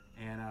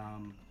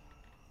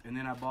and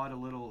then I bought a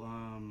little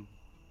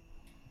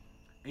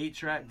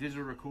 8-track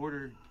digital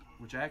recorder,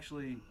 which I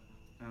actually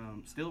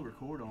still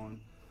record on.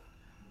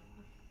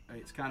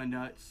 It's kind of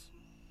nuts,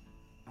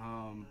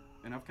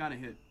 and I've kind of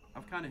hit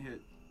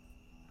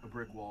a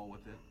brick wall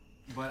with it.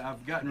 But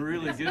I've gotten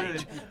really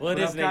good. Well, it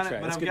is an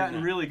 8-track. But I've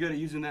gotten really good at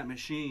using that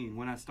machine.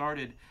 When I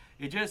started,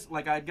 it just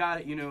like I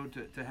got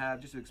it, to have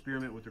just to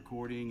experiment with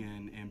recording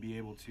and be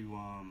able to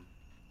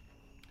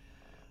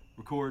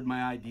record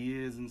my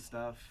ideas and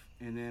stuff.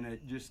 And then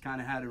it just kind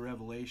of had a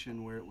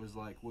revelation where it was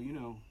like,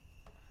 well,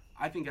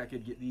 I think I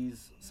could get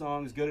these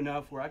songs good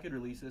enough where I could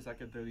release this. I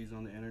could throw these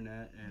on the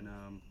internet, and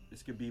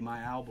this could be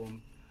my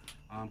album.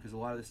 Because a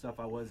lot of the stuff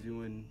I was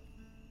doing,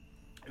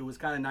 it was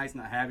kind of nice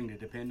not having to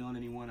depend on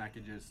anyone. I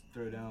could just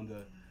throw down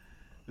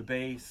the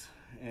bass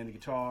and the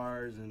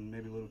guitars and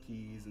maybe little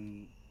keys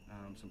and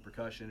some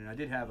percussion. And I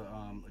did have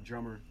a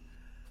drummer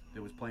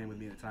that was playing with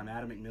me at the time,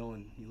 Adam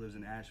McMillan. He lives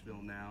in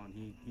Asheville now,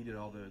 and he did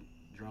all the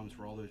drums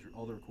for all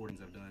the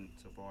recordings I've done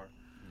so far.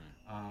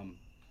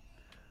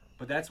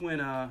 But that's when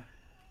I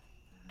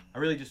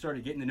really just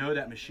started getting to know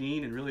that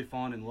machine and really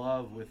falling in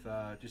love with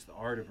just the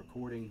art of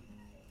recording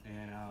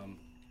and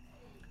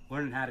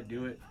learning how to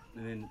do it.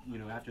 And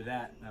then, after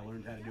that, I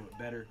learned how to do it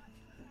better.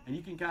 And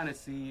you can kind of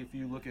see, if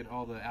you look at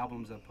all the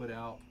albums I've put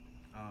out,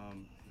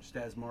 just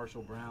as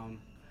Marshall Brown,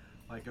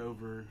 like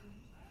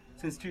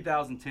since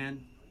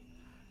 2010,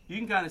 you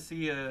can kind of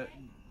see a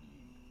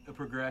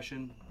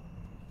progression.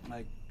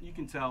 Like, you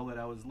can tell that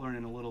I was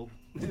learning a little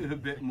a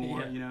bit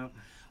more,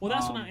 Well,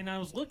 that's when I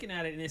was looking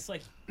at it, and it's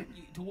like,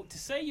 to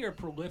say you're a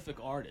prolific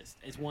artist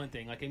is one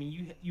thing. Like, I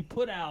mean, you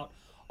put out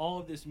all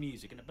of this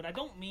music, but I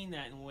don't mean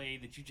that in a way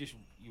that you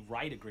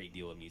write a great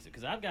deal of music.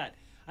 Because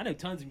I know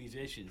tons of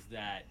musicians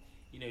that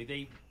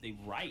they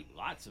write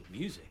lots of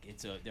music.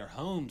 Their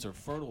homes are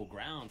fertile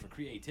ground for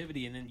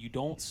creativity, and then you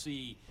don't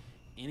see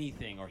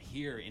anything or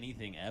hear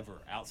anything ever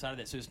outside of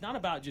that. So it's not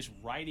about just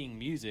writing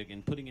music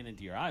and putting it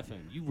into your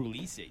iPhone. You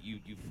release it, you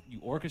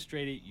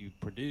orchestrate it, you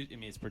produce. I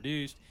mean, it's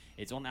produced,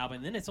 it's on the album,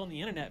 and then it's on the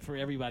internet for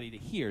everybody to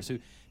hear. So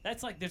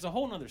that's like, there's a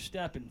whole other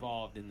step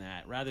involved in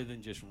that, rather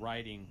than just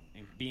writing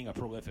and being a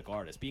prolific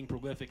artist. Being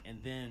prolific and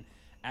then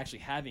actually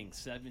having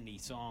 70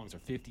 songs or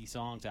 50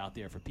 songs out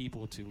there for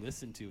people to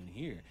listen to and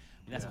hear. I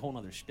mean, that's a whole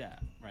other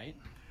step, right?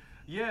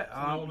 Yeah,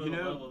 a whole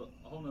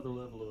nother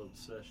level of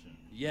obsession.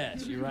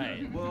 Yes, you're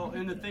right. Well,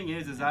 and the thing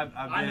is I've been,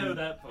 I know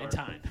that part. In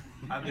time.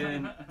 I've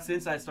been,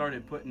 since I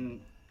started putting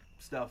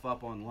stuff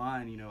up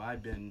online,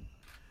 I've been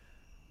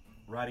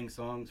writing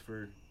songs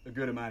for a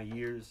good amount of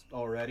years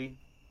already.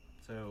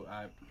 So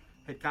I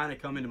had kind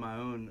of come into my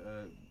own,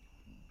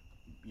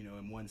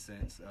 in one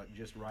sense,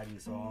 just writing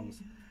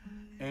songs.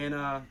 And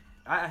I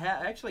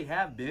actually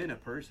have been a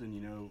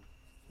person,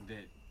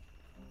 that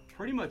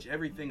pretty much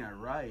everything I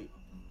write,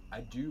 I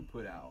do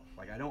put out.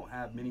 Like, I don't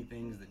have many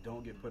things that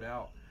don't get put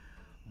out.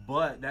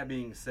 But that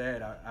being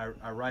said,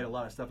 I write a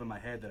lot of stuff in my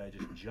head that I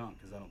just junk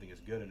because I don't think it's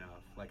good enough.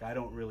 Like, I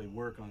don't really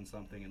work on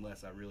something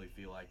unless I really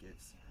feel like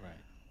it's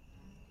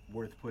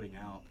worth putting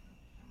out.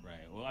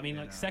 Right. Well, I mean,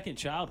 like Second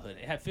Childhood,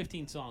 it had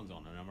 15 songs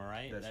on it, am I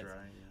right? That's right,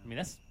 yeah. I mean,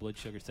 that's Blood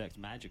Sugar Sex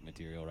Magic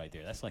material right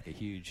there. That's like a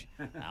huge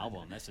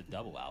album. That's a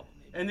double album.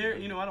 Maybe. And there,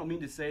 I don't mean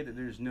to say that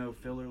there's no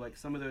filler. Like,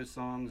 some of those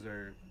songs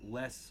are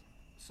less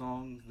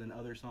songs than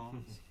other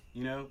songs.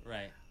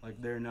 Right.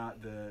 Like, they're not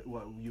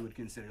what you would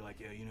consider like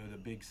the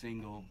big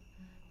single.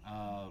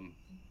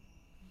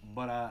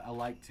 But I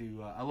like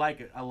to I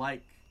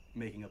like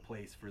making a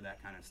place for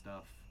that kind of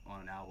stuff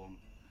on an album,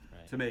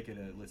 to make it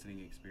a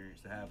listening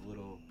experience, to have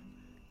little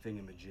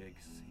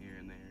thingamajigs here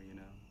and there.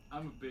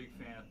 I'm a big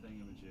fan of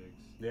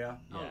thingamajigs. Yeah.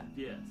 Oh,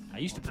 yes. I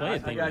used to play a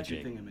thingamajig. I got you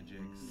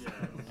thingamajigs. Yeah.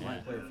 I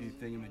might play a few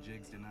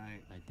thingamajigs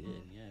tonight. I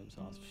did. Yeah, it was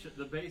awesome.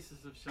 The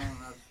basis of Sean and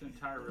I's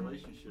entire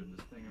relationship is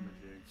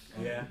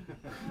thingamajigs. Yeah.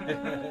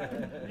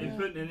 And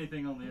putting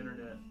anything on the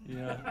internet.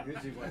 Yeah.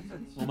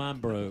 Well, mine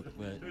broke,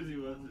 but Who's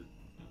was it?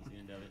 That's the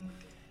end of it.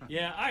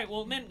 Yeah. All right.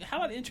 Well, man, how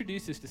about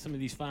introduce us to some of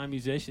these fine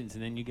musicians,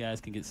 and then you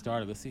guys can get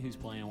started. Let's see who's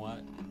playing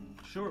what.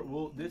 Sure.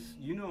 Well,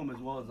 you know them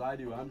as well as I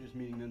do. I'm just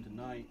meeting them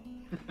tonight.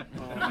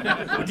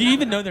 Do you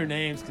even know their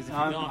names? Because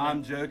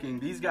I'm joking.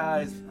 These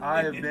guys,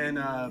 I have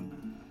been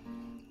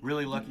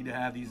really lucky to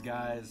have these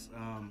guys,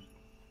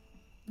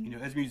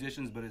 as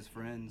musicians, but as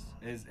friends,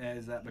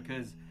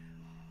 because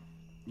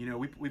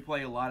we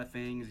play a lot of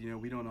things.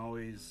 We don't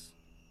always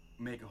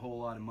make a whole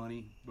lot of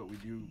money, but we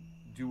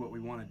do what we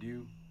want to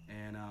do.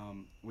 And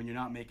when you're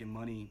not making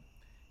money,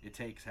 it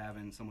takes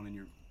having someone in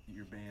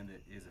your band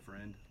that is a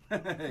friend.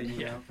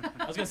 Yeah.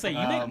 I was gonna say,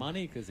 you make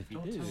money, because if you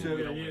do,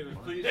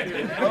 Please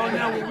share. Oh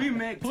no, well, we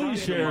make.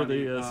 Please share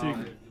the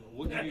secret.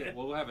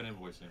 We'll have an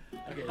invoice soon.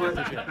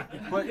 okay,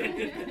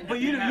 But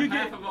you get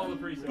half of all the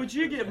pre-sales. But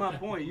you get my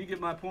point.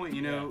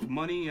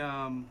 Money.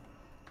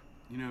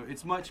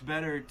 It's much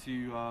better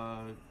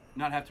to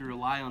not have to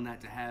rely on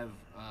that to have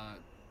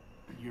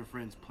your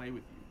friends play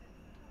with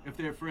you. If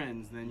they're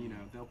friends, then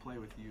they'll play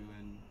with you,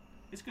 and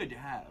it's good to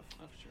have.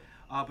 Oh, for sure.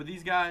 But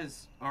these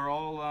guys are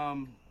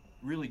all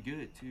really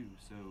good too.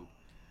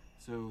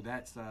 So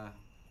that's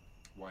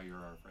why you're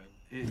our friend?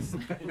 It's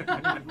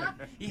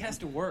He has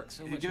to work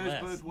so it much goes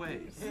less. both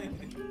ways.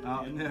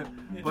 No.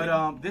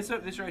 But this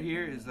right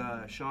here is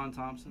Sean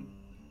Thompson,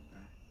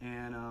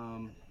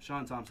 and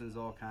Sean Thompson is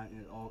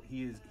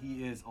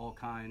he is all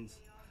kinds.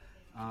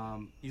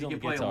 He's he on can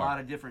the play guitar. a lot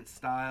of different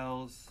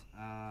styles,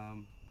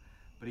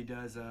 but he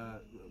does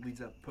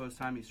leads a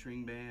post-timey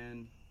string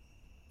band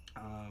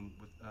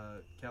with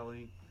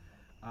Kelly.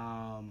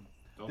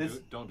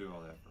 Don't do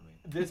all that for me.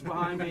 This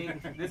behind me,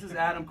 this is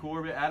Adam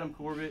Corbett. Adam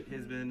Corbett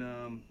has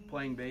been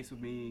playing bass with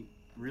me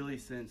really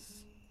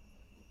since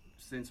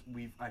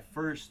I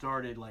first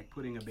started like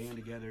putting a band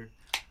together.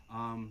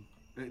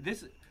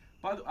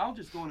 I'll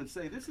just go on and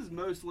say this is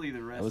mostly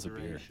the was a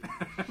beer.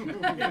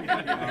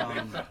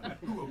 restoration.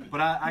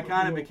 But I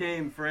kind of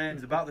became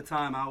friends about the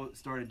time I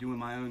started doing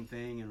my own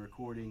thing and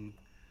recording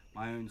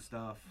my own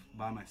stuff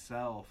by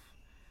myself.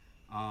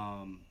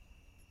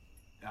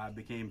 I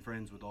became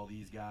friends with all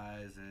these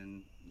guys,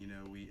 and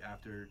we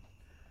after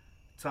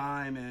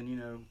time,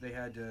 and they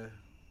had to.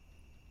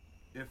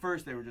 At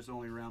first, they were just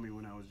only around me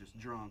when I was just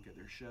drunk at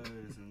their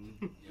shows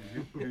and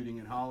hooting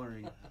and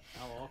hollering.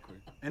 How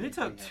awkward. And it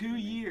took 2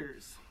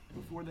 years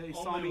before they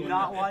saw me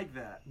not like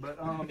that. But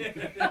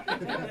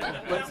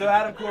so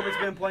Adam Corbett's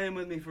been playing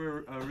with me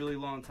for a really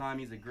long time.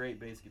 He's a great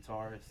bass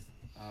guitarist.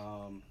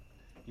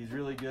 He's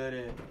really good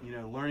at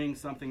learning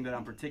something that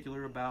I'm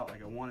particular about.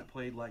 Like I want it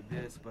played like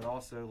this, but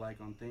also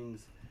like on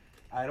things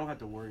I don't have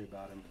to worry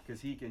about him because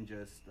he can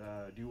just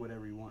do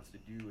whatever he wants to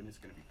do, and it's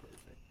going to be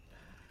perfect.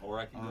 Or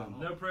I can go home.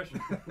 No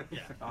pressure.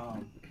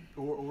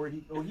 Or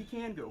he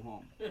can go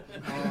home.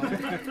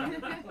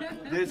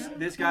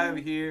 This guy over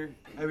here,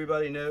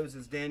 everybody knows,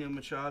 is Daniel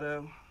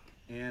Machado,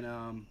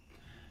 and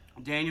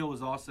Daniel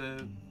was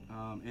also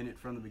in it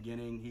from the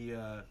beginning. He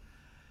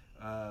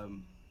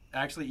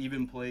actually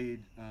even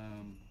played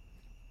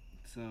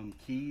some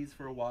keys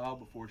for a while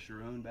before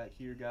Sharon back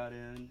here got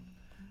in,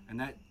 and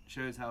that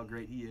shows how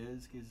great he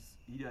is because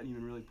he doesn't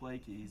even really play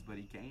keys, but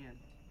he can.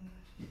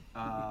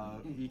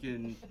 He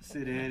can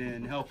sit in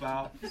and help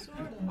out,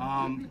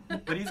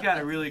 but he's got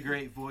a really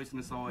great voice, and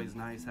it's always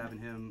nice having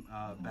him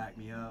back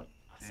me up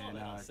and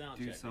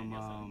do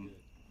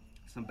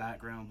some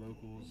background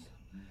vocals.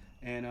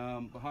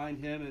 And behind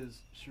him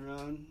is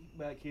Sharon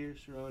back here,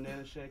 Sharon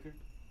Nanoshaker,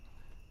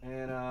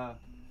 and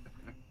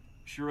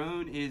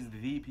Sharon is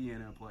the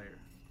piano player.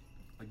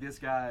 Like this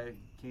guy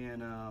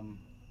can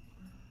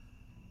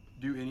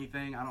do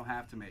anything. I don't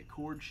have to make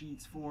chord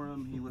sheets for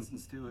him. He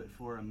listens to it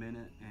for a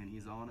minute and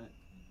he's on it.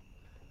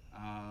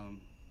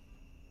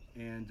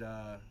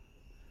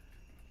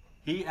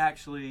 He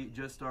actually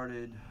just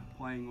started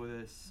playing with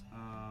us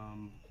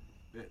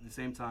at the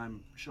same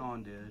time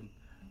Sean did.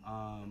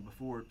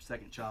 Before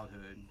Second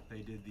Childhood, they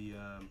did the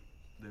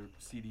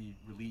CD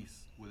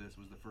release with us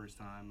was the first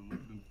time, and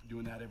we've been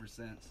doing that ever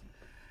since.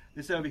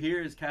 This over here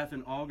is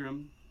Catherine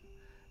Algram,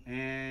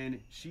 and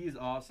she is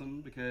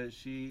awesome because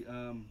she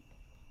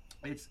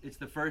it's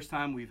the first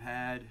time we've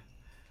had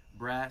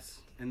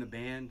brass in the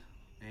band,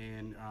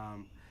 and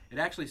it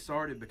actually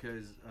started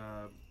because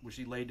when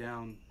she laid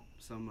down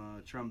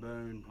some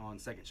trombone on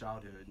Second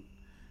Childhood.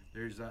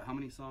 There's how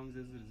many songs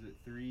is it? Is it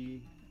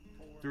three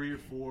or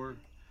four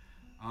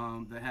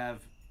that have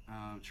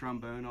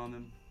trombone on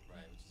them?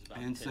 Right, which is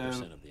about And 10%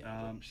 so of the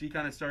album. she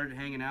kind of started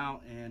hanging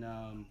out, and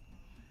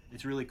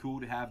it's really cool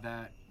to have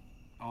that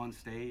on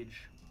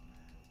stage.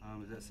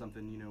 That's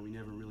something we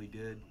never really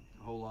did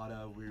a whole lot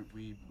of.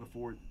 We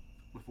before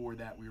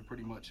that we were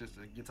pretty much just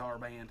a guitar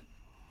band.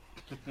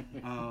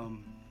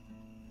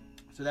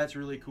 So that's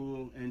really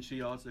cool, and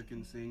she also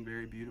can sing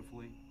very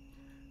beautifully.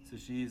 So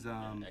she's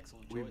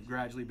excellent choice. we've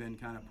gradually been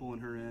kind of pulling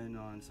her in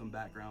on some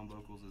background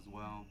vocals as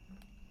well.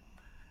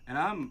 And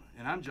I'm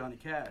Johnny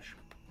Cash.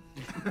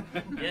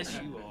 Yes,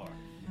 you are.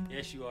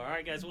 Yes, you are. All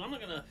right, guys. Well, I'm not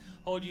going to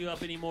hold you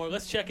up anymore.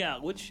 Let's check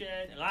out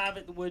Woodshed, live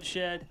at the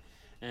Woodshed.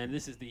 And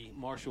this is the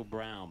Marshall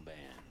Brown Band.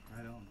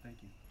 Right on. Thank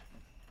you.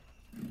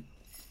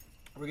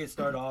 We're going to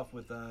start off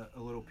with a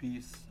little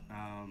piece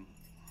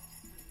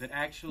that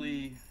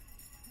actually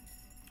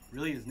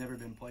really has never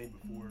been played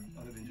before,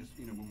 other than just,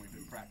 when we've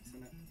been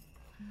practicing it.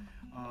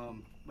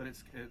 But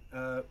it's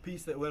a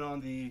piece that went on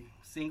the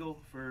single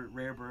for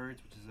Rare Birds,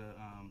 which is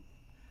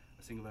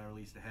a single that I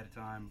released ahead of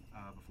time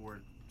before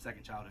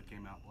Second Childhood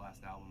came out, the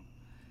last album.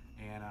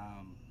 And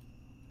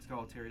it's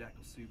called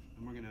Pterodactyl Soup,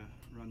 and we're going to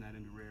run that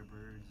into Rare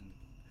Birds, and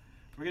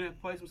we're going to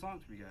play some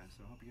songs for you guys,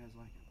 so I hope you guys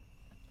like it.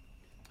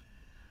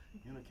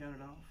 You want to count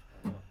it off?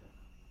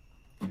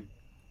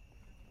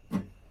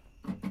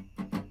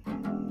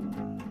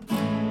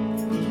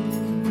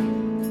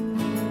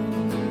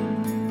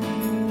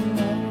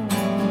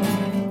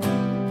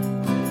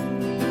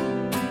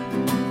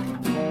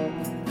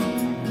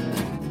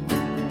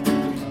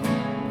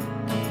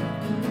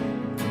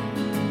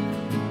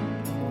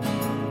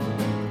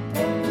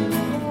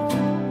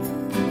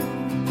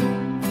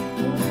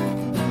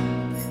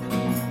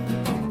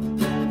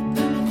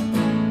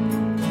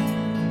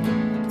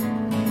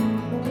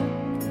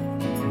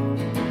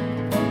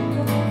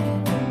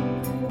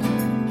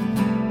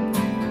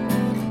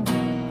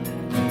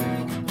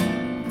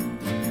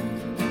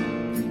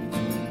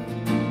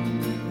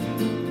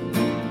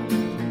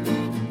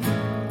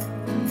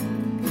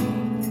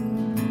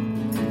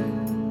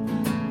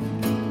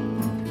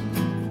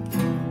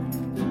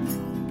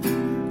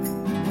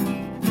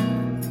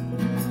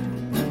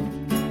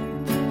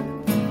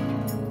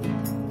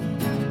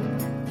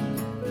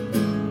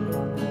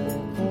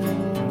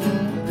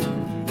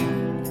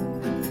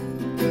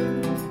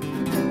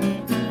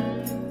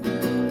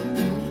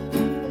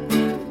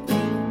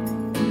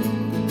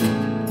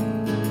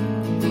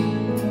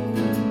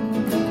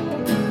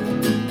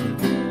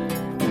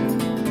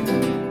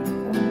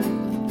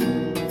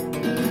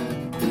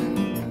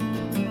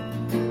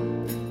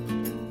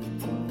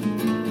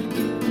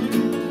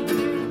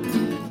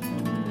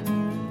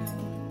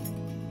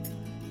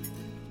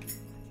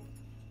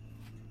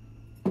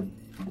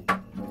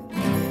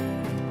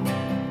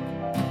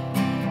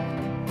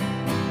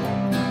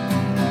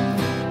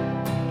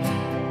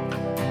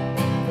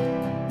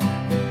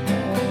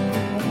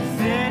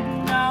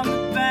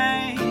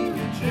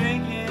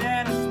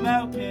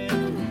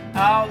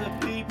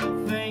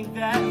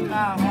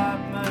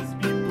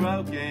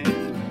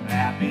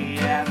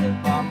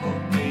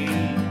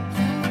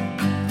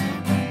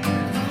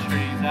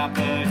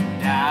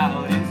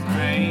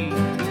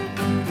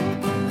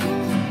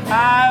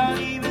 I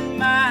don't even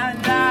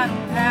mind, I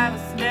don't have a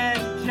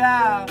steady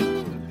job.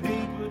 But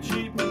people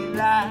treat me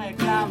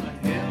like I'm a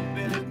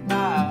hillbilly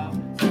Bob.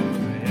 So a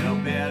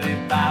hillbilly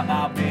Bob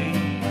I'll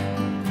be.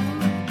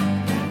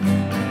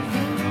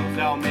 Don't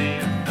tell me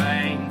a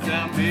thing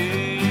to me.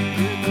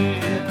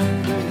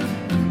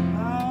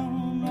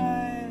 On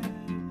my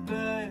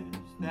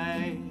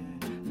birthday,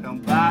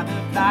 don't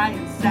bother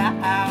flying south.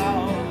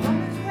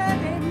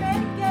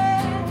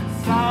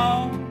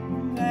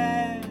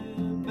 Somewhere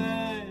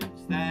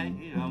birds they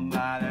don't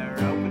bother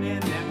opening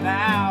their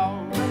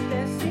mouths. But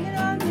they're singing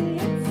on the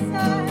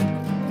inside.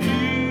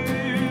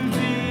 You'd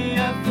be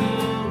a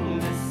fool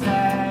to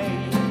say,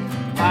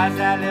 why's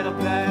that little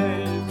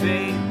bird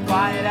being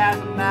quiet as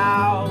a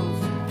mouse?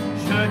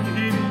 Shouldn't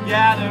he be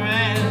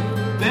gathering,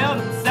 build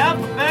himself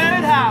a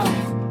birdhouse?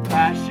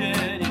 Why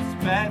should he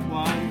spread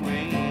one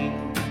wing?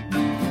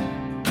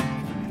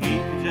 He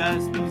could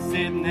just be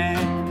sitting there.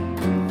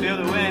 Feel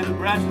the wind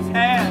brush his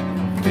hair.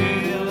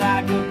 Feel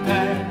like a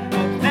bird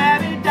of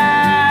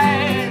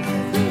paradise.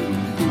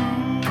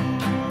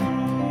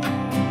 Ooh,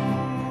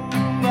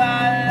 la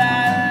la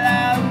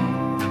la.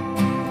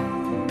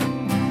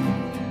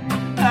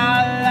 La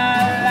la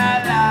la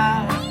la.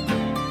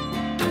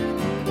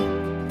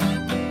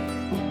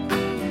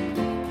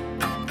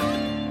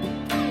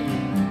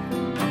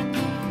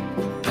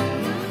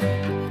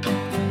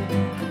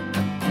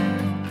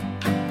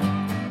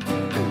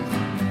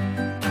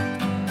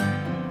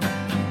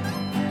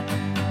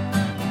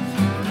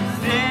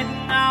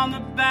 On the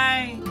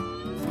bank,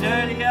 this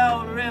dirty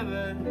old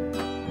river,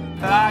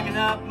 clogging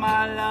up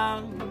my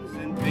lungs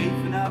and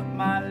beefing up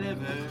my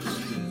liver.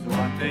 There's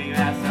one thing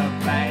that's so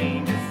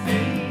plain to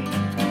see: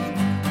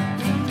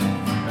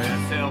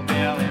 this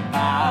hillbilly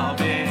Bob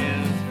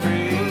is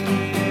free.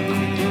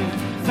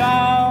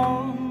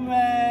 Some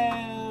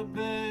rare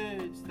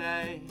birds,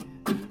 they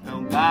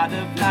don't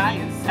bother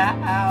flying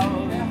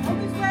south. Their home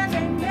is where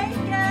they make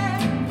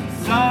it.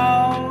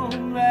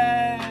 Some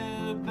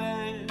rare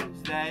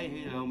birds,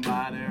 they don't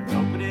bother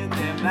opening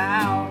their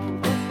mouths.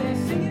 They're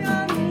singing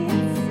on the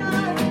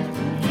inside.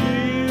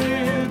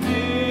 You'd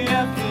be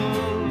a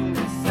fool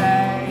to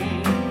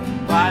say,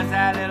 why's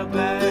that little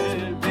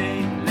bird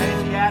being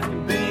lazy as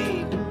can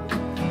be?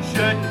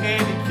 Shouldn't he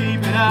be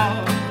keeping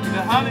up with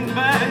the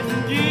hummingbirds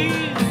and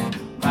geese?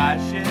 Why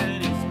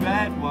should he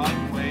spread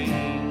one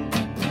wing?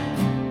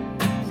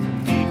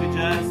 He could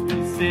just be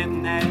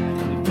sitting there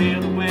and feel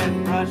the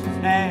wind brush his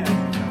hair.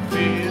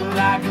 Feel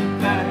like a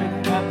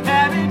bird of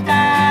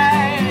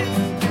paradise.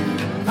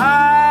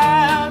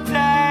 I'll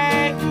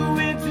take the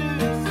winter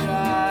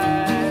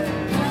sky.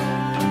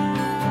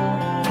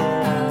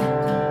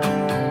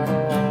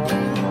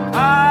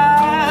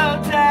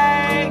 I'll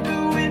take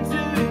the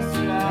winter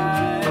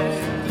sky.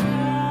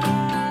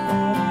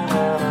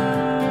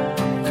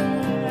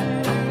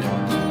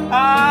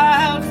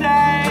 I'll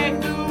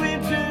take the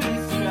winter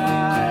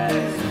sky.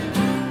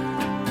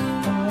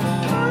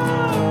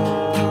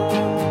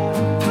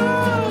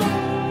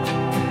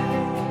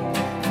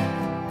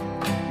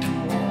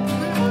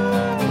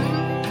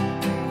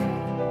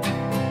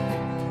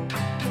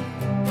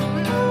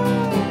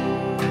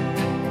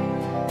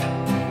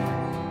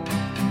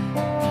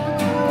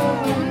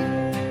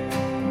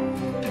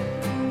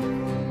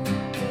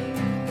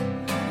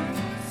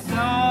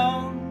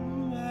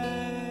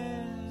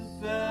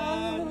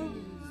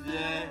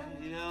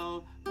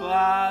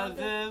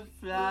 Bother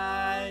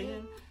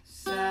flying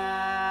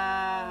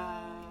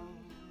south.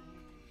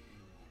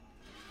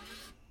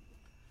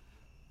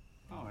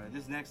 Alright,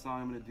 this next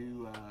song I'm going to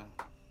do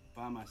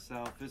by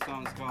myself. This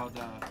song is called,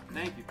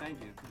 thank you.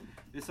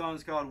 This song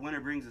is called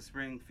Winter Brings a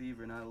Spring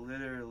Fever, and I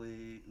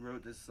literally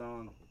wrote this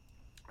song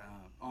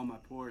on my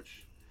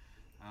porch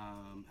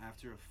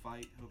after a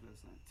fight. Hope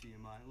that's not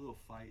TMI. A little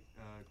fight,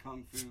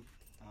 kung fu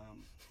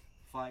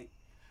fight.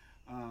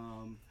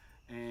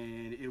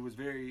 And it was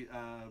very,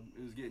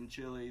 it was getting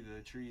chilly,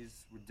 the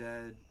trees were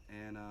dead,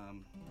 and I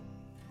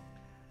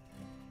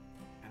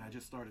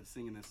just started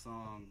singing this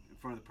song in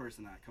front of the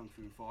person I Kung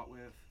Fu fought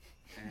with,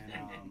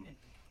 and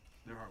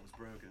their heart was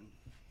broken.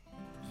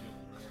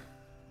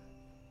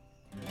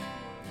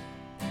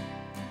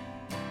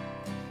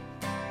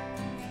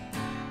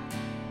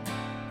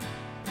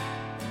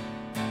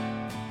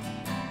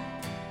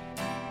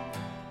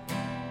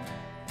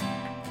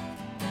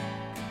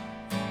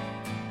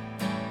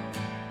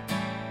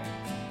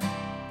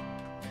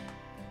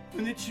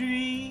 When the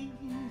trees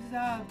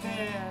are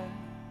bare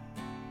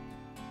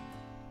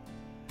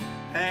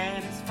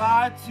and it's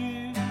far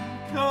too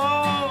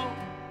cold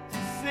to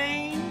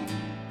sing,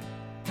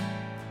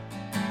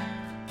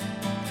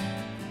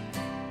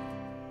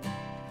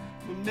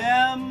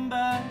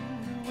 remember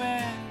the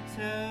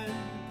winter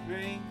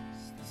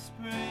brings the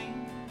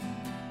spring.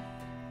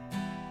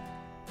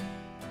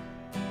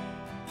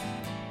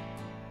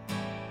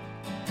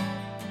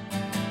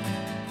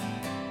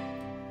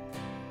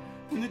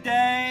 When the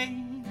days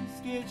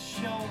get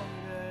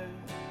shorter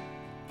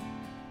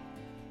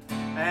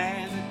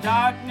and the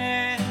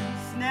darkness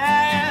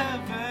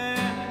never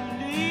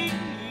leaves,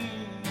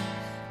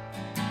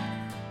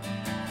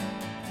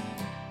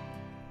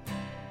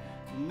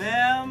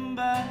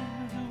 Remember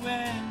the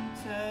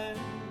winter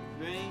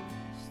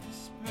brings the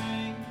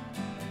spring.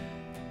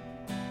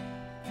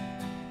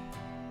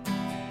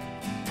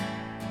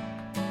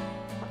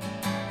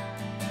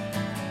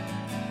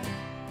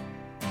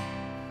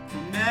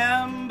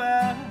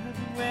 Remember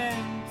the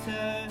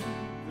winter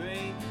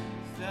brings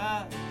the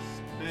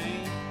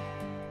spring.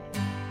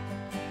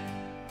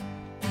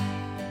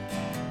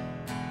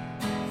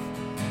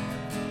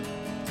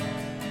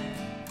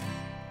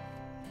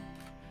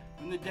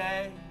 When the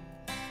days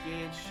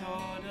get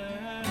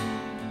shorter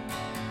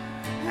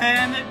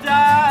and the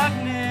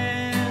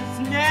darkness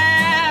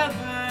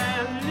never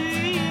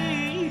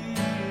leaves,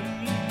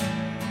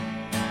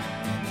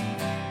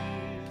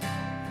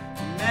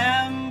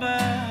 remember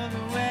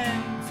the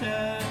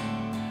winter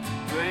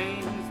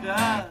brings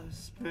the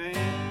spring.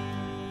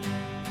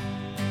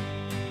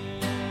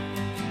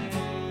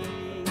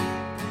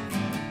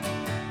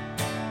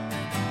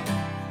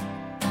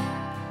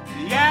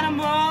 The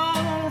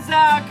animals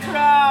are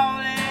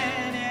crawling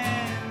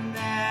in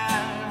their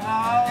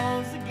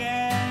holes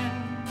again.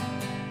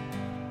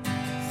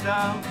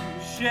 Some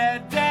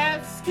shed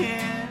their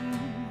skin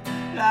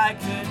like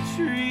the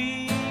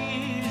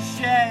trees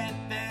shed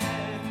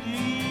their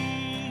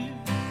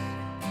leaves.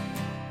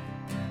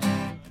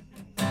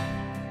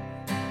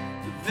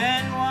 But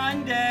then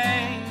one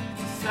day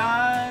the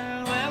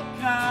sun will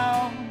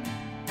come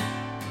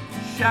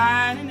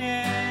shining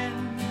in.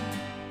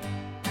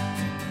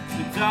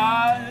 The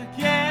dark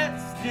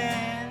gets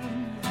dim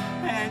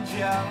and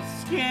your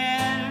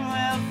skin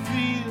will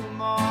feel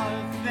more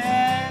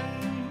thin,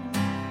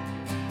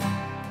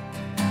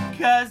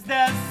 'cause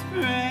the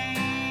spring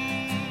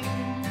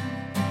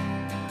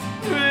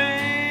brings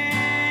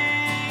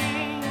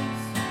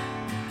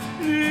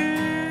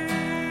new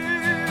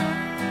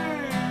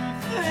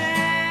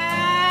things.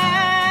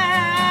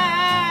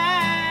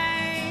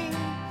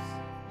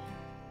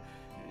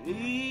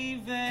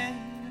 Even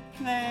the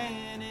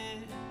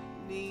planet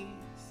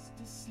needs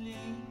to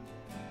sleep.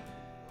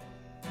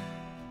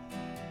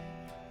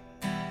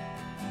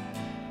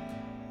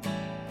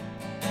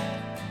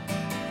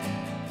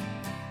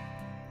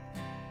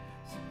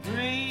 So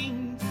bring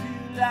to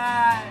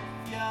life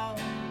your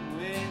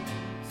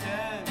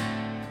winter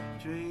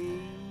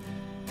dreams.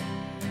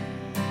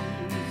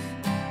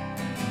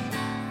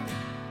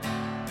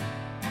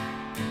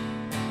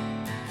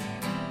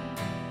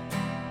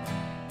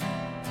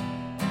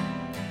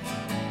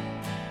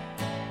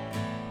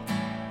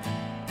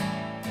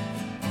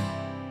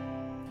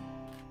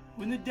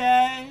 When the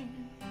day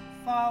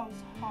falls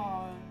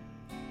hard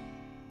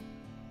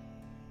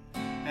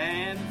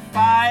and the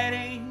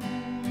fighting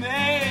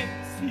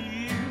makes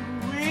you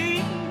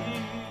weak,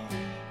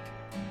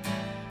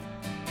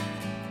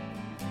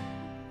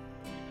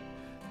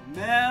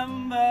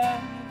 remember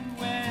the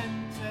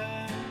winter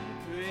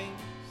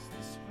brings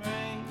the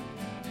spring.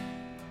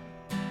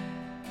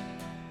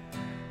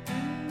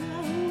 In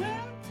the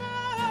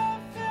winter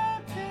of your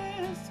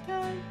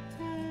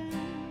discontent,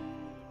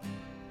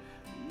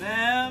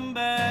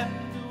 remember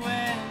the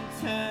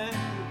winter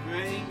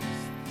brings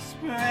the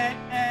spring.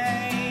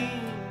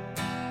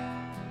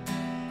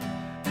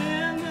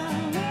 In the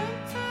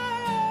winter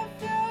of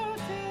your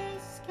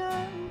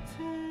discontent,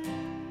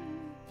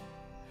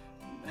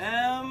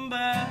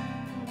 remember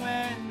the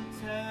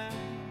winter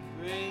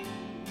brings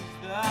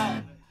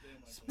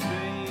the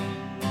spring.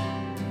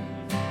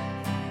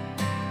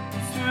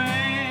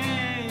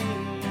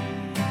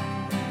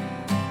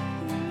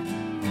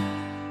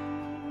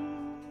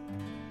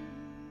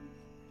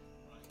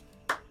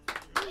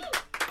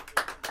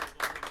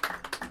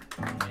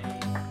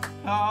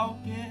 It all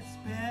gets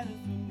better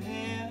from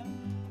here.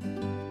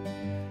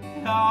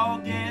 It all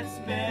gets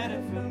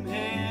better from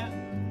here.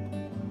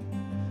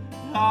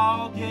 It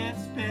all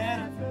gets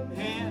better from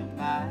here,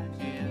 my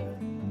dear.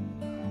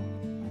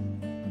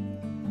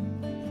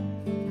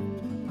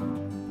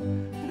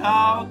 It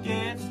all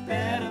gets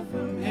better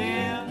from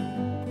here.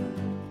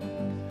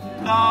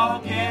 It all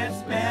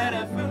gets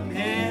better from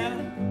here.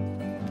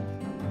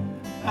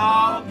 It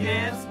all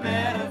gets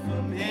better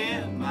from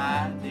here,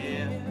 my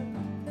dear.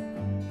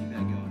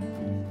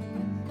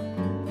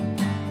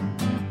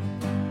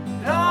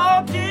 It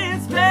all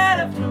gets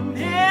better from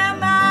here,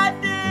 my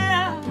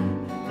dear.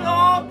 It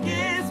all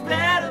gets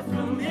better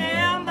from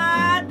here,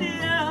 my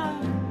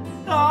dear.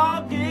 It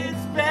all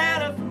gets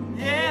better from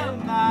here,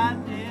 my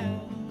dear.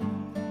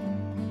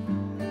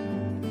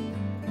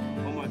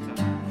 One more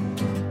time.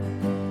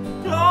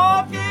 It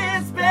all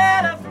gets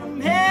better from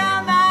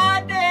here,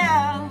 my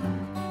dear.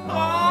 It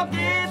all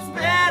gets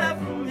better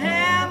from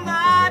here,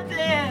 my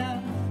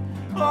dear.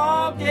 It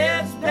all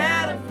gets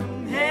better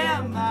from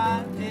here,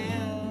 my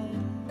dear.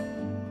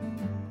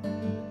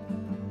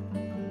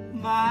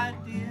 My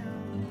dear.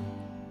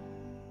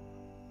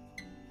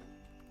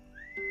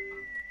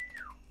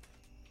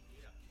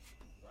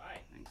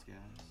 Right. Thanks,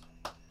 guys.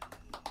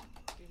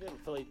 You didn't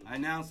feel like- I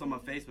announced on my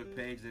Facebook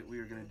page that we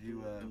were going to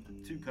do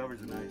 2 covers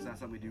tonight. It's not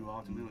something we do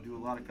often. We don't do a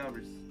lot of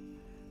covers.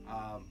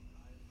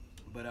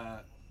 But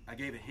I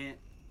gave a hint.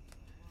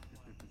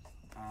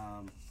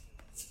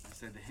 I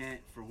said the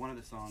hint for one of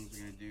the songs we're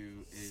gonna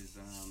do is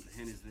the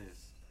hint is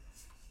this.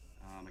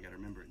 I gotta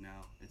remember it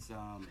now. It's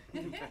oh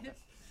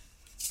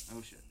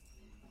shit.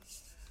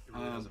 It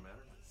really doesn't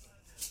matter.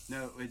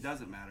 No, it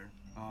doesn't matter.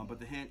 But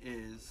the hint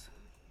is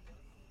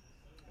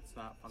It's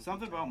not funky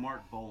something town. about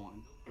Mark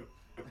Bolan.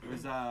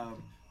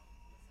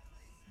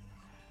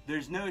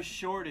 There's no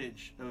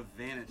shortage of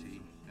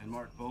vanity in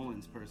Mark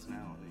Bolan's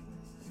personality.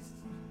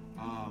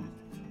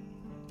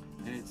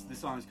 And this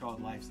song is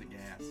called Life's a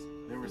Gas.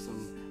 There were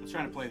some, I was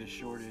trying to play the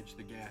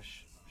gas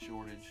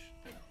shortage.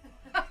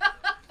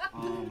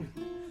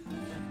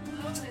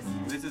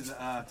 This is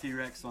a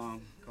T-Rex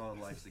song called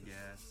Life's a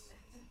Gas.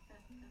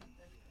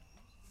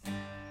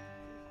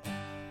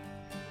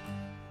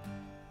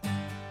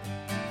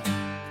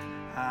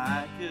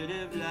 I could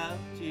have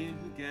loved you,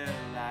 girl,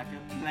 like a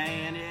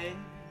planet.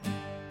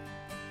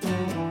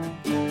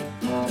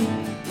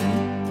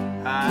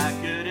 I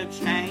could have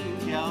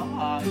changed your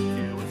heart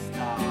to a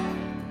star.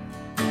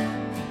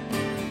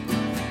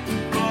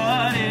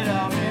 But it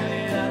all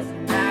really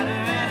doesn't matter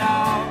at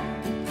all.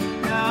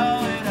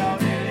 No, it all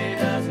really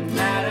doesn't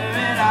matter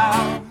at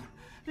all.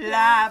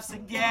 Life's a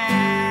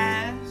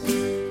gas.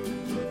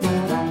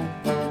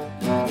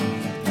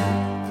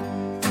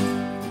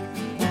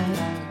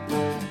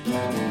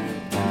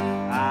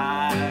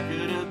 I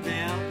could have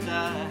built a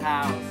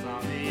house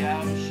on the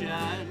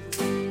ocean.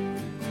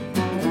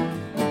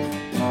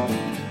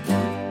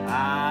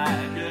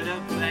 I could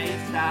have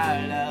placed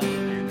our love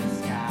in the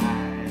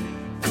sky.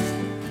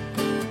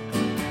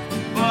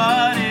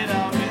 But it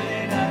all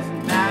really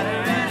doesn't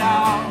matter at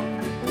all.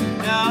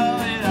 No,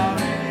 it all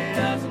really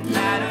doesn't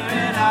matter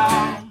at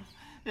all.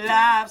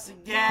 Life's a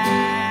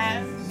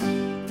gas.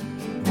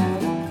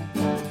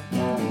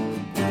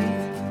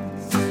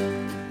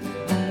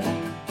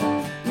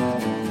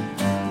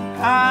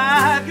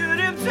 I could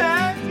have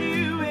turned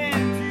you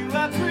into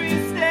a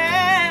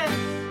priestess.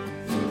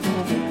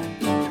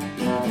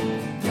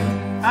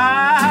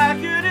 I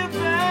could have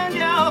burned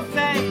your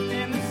faith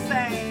in the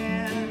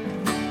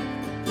sand.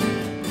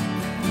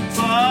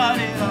 But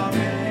it all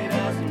really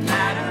doesn't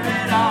matter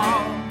at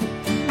all.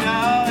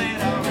 No,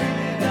 it all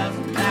really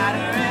doesn't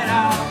matter at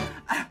all.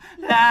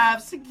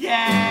 Life's a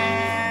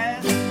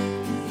gas.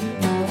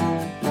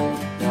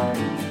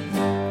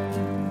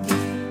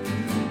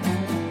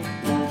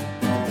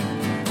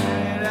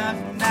 It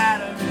doesn't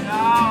matter at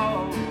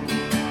all.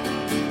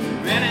 It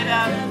really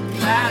doesn't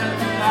matter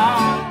at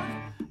all.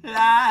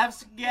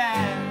 Life's a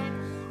gas.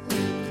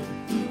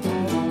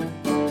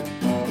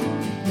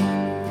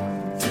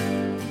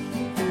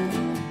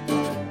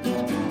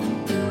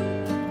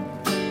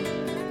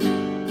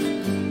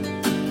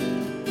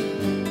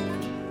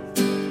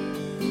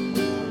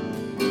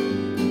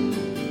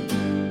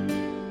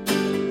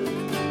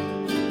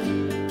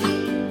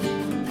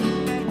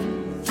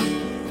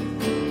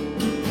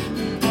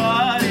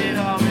 But it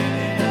all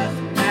really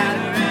doesn't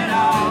matter at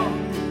all.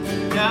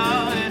 No,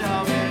 it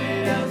all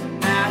really doesn't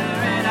matter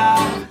at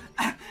all.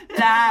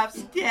 Life's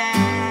a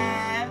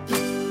gas.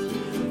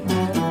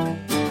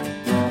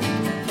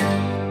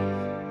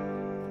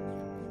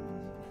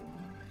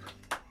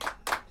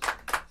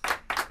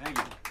 Thank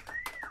you.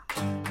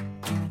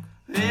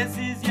 This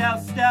is your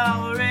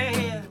story,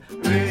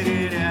 read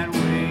it and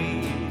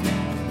read.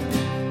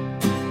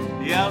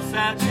 You're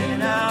such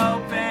an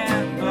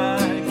open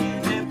book, you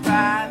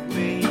deprive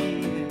me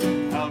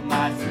of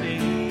my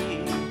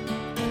sleep.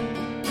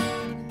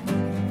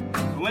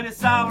 When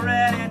it's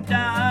already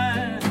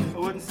done, I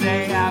wouldn't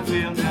say I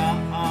feel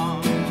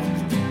numb.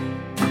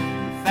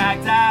 In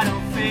fact, I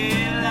don't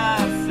feel a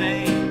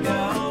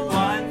single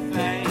one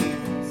thing,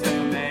 except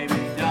for maybe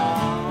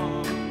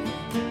dumb.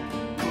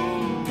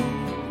 Ooh.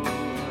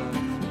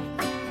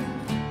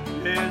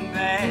 And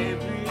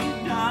maybe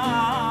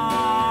dumb.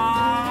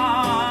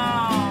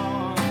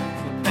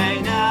 So pay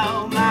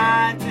no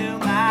mind to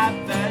my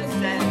first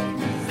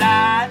sentence, 'cause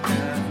I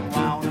just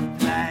wanna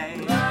play.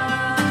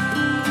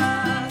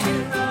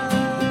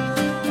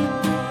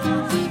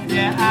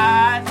 Yeah, I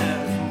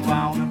just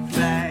wanna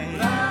play.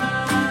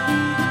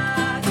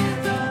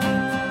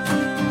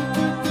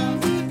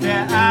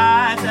 Yeah,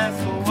 I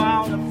just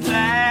wanna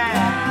play.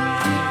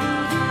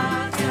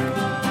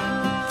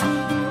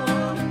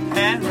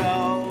 And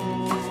roll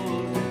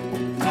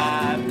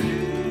my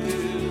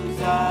blues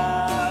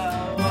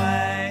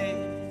away.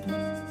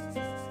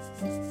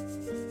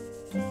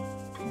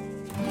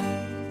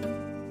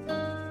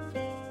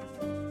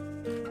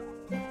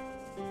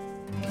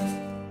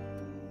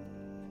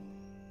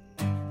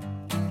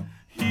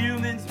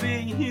 Humans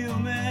being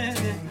human,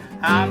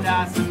 I'm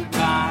not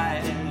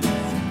surprised.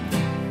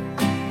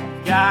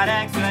 Got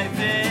X-ray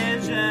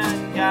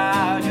vision,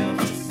 God, you'll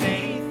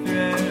see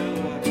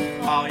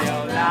through all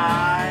your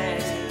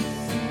lies.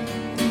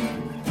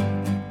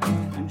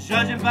 And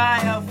judging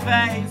by your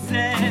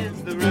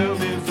faces, the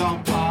room is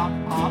on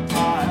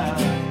fire.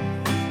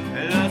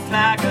 It looks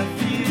like a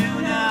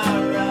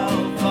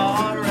funeral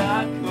for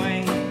a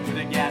queen with a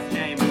gas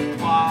chamber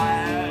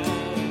choir.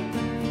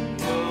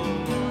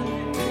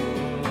 Ooh.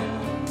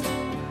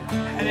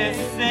 And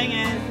it's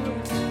singing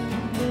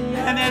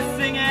and they're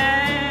singing.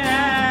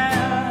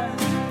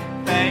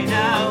 Pay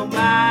no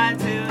mind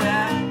to the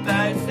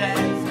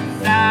voices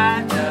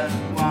inside, just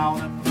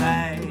wanna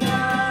play.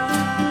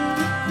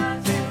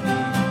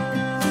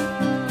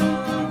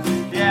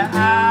 Yeah,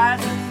 I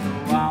just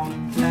wanna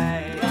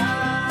play.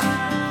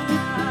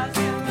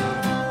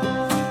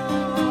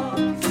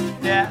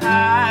 Yeah, I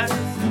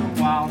just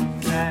wanna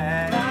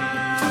play.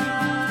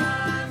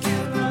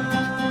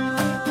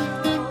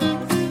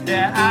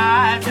 Yeah,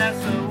 I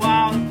just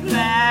wanna play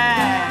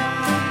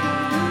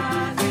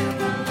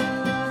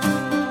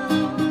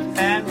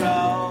and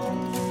roll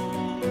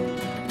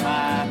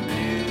my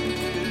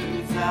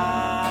blues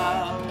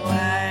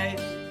away.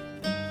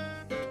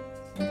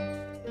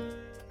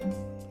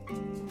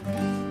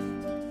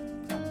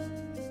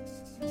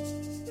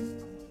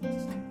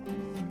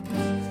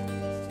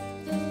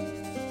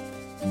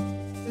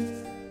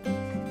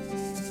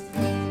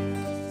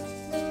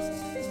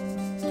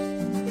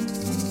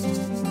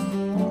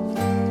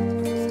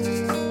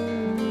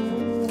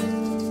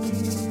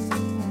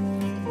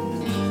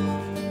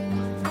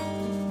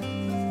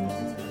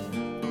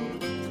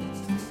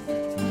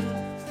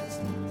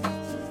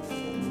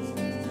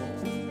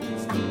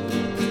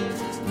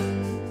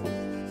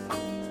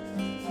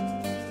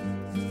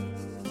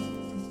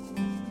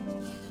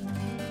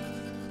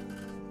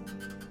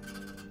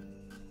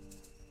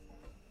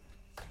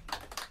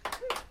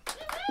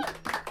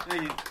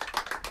 Thank you.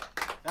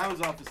 That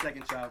was off the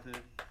Second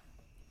Childhood,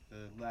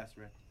 the last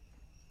record.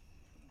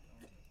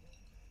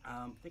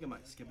 I think I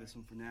might skip this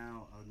one for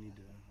now. I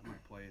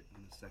might play it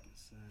in the second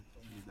set.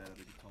 I need that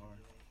other guitar.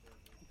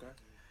 Okay.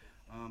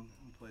 I'm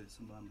gonna play this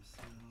one by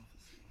myself.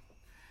 Let's see.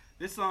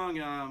 This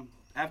song,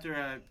 after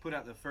I put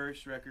out the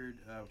first record,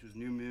 which was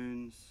New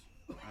Moons,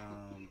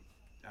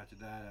 after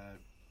that I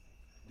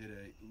did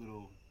a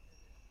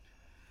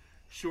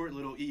short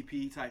little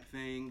EP type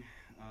thing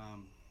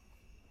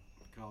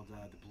called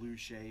the Blue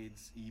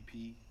Shades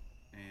EP,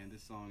 and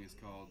this song is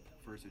called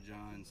First of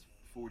John's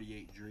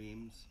 48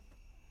 Dreams,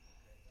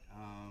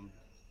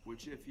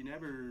 which if you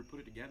never put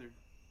it together,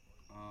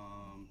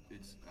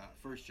 it's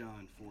 1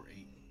 John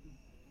 4:8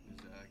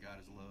 is God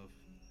is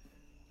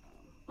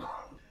love.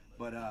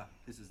 But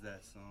this is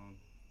that song,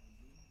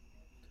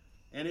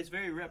 and it's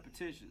very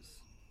repetitious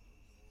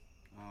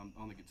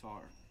on the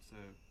guitar, so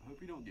I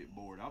hope you don't get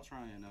bored. I'll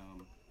try and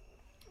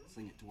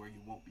sing it to where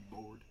you won't be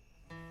bored.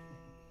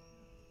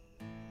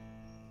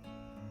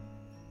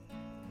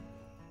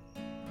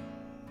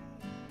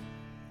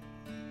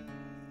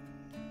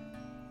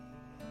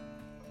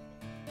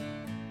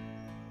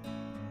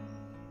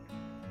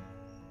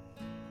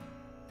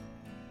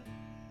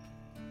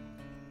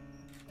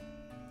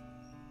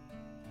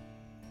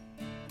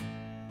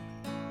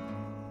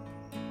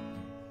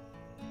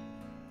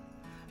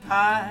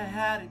 I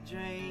had a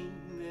dream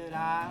that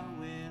I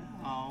went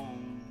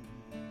home,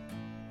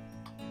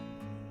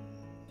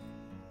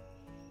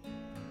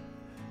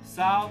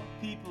 saw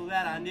people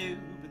that I knew,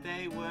 but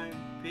they weren't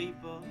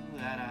people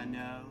that I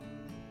know.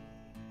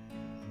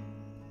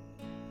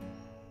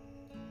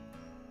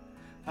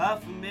 A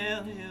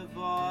familiar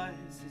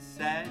voice has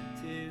said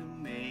to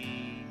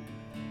me,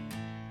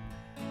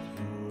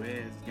 who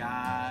is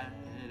God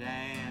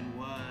and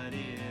what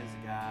is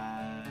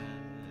God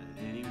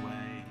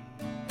anyway?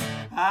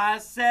 I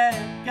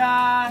said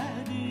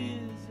God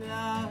is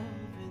love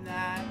and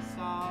that's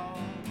all.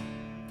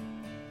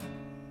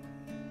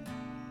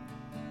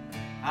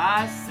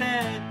 I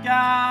said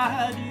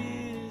God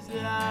is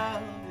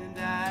love and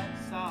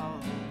that's all.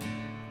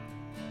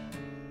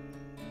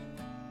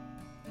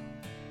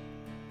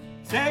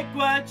 Take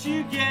what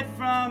you get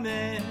from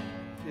it,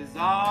 'cause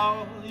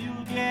all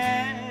you'll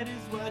get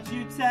is what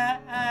you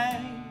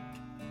take.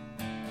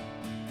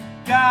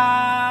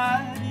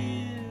 God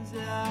is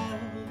love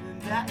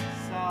and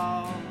that's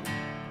all.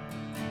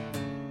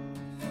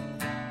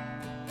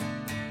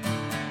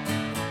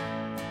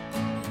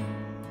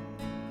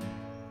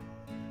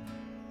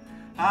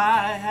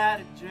 I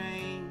had a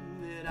dream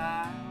that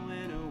I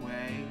went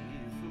away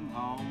from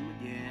home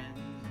again,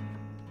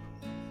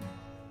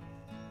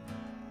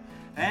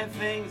 and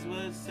things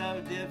were so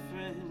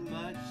different,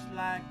 much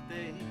like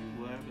they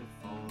were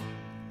before.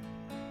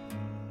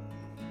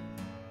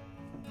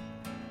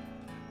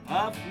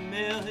 A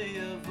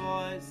familiar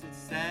voice had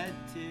said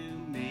to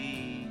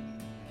me,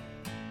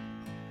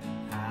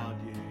 how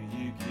do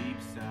you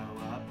keep so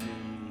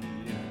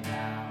upbeat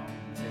around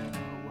in the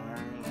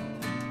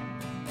world?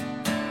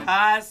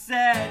 I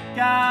said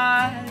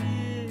God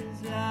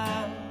is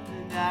love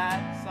and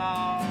that's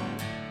all.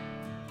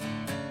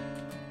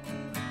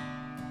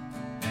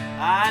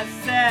 I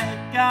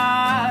said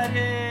God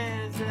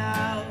is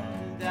love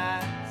and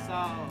that's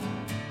all.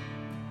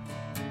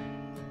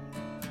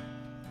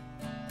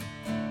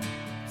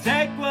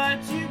 Take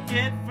what you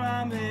get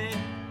from it,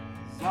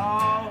 'cause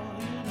all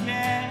you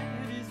get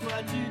is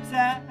what you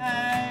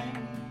take.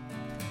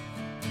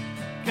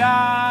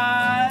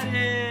 God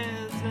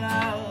is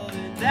love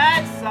and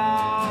that's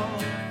all.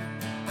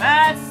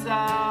 That's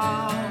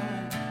all.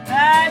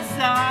 That's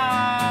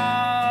all.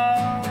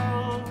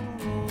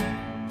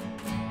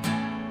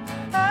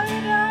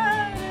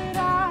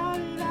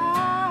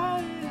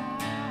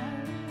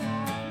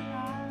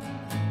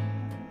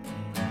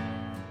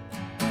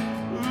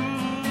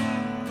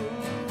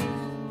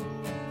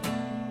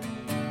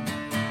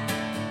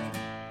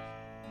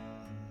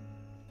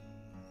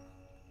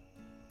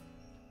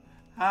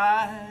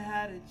 I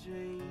had a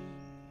dream,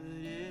 but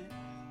it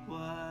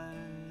was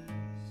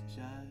just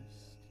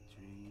a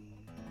dream.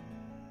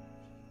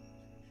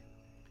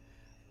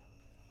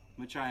 I'm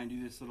gonna try and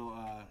do this little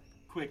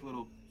quick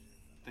little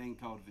thing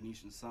called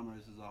Venetian Summer.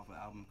 This is off an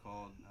album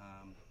called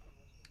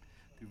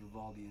Through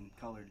Vivaldi in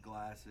Colored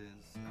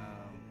Glasses.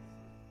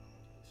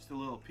 Just a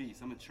little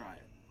piece. I'm gonna try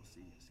it. We'll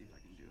see if I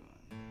can do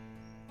it.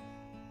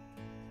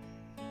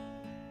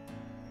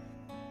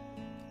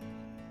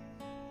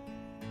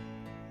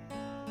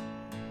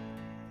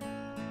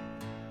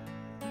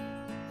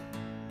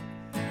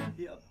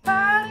 Your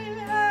body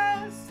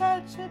has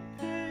such a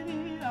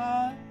pretty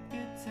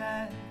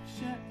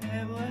architecture.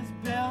 It was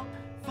built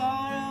for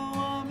a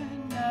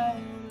woman, no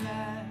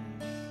less.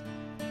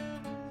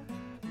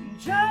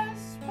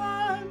 Just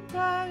one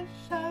brush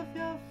of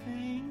your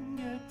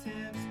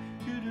fingertips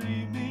could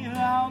leave me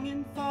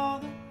longing for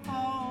the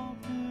whole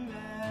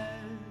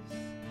caress.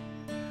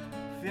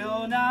 If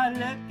you're not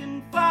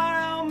looking for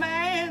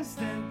romance,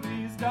 then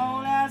please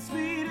don't ask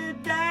me to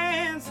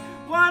dance.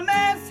 One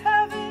man's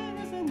heaven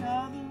is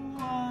another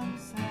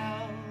one's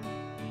hell.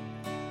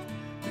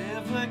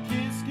 If a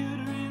kiss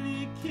could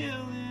really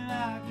kill it,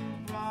 I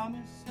can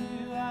promise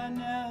you I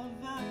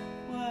never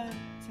would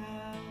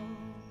tell.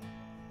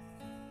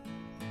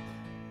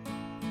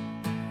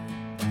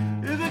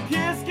 If a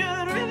kiss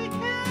could really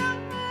kill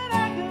it, I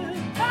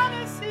could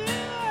promise you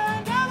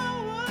I never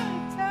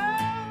would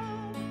tell.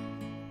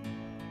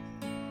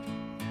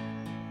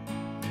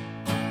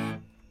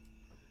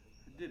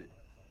 I did it.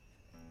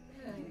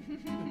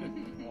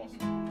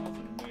 Awesome. That's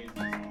an amazing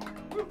song.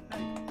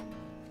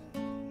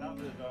 Not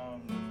that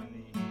there's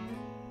any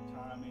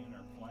timing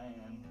or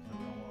plan, so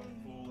we don't want to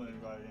fool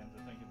anybody into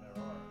thinking there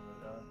are.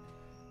 But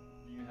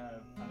you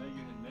have, I know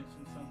you had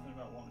mentioned something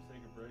about wanting to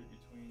take a break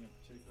between a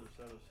particular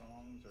set of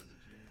songs, or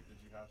did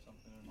you have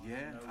something in mind?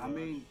 Yeah, No I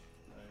mean,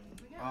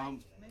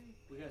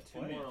 We got two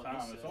plenty more of on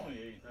time. this It's set, only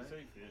right? it's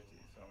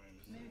 8:50, so I mean,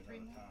 just Maybe three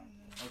another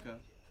more. time. okay.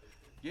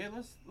 Yeah,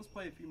 let's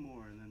play a few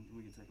more and then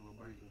we can take a little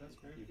break. That's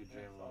great. You could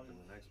jam That's up all in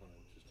you- the next one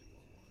and just do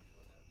one more.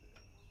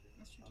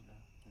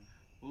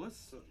 Well,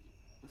 let's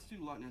do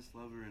Loch Ness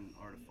Lover and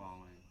Art of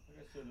Falling.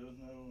 Like I said, there's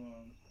no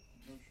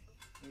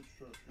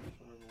structure,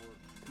 whatever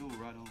works. Cool,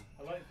 right on.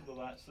 I like for the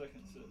last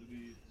second set to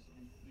be,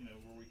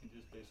 where we can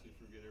just basically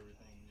forget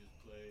everything and just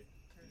play.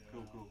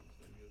 Cool. So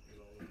get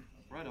all the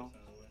Right on.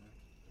 out of the way.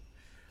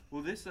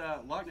 Well, this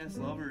Loch Ness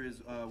Lover is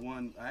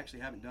one I actually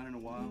haven't done in a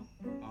while.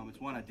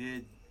 It's one I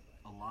did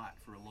a lot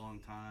for a long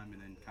time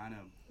and then kind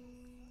of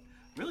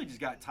really just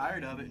got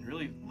tired of it and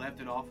really left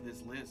it off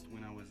this list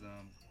when I was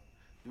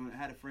doing it. I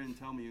had a friend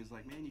tell me, he was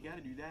like, man, you got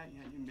to do that.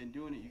 You haven't been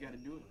doing it. You got to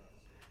do it.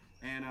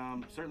 And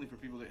certainly for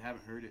people that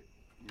haven't heard it,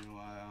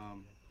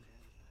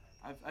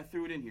 I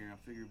threw it in here. I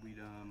figured we'd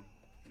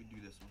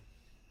do this one.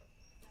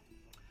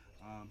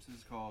 So this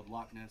is called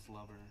Loch Ness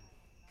Lover.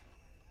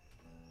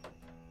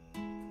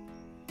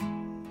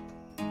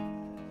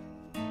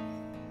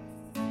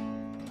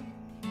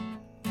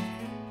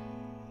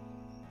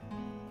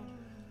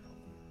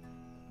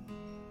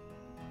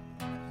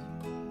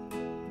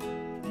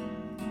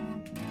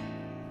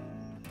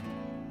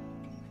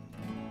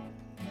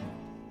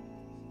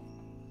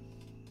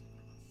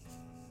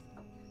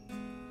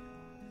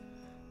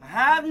 I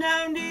have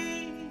no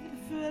need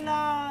for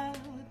Loch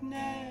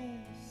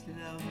Ness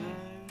Lover.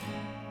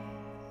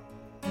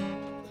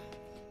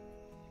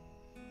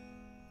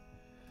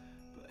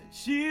 But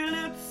she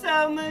looked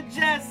so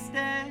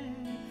majestic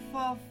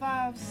for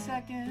 5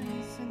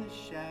 seconds in the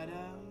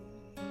shadow.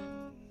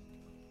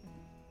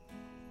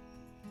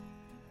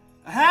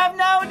 I have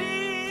no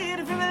need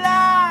for the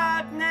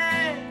Loch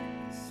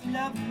Ness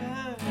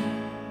Lover.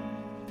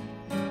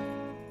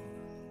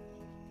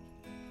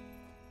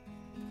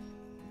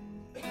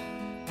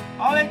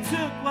 All it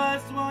took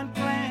was one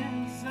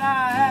glance, and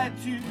I had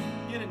to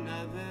get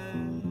another.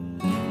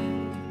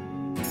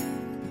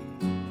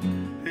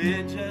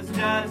 It just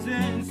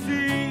doesn't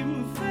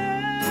seem fair.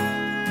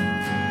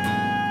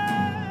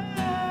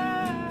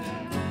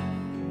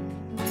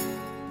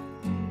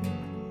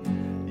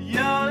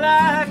 You're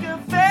like a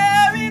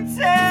fairy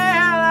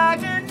tale I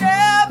could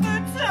never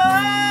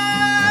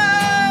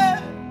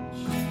touch.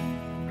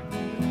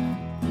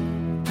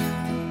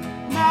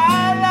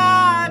 My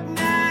Loch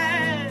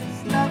Ness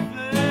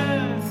lover.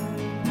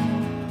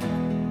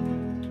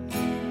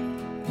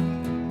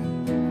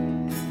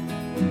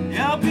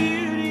 Your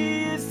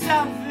beauty is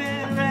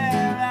something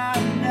rare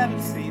I've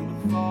never seen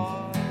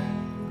before.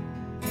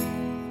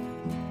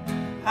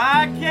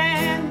 I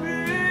can't move,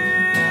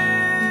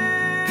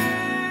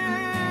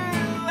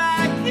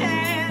 I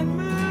can't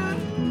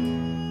move.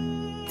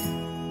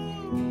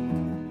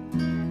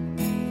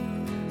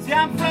 See,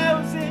 I'm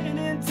frozen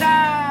in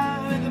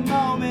time at the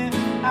moment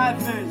I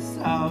first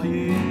saw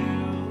you.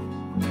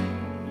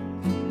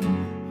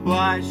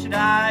 Why should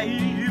I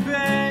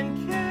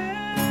even care?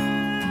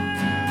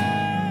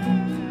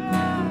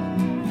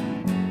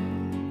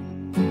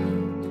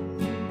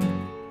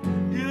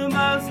 You're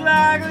most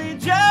likely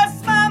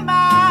just my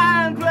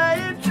mind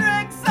playing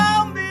tricks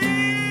on me.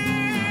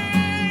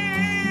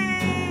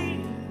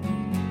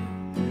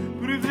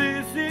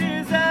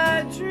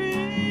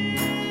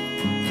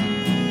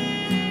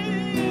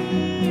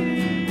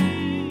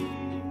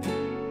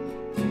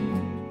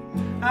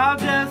 I'll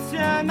just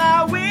turn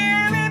my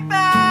wheelie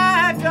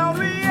back on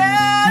reality.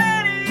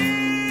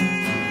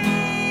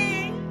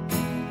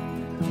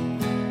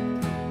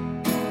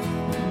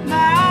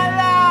 My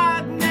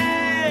Loch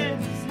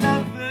Ness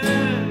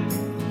lover,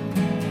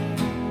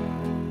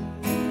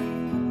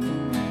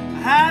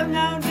 I have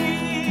no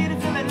need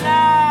for the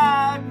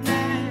Loch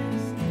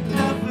Ness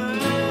lover.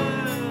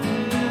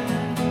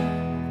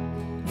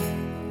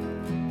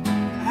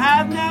 I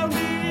have no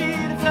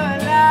need for the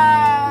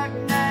Loch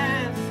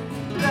Ness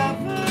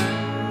lover.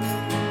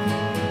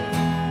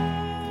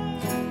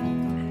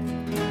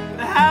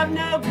 I have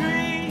no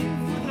grief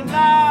for the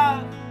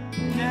Loch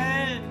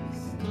Ness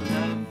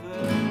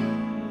lover.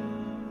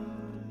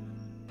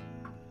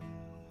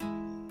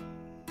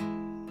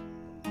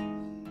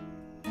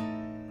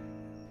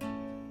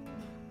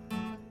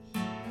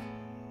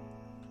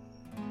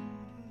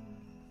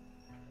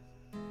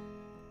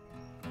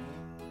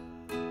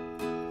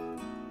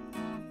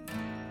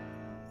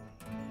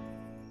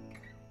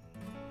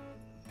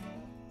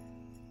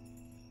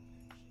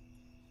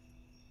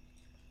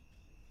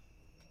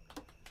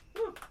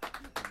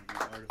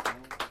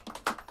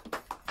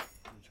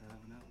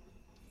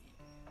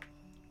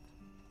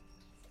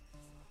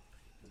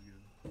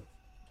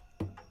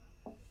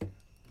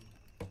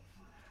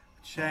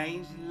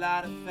 Changed a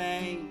lot of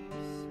things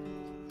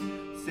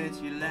since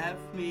you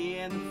left me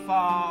in the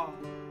fall.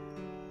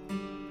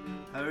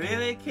 I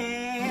really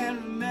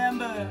can't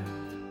remember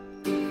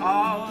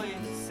all you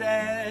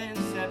said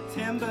in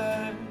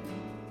September,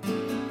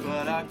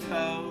 but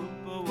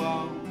October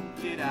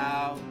won't get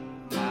out of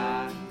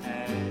my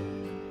head.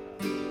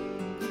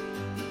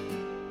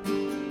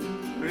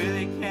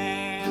 Really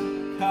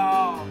can't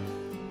recall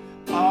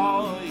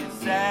all you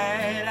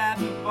said at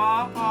the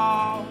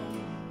ball,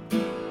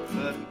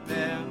 but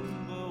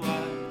remember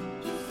what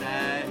you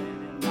said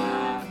in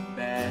my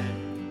bed.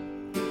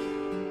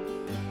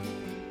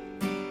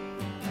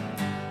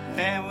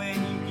 And when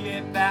you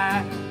get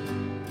back,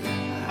 I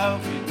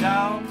hope you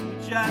don't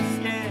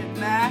just get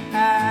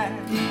mad.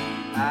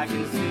 I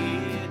can see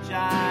a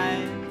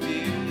giant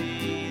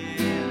beauty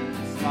in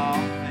the small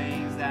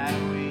things that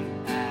we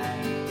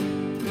had.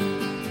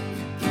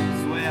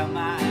 Swear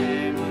my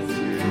aim was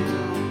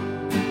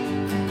true,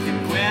 and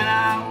when I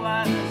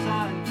was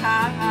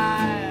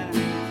unkind,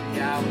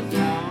 I was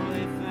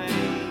only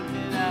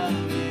thinking of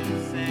you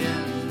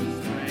since the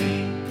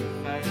spring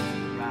first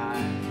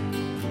arrived.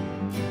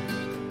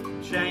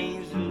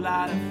 Changed a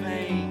lot of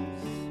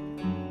things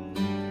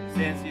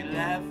since you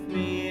left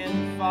me in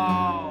the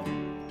fall.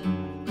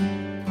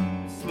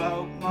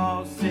 Smoke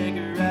more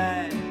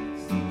cigarettes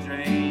and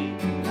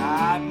drink a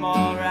lot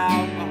more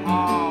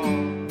alcohol.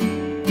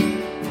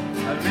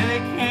 I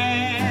really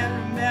can't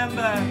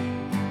remember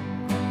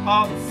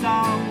all the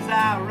songs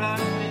I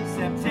wrote in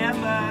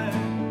September,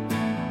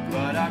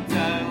 but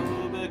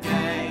October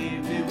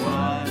gave me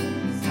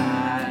one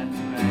side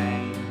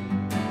rain.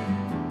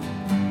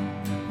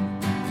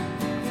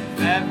 If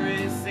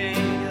every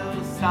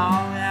single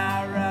song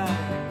I wrote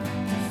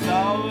was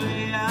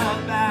solely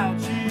about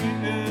you,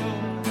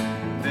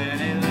 then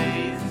at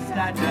least I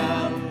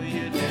know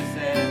you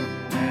listen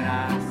when I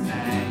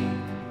sing.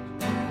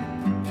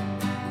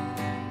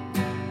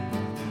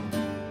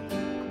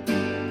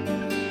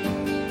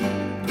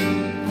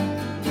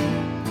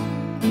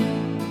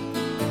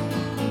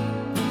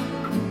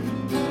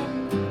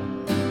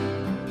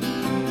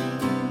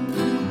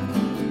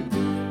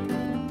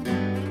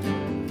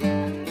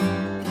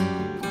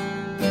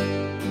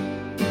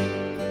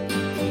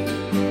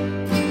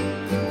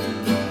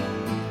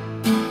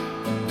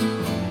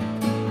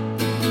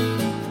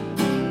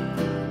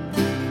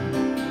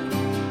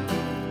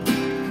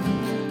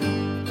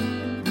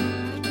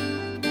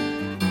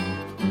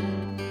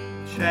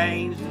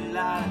 Changed a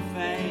lot of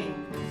things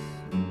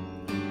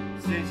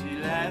since you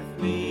left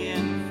me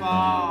in the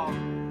fall.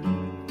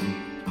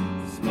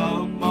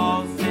 Smoke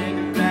more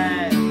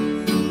cigarettes,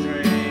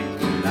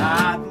 drink a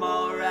lot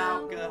more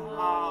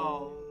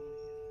alcohol.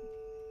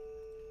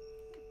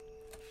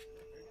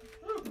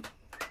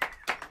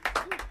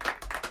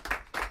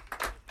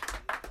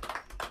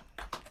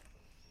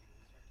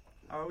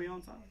 Are we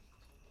on time?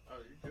 Oh,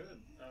 you could.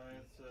 I mean,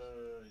 it's,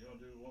 you want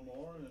to do one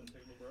more and then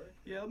take a break?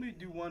 Yeah, let me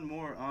do one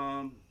more.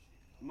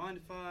 Mind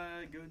if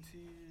I go to,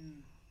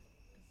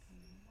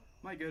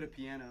 might go to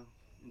piano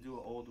and do an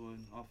old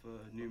one off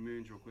of New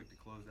Moons real quick to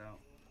close out.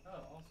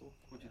 Oh, awesome.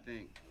 What you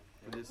think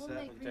for this We'll set?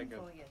 make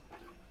room for you.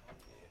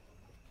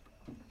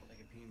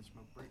 Take a pee and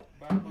smoke break.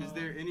 Is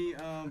there any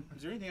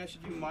is there anything I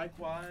should do mic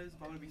wise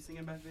if I'm gonna be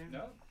singing back there?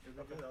 No, you're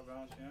good. I'll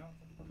balance you out.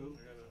 Cool.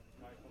 I got a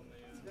mic on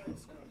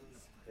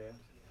the Yeah.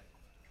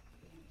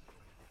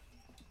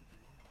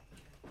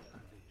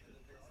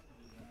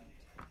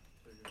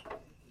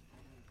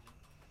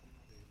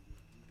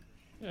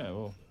 Yeah,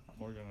 well,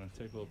 we're going to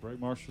take a little break.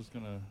 Marshall's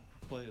going to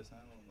play us out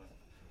on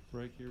the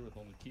break here with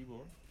on the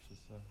keyboard, which is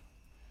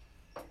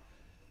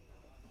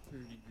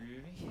pretty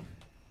groovy.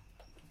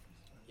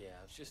 Yeah,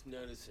 I was just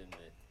noticing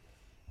that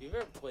if you've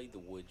ever played the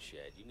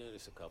woodshed, you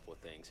notice a couple of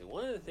things. And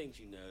one of the things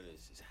you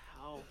notice is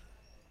how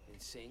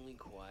insanely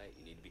quiet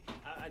you need to be.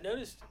 I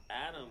noticed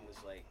Adam was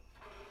like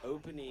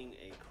opening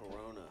a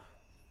Corona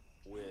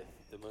with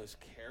the most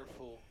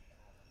careful,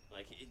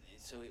 like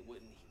so it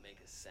wouldn't make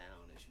a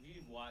sound. If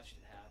you've watched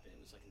it happen,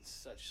 it was like in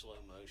such slow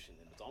motion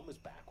that it was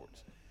almost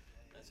backwards.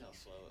 That's how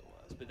slow it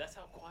was. But that's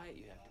how quiet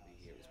you have to be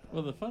here.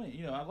 Well, the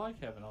funny, I like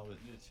having all the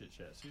chit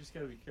chat. So you just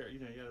got to be careful. You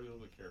got to be a little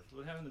bit careful.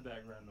 But having the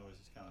background noise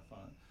is kind of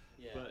fun.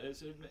 Yeah. But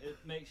it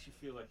makes you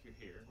feel like you're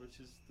here, which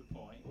is the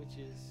point.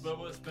 But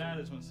what's bad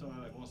is when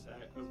someone like wants to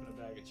open a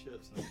bag of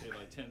chips and they take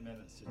like 10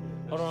 minutes to do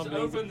it. Hold on, Just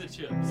maybe- open the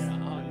chips.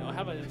 Yeah. Oh, no,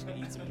 how about I'm just gonna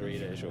eat some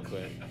Doritos real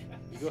quick?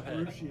 You go ahead.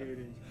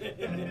 Excruciating.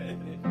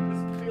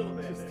 Just feel the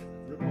bad.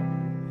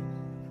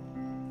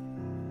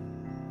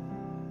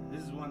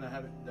 This is one that I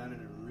haven't done in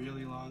a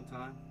really long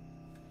time.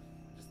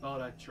 Just thought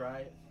I'd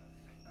try it.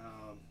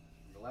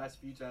 The last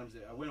few times,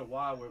 I went a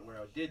while where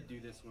I did do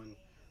this one.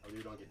 I would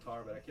do it on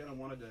guitar, but I kind of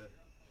wanted to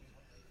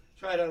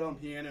try it out on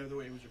piano the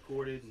way it was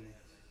recorded, and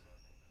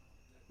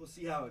we'll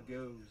see how it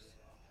goes.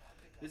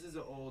 This is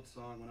an old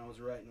song when I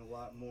was writing a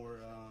lot more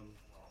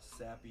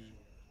sappy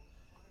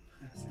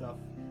stuff.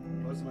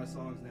 Most of my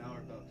songs now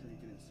are about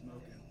drinking and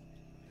smoking,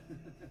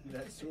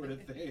 that sort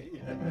of thing.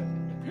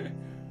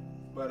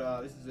 But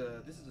this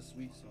is a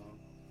sweet song.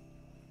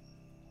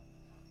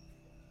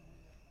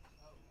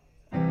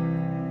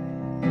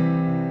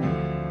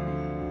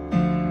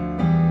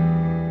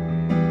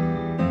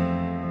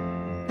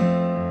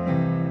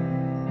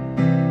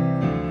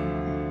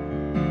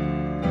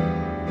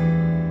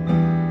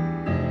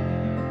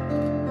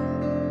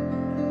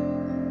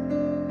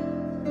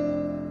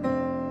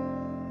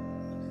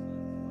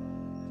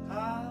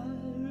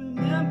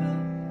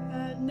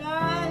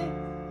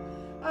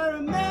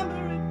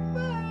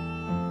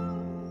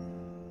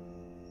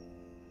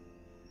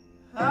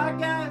 I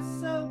got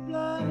so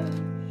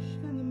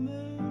blushed and the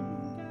moon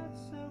got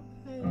so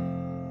pale.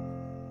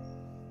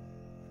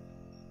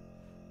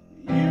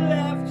 You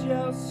left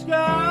your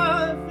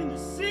scarf in the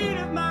seat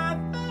of my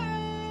face.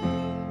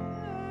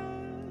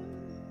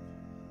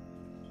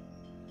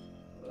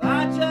 Well,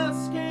 I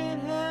just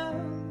can't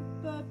help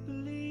but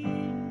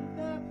believe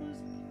that was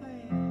the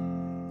plan.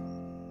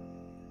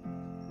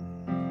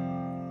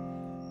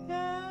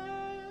 Yeah,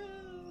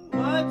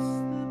 what's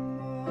the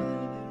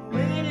point in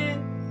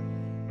waiting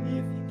if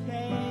you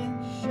can't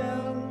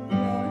show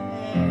your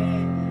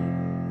hand?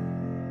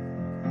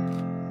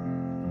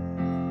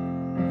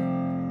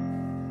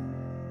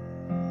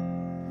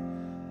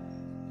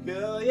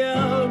 Girl,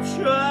 you're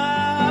trouble.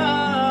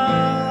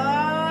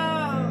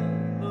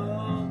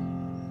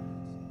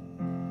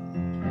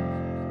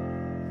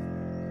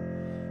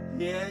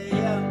 Yeah,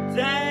 you're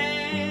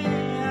dangerous.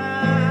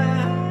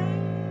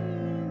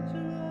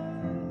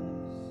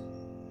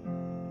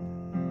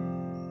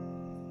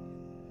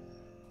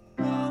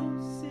 Oh,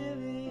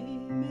 silly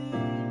me.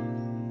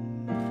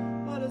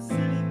 What a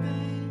silly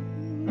thing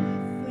to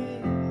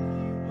think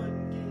you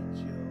wouldn't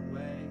get your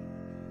way.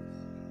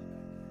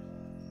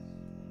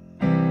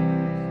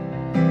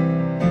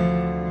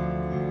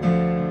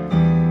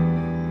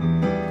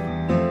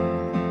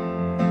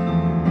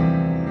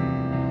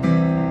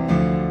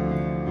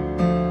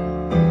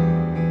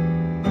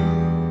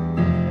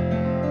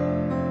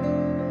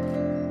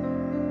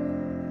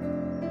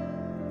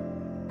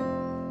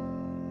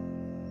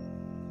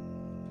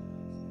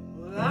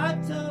 Well, I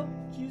told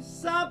you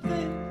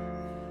something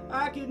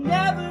I could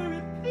never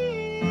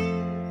repeat.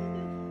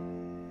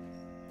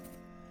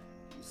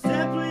 You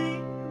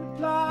simply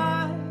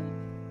replied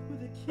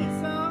with a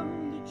kiss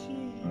on the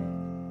cheek.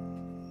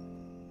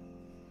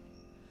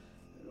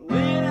 And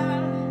when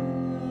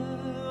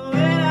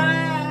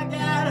I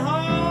got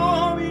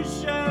home, you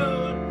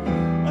showed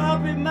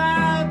up at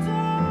my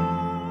door.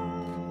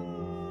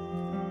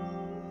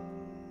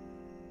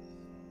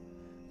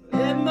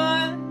 It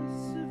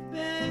must have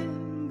been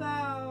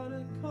about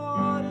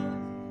 3:45.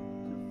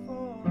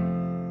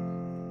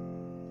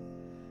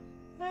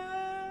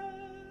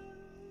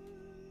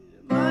 You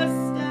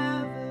must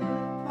have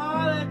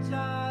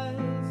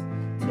apologized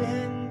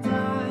 10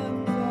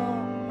 times or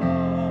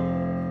more.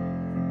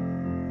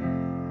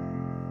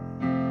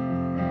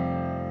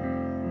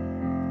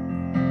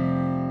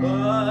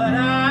 But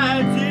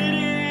I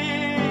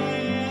didn't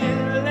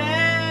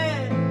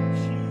let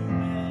you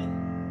in.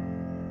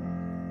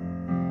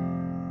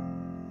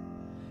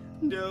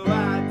 No, I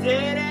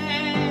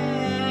didn't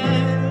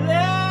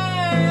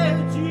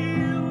let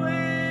you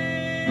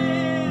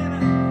in.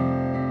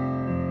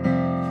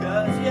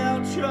 'Cause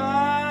you're trouble.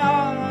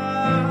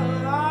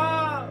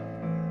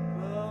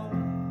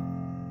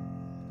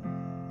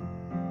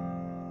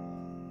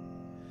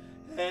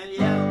 And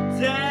you're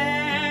dangerous.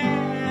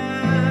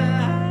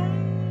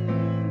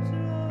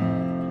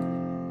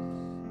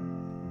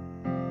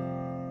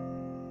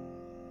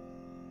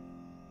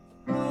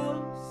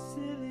 Oh,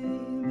 silly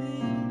me.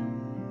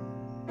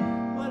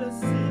 What a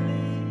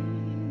silly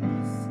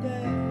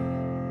mistake.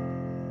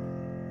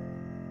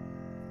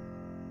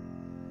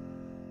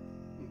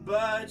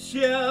 But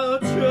you're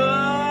trouble.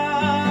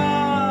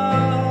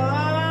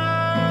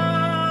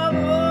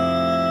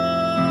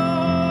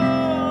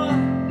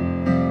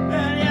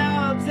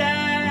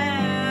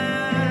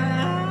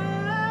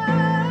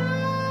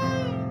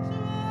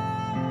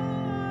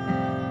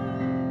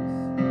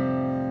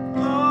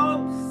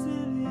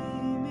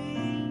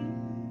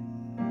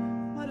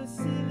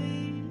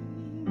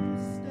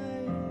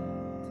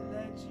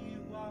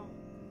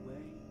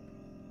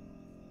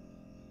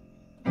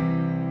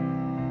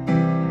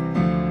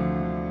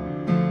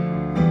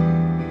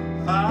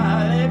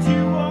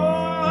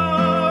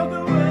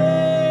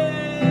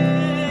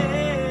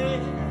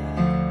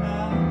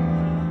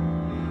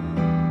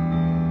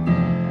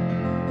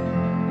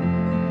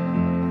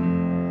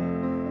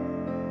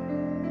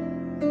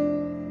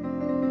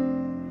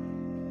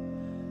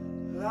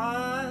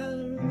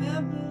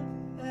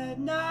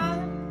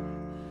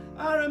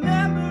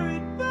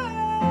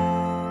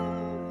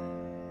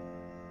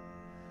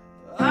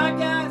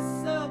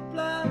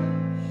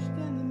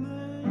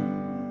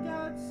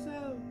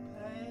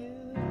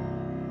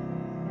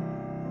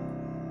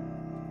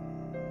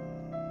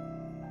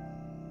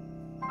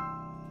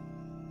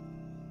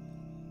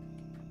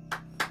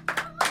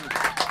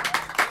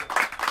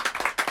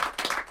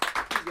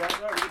 guys.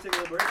 All right, we're going to take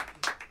a little break.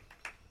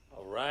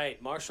 All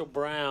right, Marshall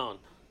Brown.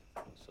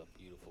 It's a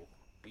beautiful,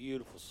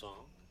 beautiful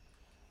song.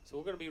 So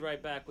we're going to be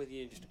right back with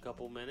you in just a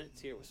couple of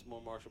minutes here with some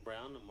more Marshall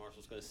Brown, and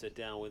Marshall's going to sit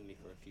down with me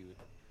for a few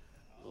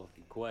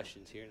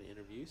questions here in the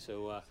interview.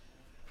 So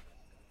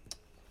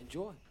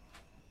enjoy.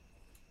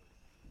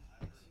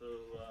 So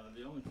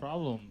the only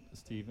problem,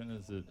 Stephen,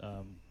 is that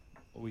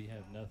we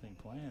have nothing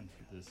planned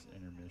for this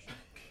intermission.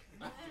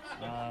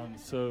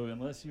 So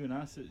unless you and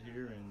I sit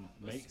here and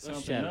make Let's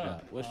something chat it up,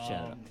 out. Let's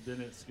chat it up.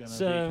 then it's going to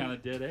So- be kind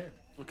of dead air.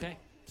 Okay,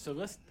 so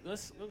let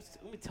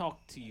me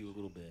talk to you a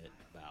little bit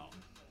about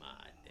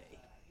my day.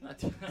 Not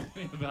tell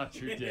me about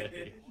your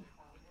day.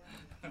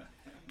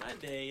 My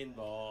day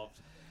involved.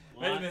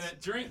 Wait a lots-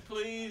 minute. Drink,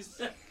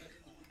 please.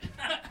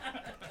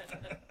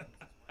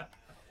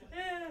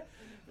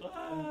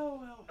 Oh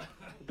well.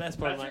 The best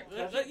part Patrick,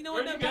 of my you know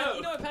what? where'd No, you go?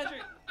 you know what,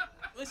 Patrick?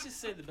 Let's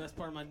just say the best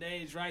part of my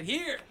day is right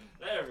here.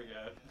 There we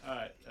go. All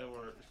right, that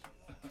works.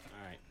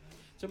 All right.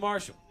 So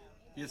Marshall,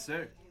 Yes,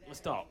 sir. let's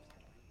talk.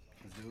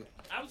 Let's do it.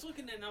 I was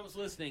looking and I was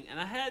listening, and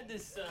I had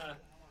this.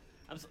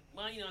 I was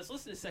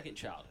listening to Second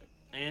Childhood,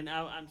 and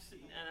I'm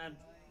sitting and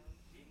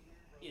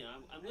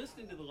I'm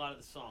listening to a lot of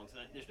the songs,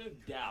 and there's no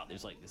doubt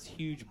there's like this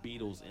huge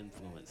Beatles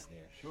influence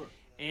there. Sure.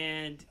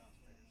 And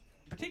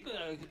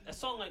particularly a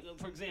song like,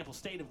 for example,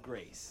 "State of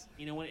Grace."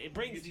 You know, when it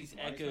brings these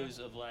echoes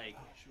of like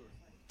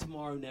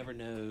 "Tomorrow Never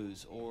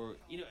Knows," or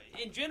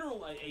in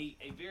general, a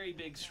very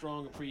big,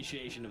 strong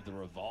appreciation of the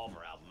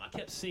Revolver album. I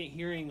kept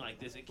hearing like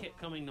this. It kept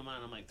coming to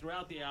mind. I'm like,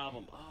 throughout the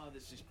album,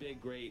 this is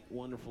big, great,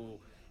 wonderful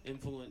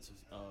influence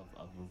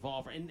of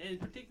Revolver, and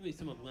particularly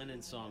some of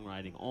Lennon's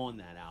songwriting on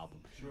that album.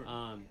 Sure.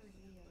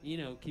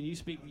 Can you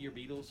speak to your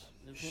Beatles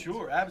influence?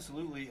 Sure,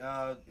 absolutely.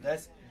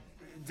 That's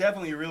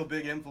definitely a real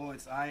big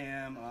influence. I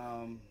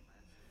am.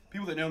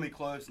 People that know me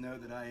close know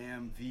that I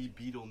am the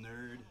Beatle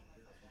nerd.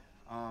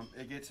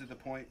 It gets to the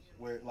point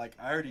where, like,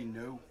 I already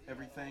know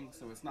everything,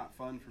 so it's not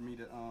fun for me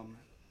to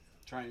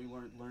try and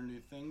learn new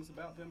things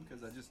about them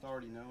because I just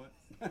already know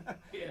it.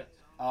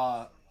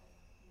 Yeah.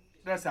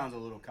 That sounds a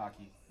little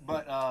cocky,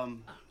 but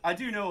I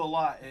do know a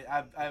lot.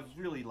 I've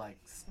really like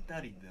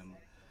studied them,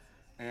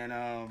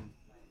 and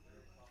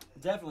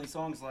definitely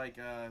songs like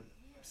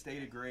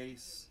 "State of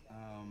Grace."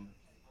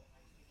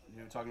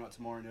 Talking about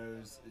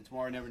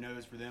 "Tomorrow Never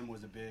Knows" for them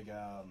was a big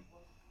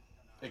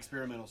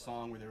experimental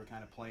song where they were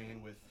kind of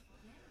playing with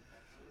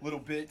little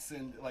bits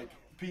and like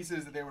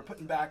pieces that they were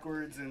putting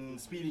backwards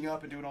and speeding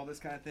up and doing all this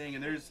kind of thing.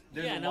 And there's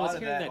Yeah, a and I lot was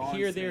of hearing that that on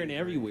here, there, and State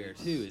of everywhere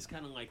Grace. too. It's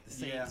kind of like the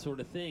same Yeah.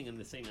 sort of thing in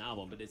the same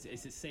album, but it's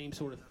the same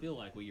sort of feel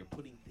like where you're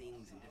putting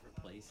things in different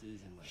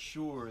places and like.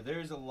 Sure,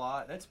 there's a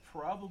lot. That's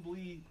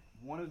probably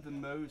one of the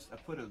most. I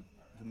put the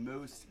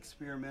most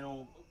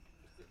experimental,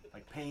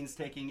 like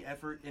painstaking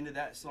effort into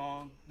that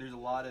song. There's a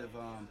lot of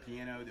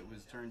piano that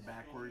was turned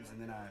backwards,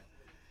 and then I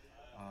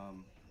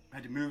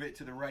had to move it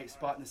to the right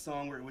spot in the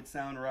song where it would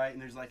sound right. And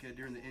there's like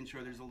during the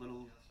intro, there's a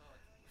little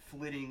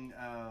flitting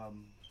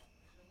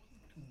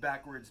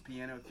backwards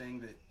piano thing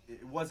that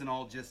it wasn't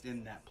all just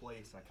in that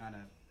place. I kind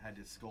of had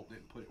to sculpt it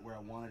and put it where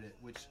I wanted it,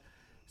 which,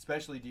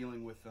 especially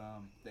dealing with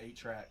the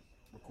 8-track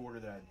recorder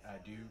that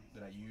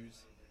I use,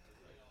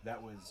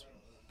 that was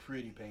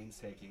pretty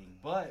painstaking.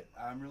 But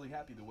I'm really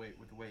happy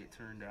with the way it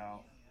turned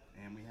out.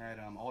 And we had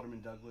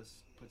Alderman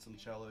Douglas put some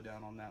cello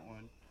down on that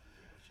one.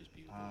 It's just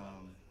beautiful.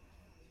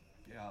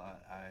 Yeah,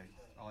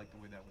 I like the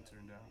way that one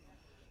turned out.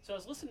 So I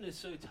was listening to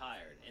 "So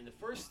Tired," and the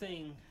first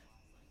thing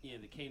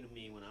that came to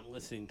me when I'm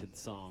listening to the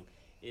song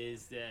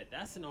is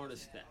that's an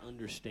artist that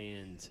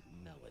understands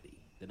melody,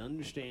 that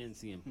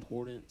understands the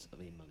importance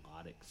of a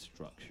melodic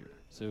structure.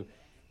 So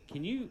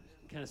can you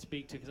kind of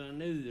speak to, because I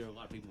know that there are a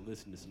lot of people who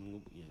listen to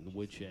some the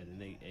Woodshed,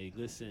 and they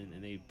listen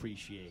and they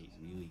appreciate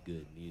really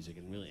good music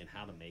and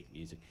how to make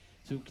music.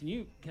 So can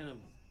you kind of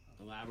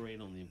elaborate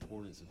on the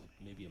importance of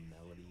maybe a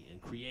melody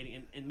and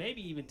creating, and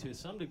maybe even to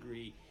some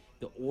degree,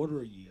 the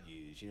order you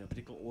use, a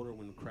particular order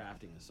when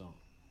crafting a song?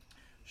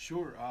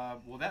 Sure.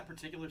 Well, that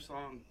particular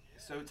song,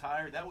 "So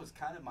Tired," that was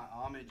kind of my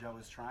homage. I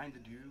was trying to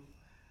do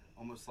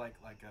almost like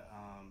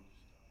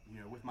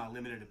a, with my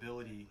limited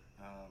ability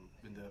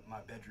in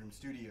my bedroom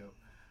studio,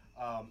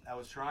 I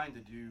was trying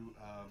to do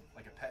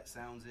like a Pet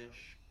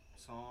Sounds-ish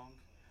song.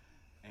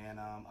 And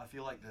I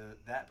feel like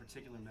that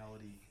particular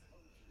melody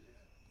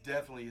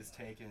definitely is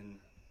taken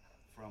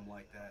from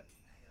like that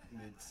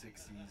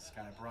mid-60s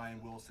kind of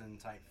Brian Wilson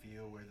type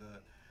feel where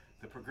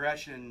the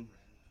progression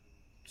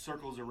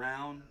circles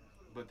around,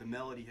 but the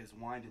melody has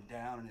winded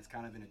down and it's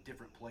kind of in a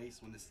different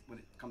place when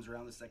it comes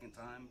around the second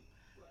time.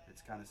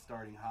 It's kind of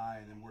starting high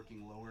and then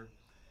working lower.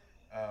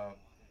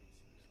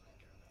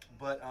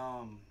 But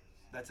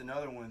that's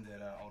another one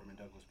that Alderman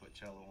Douglas put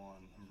cello on.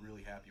 I'm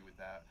really happy with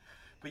that.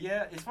 But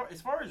yeah,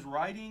 as far as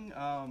writing,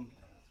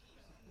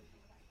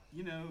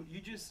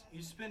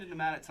 you spend an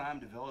amount of time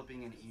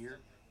developing an ear.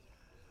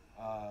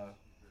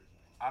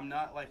 I'm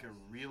not like a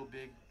real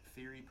big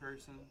theory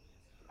person.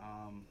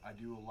 I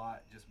do a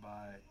lot just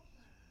by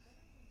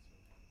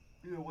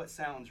what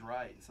sounds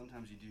right. And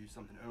sometimes you do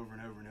something over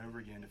and over and over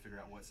again to figure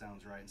out what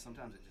sounds right, and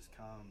sometimes it just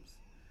comes.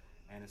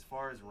 And as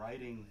far as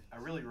writing, I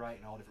really write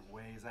in all different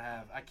ways.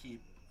 I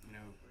keep, you know,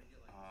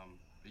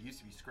 it used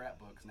to be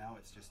scrapbooks. Now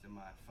it's just in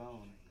my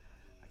phone.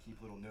 I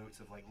keep little notes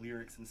of like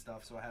lyrics and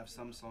stuff. So I have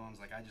some songs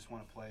like I just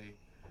want to play.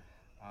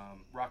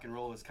 Rock and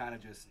roll is kind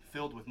of just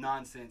filled with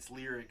nonsense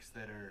lyrics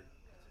that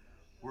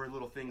were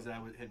little things that I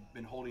had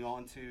been holding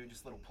on to,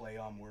 just little play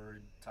on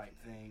word type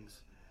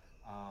things.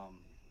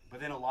 But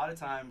then a lot of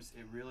times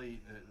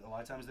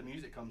the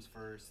music comes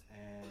first,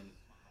 and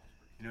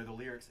you know, the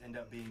lyrics end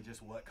up being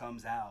just what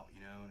comes out,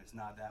 you know, and it's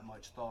not that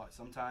much thought.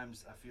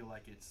 Sometimes I feel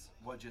like it's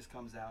what just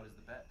comes out is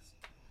the best.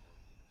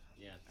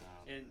 Yeah.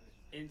 And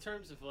in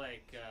terms of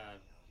like,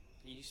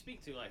 you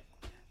speak to like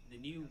the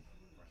new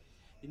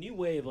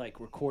way of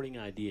like recording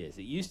ideas.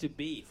 It used to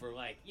be for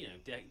like, you know,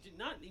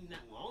 not even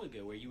that long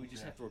ago, where you would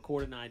just have to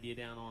record an idea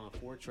down on a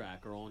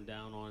 4-track or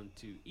down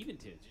onto even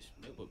to just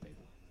notebook paper.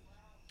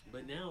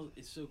 But now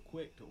it's so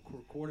quick to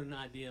record an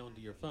idea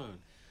onto your phone.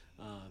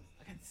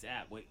 I got this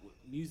app,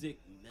 Music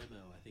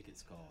Memo, I think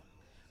it's called.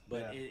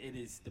 But it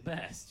is the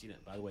best. You know,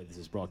 by the way, this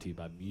is brought to you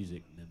by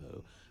Music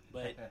Memo.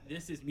 But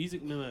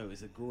Music Memo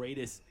is the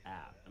greatest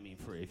app. I mean,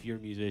 for if you're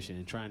a musician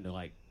and trying to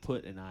like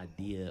put an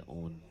idea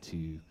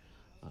onto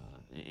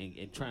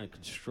and trying to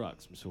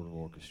construct some sort of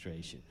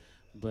orchestration.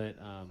 But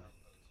I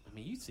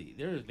mean, you see,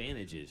 there are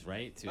advantages,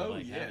 right? To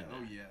having that.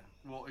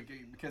 Well,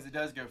 because it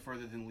does go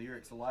further than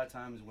lyrics. A lot of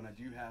times when I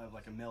do have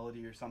like a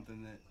melody or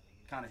something that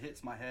kind of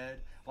hits my head,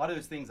 a lot of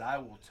those things I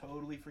will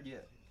totally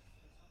forget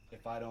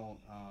if I don't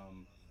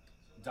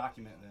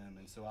document them.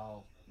 And so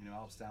I'll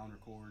sound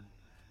record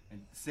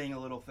and sing a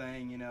little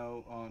thing, you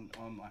know,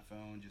 on my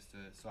phone just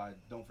so I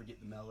don't forget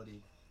the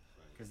melody.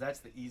 Because that's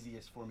the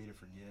easiest for me to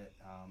forget.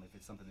 If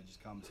it's something that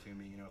just comes to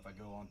me, you know, if I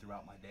go on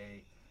throughout my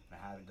day and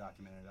I haven't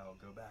documented it, I'll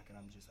go back and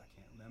I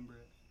can't remember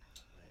it.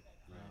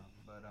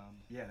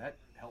 Right. That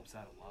helps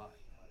out a lot,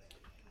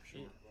 for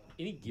sure.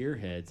 Any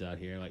gearheads out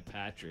here, like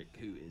Patrick,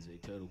 who is a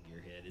total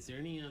gearhead? Is there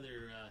any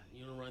other,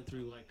 you want to run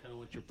through like kind of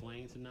what you're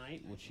playing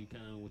tonight? What you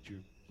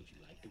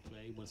like to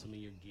play? What some of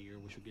your gear?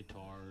 What's your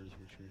guitars?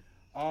 What's your...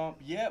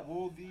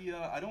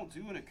 I don't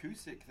do an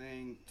acoustic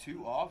thing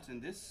too often.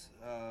 This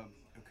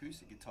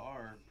acoustic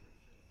guitar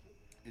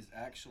is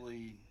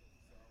actually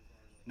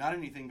not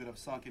anything but I've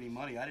sunk any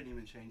money. I didn't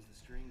even change the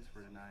strings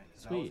for tonight.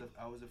 Sweet.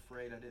 I was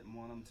afraid I didn't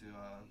want them to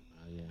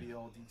be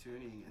all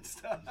detuning and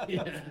stuff.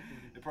 Yeah.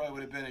 It probably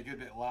would have been a good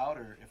bit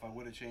louder if I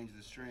would have changed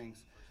the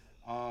strings.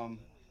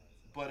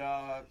 But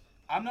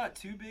I'm not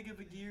too big of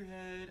a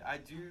gearhead. I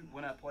do,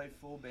 when I play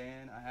full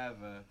band, I have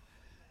I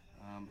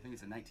think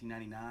it's a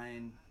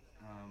 1999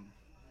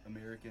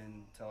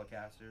 American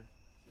Telecaster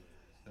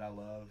that I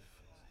love.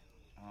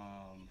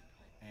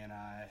 And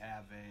I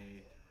have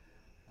an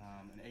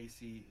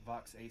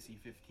Vox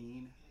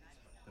AC15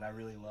 that I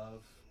really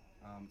love.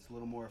 It's a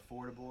little more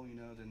affordable, you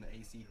know, than the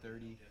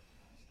AC30.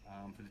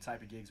 For the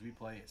type of gigs we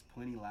play, it's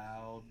plenty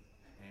loud,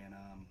 and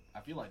I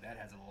feel like that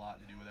has a lot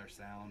to do with our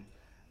sound.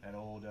 That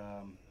old,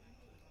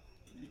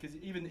 because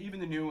even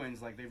the new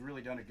ones, like they've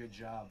really done a good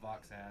job.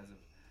 Vox has of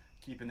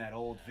keeping that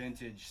old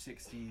vintage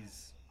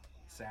 '60s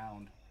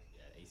sound.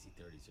 Yeah,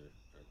 AC30s are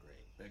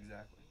great.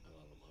 Exactly.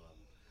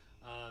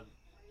 I love them.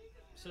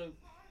 So, all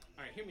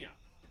right, hear me out.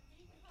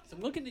 So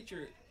I'm looking at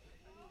your,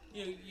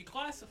 you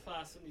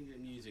classify some of your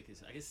music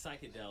as, I guess,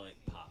 psychedelic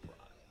pop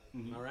rock.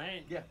 Mm-hmm. All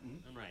right? Yeah.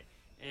 Mm-hmm. I'm right.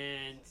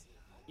 And,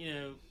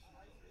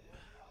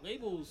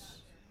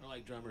 labels are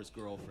like drummers'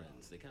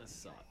 girlfriends. They kind of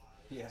suck.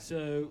 Yeah.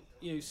 So,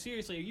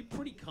 seriously, are you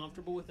pretty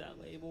comfortable with that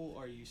label,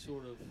 or are you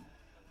sort of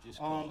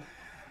just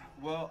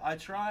well, I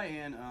try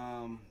and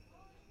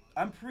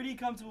I'm pretty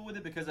comfortable with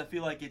it because I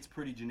feel like it's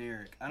pretty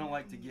generic. I don't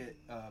like to get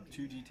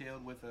too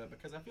detailed with it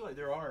because I feel like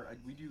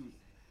we do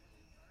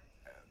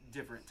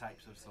different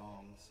types of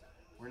songs.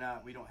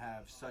 We don't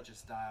have such a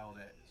style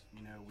that,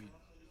 we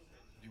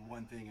do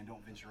one thing and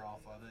don't venture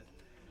off of it.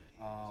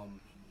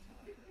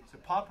 So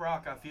pop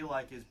rock I feel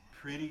like is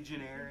pretty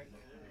generic.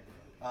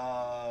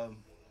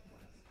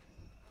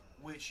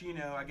 Which,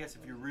 I guess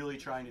if you're really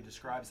trying to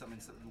describe something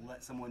to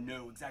let someone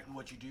know exactly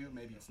what you do,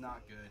 maybe it's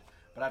not good.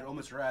 But I'd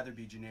almost rather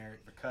be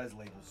generic because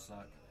labels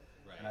suck.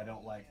 Right. And I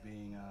don't like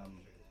being...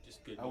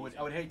 just good I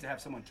would hate to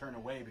have someone turn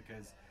away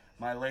because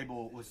my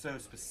label was so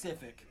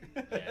specific.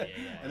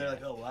 And they're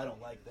like, oh, well, I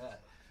don't like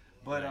that.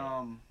 But,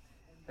 and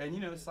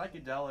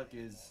psychedelic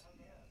is...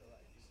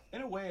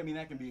 In a way, I mean,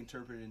 that can be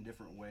interpreted in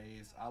different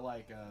ways. I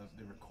like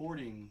the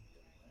recording...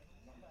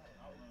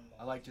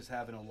 I like just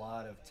having a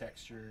lot of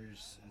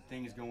textures and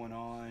things going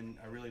on.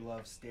 I really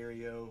love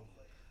stereo.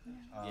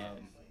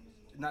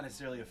 Not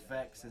necessarily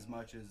effects as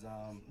much as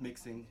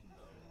mixing.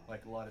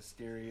 Like a lot of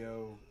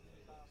stereo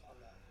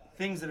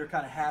things that are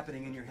kind of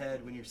happening in your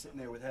head when you're sitting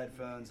there with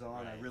headphones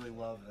on. I really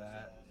love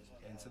that.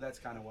 And so that's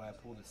kind of why I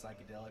pulled the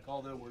psychedelic.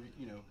 Although we're,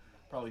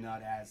 probably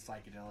not as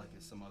psychedelic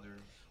as some other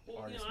Well,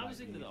 artists. I was might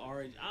thinking be. of the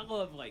origin. I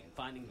love like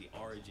finding the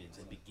origins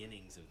and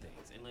beginnings of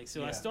things, and like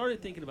so I Yeah.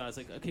 started thinking about. It's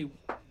like okay,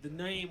 the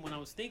name when I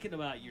was thinking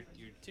about your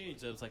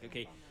tunes, I was like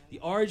okay, the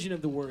origin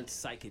of the word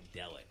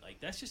psychedelic. Like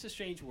that's just a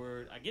strange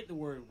word. I get the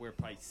word where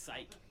probably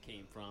psych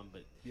came from,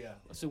 but Yeah.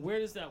 so where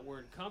does that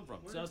word come from?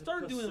 Where So I does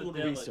started doing a little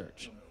psychedelic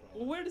research. come from?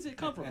 Well, where does it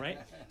come from, right?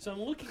 So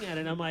I'm looking at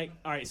it, and I'm like,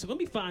 all right, so let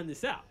me find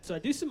this out. So I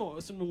do some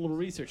little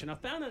research, and I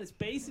found out it's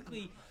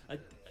basically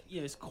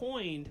it's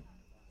coined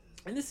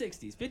in the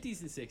 60s, 50s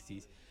and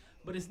 60s,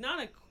 but it's not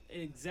an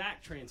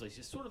exact translation.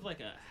 It's sort of like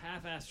a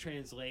half-assed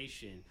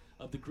translation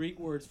of the Greek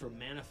words for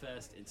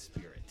manifest and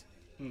spirit,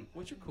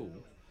 which are cool.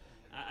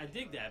 I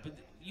dig that, but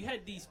you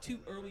had these two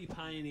early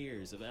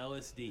pioneers of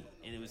LSD,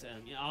 and it was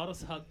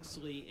Aldous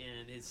Huxley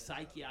and his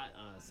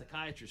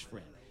psychiatrist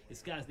friend.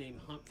 This guy's named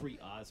Humphrey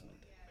Osmond.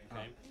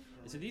 Okay,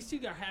 and so these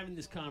two are having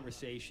this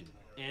conversation,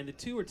 and the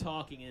two are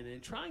talking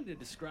and trying to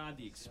describe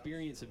the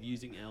experience of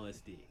using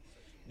LSD.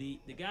 The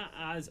guy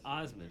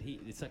Osmond,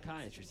 the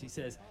psychiatrist, he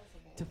says,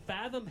 to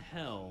fathom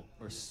hell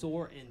or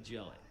soar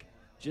angelic,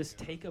 just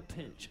take a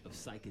pinch of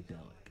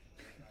psychedelic.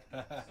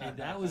 And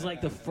that was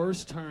like the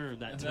first term.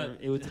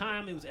 It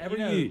was ever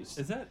used.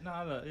 Is that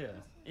not a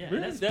Yeah,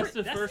 Really? That's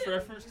the first it.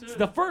 reference to It's it?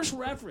 the first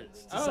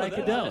reference to Oh, that's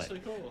psychedelic. actually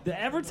cool.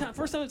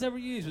 First time it's ever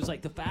used was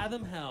like to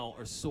fathom hell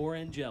or soar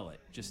angelic.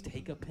 Just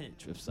take a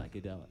pinch of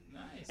psychedelic.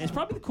 Nice. And it's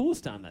probably the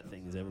coolest time that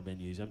thing has ever been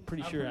used. I'm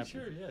pretty sure.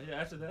 Yeah.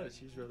 After that,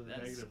 it's used rather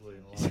That's- negatively.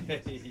 In a lot of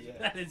cases. Yeah.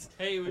 That is.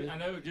 Hey, I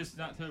know just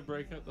not to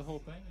break up the whole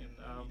thing.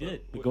 And, You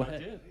did, but what go I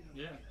ahead.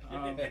 did,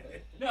 yeah.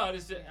 No, I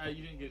just you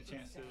didn't get a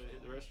chance to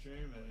hit the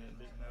restroom and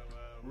didn't know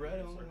Right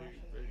when on. you were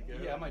ready to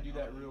go. Yeah, I might do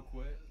that real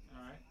quick.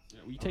 All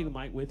right. Will you take the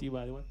mic with you,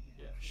 by the way?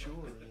 Yeah. Sure.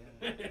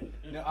 Yeah.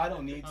 No, I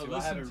don't need Oh, to. I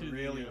listen have a to the,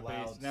 really bass.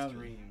 loud Now-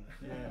 stream.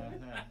 Yeah,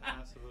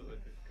 absolutely.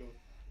 Cool.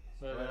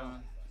 But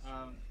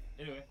Right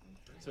anyway,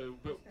 so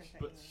but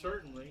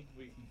certainly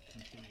we can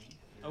continue.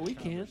 Oh, we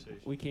can. conversation.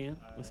 We can.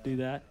 Let's do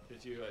that.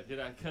 Did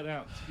I cut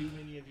out too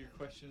many of your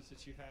questions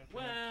that you had? for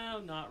me?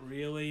 Well, not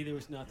really. There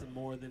was nothing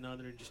more than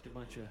just a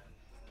bunch of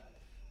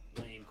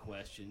lame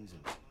questions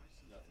and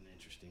nothing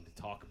interesting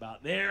to talk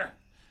about there.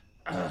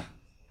 Well,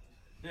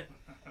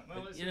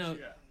 let's see you know, what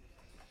you got.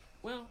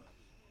 Well,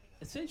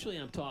 essentially,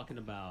 I'm talking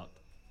about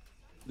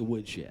the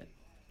woodshed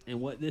and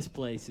what this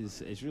place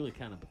is really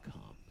kind of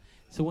become.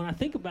 So when I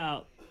think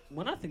about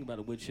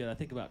a woodshed, I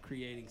think about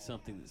creating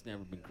something that's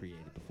never been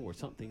created before,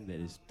 something that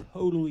is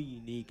totally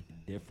unique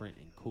and different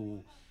and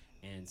cool,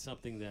 and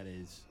something that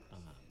is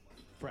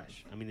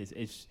fresh. I mean,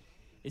 it's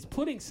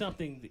putting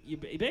something.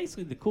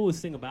 Basically, the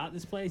coolest thing about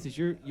this place is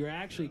you're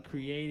actually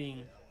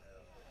creating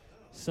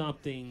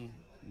something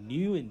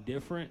new and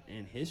different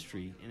in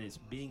history, and it's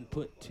being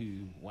put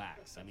to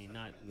wax. I mean,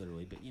 not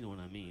literally, but you know what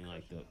I mean,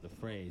 like the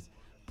phrase,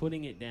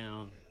 putting it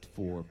down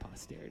for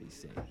posterity's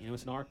sake. You know,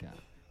 it's an archive.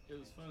 It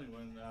was funny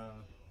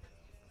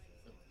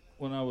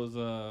when I was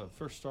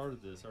first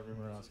started this. I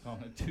remember I was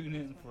calling it "Tune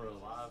In for a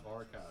Live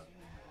Archive,"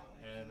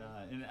 and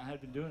I had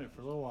been doing it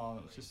for a little while, and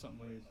it was just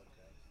something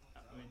I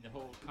mean, the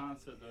whole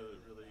concept of it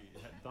really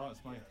hadn't thought.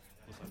 It's like,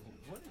 was like,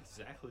 what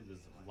exactly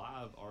does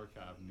live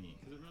archive mean?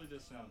 Because it really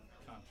does sound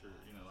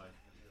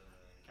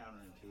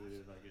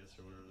counterintuitive, I guess,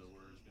 or whatever the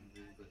word is going to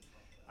be. But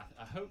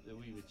I hope that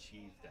we've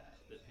achieved that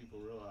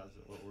people realize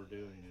that what we're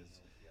doing is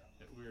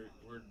that we're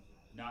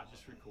not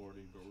just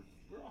recording, but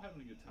we're all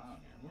having a good time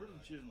here. We're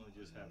legitimately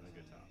just having a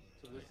good time.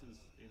 So this is,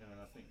 and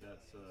I think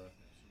that's, I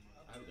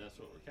hope that's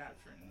what we're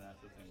capturing, and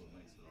that's the thing that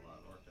makes it a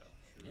live archive.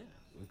 For sure.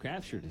 Yeah, we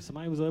captured it.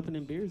 Somebody was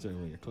opening beers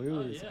earlier.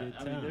 Clearly, it's a good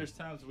I time. mean, there's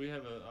times we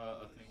have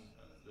a thing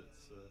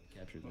that's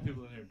Captured when that.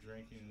 people in here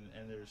drinking,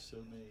 and there's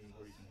so many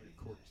where you can hear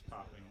corks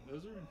popping.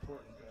 Those are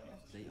important things.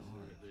 They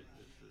are. They're-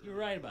 You're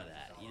right about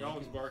that. You know,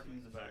 Dogs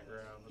barking in the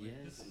background. I mean,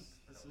 Yes.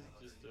 This is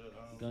just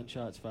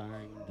gunshots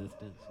firing in the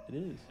distance. It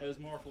is. as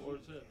Marshall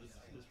Lord said, this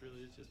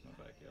really is just my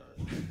backyard.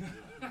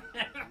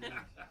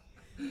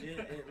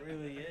 It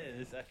really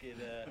is. I could,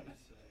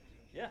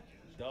 yeah,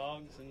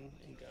 dogs and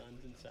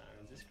guns and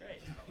sirens. It's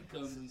great.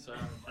 Guns and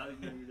sirens. How do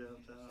you know you're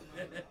downtown?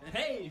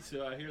 Hey,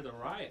 so I hear the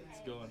riots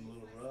going a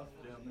little rough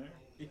down there.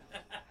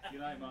 Good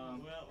night,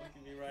 Mom. Well, we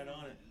can be right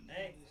on it.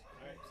 Hey,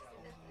 all right.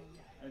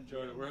 I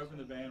enjoyed it. We're hoping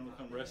the band will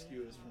come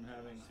rescue us from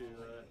having to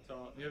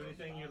talk. Do you have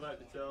anything you'd like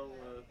to tell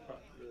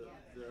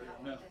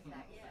no?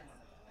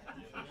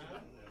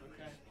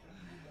 Okay.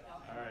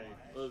 All right.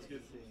 Well, it's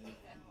good seeing you.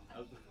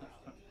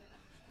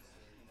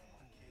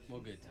 Well,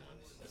 good times.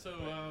 So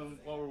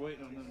while we're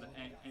waiting on them to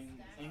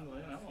angle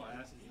in, I want to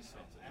ask you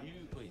something.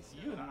 You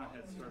and I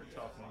had started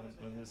talking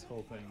when this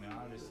whole thing. Now,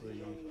 obviously,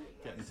 you've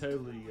gotten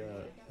totally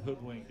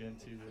hoodwinked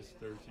into this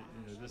Thursday,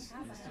 this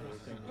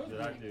thing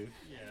that I do.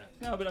 Yeah.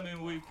 No, but I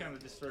mean, we've kind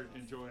of just started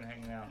enjoying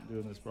hanging out and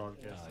doing this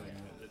broadcast thing. And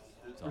it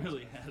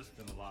really has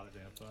been a lot of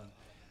damn fun.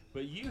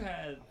 But you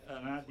had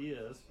an idea,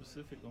 a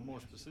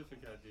more specific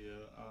idea,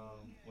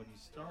 when you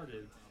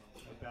started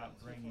about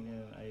bringing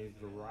in a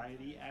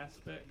variety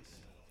aspects.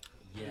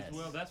 Yes.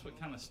 Well, that's what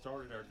kind of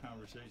started our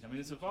conversation. I mean,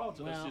 it's evolved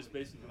to us Well- just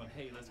basically going,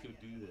 hey, let's go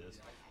do this.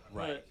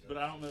 Right. But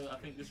I don't know. I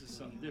think this is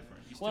something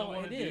different. You still Well,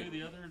 want it to is. do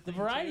the other The thing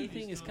variety too? Do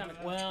you thing is still kind of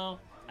do that? well.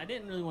 I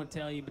didn't really want to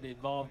tell you, but it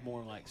involved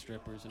more like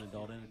strippers and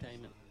adult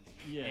entertainment.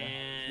 Yeah.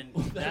 And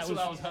That's that was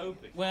what I was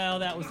hoping. well,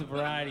 that was the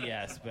variety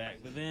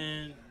aspect. But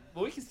then,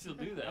 Well, we can still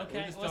do that. Okay,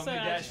 We just well, don't so need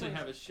to I actually just-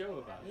 have a show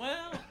about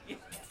it.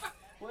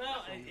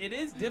 well, it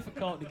is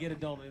difficult to get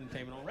adult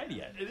entertainment on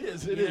radio. It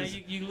is. You know,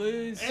 you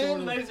lose sort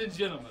And of, ladies and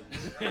gentlemen,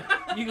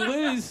 you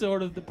lose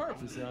sort of the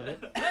purpose of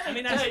it. I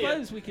mean, I Tell ya,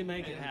 suppose we can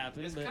make it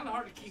happen, it's but kind of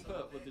hard to keep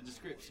up with the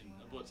description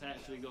of what's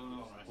actually going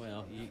on right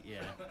well,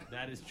 yeah,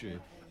 that is true.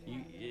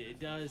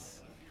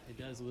 It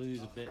does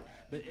lose a bit,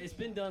 but it's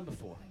been done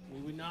before. We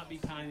would not be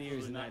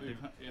pioneers in that.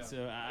 yeah.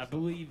 So I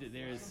believe that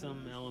there is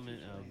some element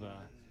of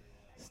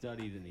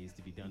study that needs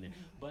to be done there.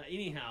 But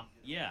anyhow,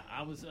 yeah,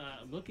 I was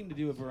looking to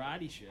do a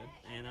variety show,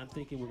 and I'm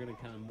thinking we're going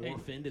to kind of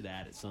morph into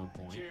that at some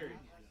point. Jerry,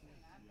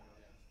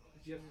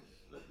 could you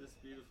let this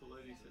beautiful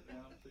lady sit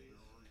down, please?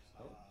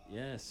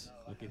 Yes,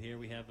 look at here.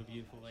 We have a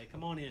beautiful lady.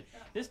 Come on in.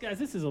 This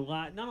is a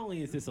live. Not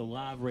only is this a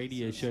live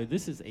radio show,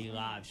 this is a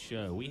live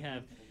show. We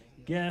have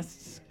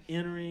guests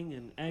entering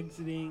and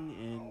exiting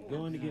and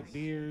going to get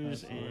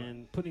beers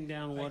and putting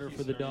down water Thank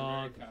you, for the sir. You're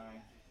dog. very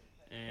kind.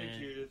 Hey,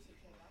 And Judith.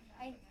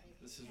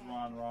 This is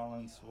Ron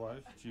Rollins'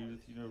 wife, Judith.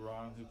 You know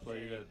Ron, who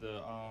played at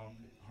the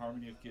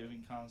Harmony of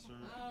Giving concert.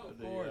 Oh, of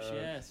The, course,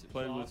 yes, it was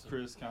Played with awesome.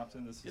 Chris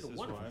Compton. This did is a his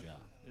wonderful wife. job.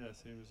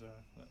 Yes, he was.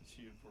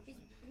 She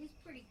unfortunately. He's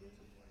pretty good.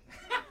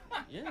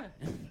 Yeah,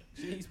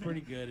 he's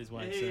pretty good. His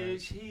wife Hey,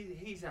 says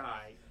he's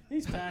alright.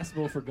 he's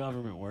passable for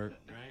government work,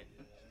 right?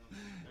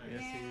 Yes, Yeah,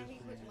 he is he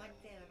pretty wouldn't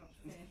like that,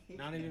 I don't think.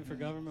 Not even for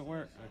government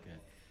work. Okay,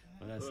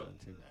 well that's Well, not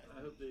too bad.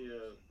 I hope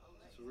the.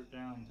 So we're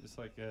down. It's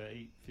like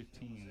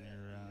 8:15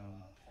 there.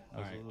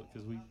 Alright.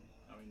 Because we. 9:15.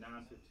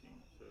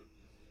 So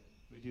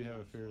we do have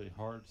a fairly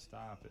hard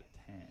stop at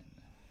 10.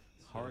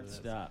 So Hard that's-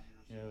 stop.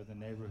 You know, the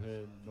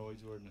neighborhood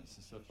noise ordinance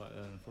and stuff like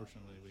that.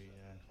 Unfortunately,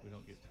 we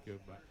don't get to go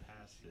back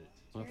past it.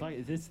 Well,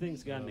 if this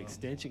thing's got an So,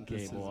 extension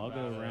this cable, is I'll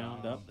go about,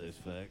 round up those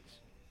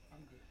folks.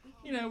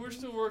 You know, we're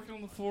still working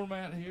on the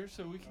format here,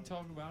 so we can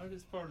talk about it.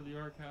 It's part of the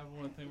archive.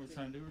 One thing we're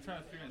trying to do, we're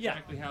trying to figure out Yeah.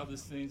 exactly how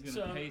this thing's going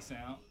to So- pace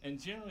out. And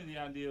generally, the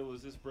idea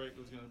was this break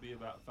was going to be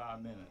about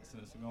 5 minutes,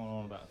 and it's going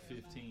on about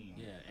 15.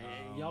 Yeah,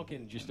 and y'all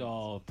can just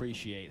all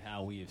appreciate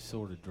how we have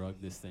sort of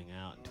drugged this thing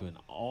out into an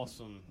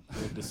awesome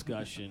little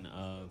discussion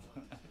of.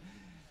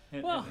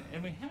 And, Well-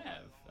 and we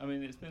have. I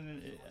mean, it's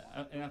been,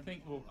 and I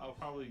think I'll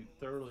probably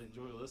thoroughly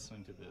enjoy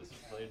listening to this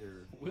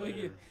later. Will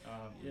you?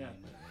 Yeah.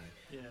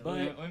 Yeah,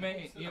 But- we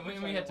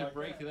may have to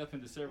break it up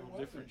into several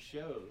different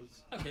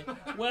shows. Okay.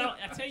 Well,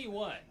 I tell you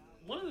what.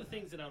 One of the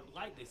things that I would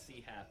like to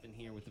see happen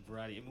here with the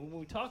variety, I mean, when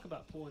we talk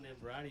about pulling in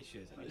variety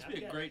shows, I mean, This I've would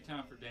be a got- great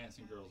time for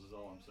dancing girls, is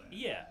all I'm saying.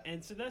 Yeah,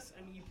 and so that's,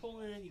 I mean, you pull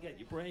in, you got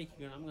your break,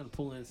 I'm going to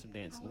pull in some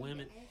dancing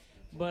women.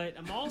 But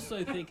I'm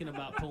also thinking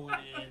about pulling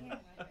in,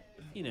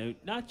 you know,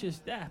 not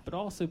just that, but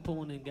also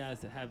pulling in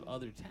guys that have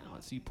other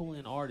talents. So you pull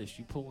in artists,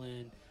 you pull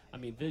in, I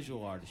mean,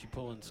 visual artists, you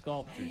pull in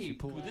sculptors, Hey, you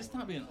pull would in. this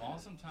not be an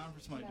awesome time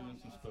for somebody doing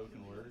some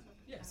spoken word?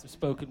 Yeah, some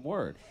spoken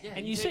word. Yeah,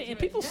 And you you say, take and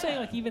some- people say, yeah.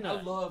 like, even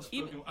I love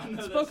spoken even word. I know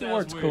that spoken sounds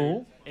word's weird.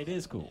 cool. It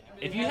is cool.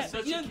 If you has have,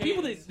 such you a know,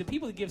 cadence. the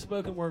people that give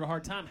spoken word a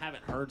hard time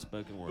haven't heard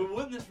spoken word. But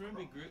wouldn't this room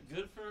be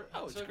good for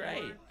Oh, it's spoken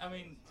great. word? I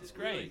mean, It's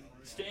really great.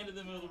 Stand in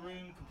the middle of the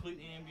room, complete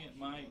ambient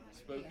mic,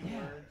 spoken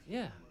word.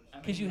 Yeah, I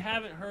because you mean-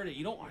 haven't heard it.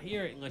 You don't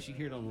hear it unless you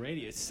hear it on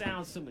radio. It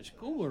sounds so much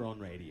cooler on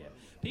radio.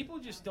 People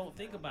just don't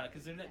think about it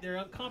because they're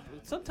uncomfortable.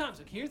 Sometimes,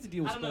 like, here's the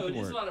deal with I don't know. spoken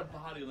There's word. a lot of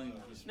body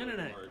language with No, spoken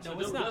no, no. word. No, So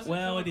it's not. doesn't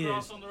Well, come it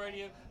across is. on the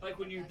radio, like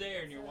when you're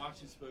there and you're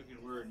watching spoken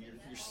word and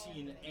you're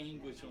seeing the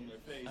anguish on their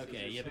face. as Okay,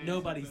 they're yeah, but saying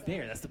nobody's something.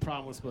 there. That's the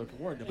problem with spoken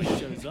word. Nobody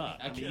shows up.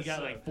 I I mean, you guess got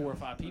so. like 4 or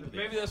 5 people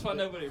there. Maybe that's why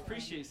nobody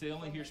appreciates. They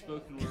only hear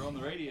spoken word on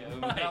the radio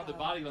and Right. without the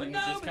body But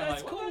language. no, It's but kind of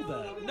that's like cool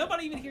though.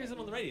 Nobody even hears it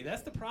on the radio.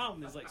 That's the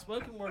problem. Is like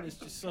spoken word is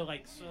just so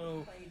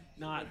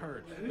not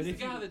heard. Who's But the if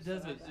guy you, that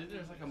does it?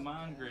 There's like a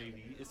mind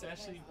gravy. It's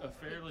actually a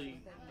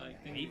fairly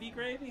like thing. Baby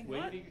gravy?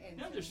 What? Wavy.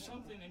 No, there's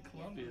something in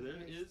Colombia. There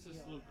is this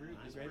little group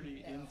that's Mind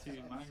pretty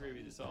into mind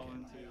gravy. That's all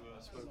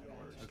into spoken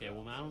words. Okay,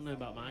 well, I don't know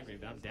about mind gravy,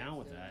 but I'm down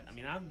with that. I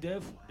mean, I'm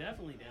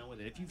definitely down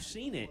with it. If you've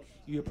seen it,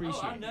 you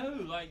appreciate Oh, I it.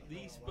 know, like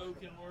the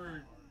spoken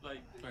word, like.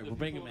 All right, the we'll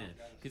bring people- them in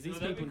because these So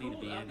that'd people need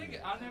to cool. be I in think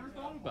here. I never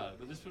thought about it,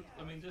 but this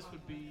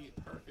would be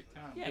a perfect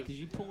time. Yeah, because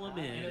you pull them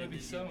in. and it'd and be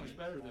then so you- much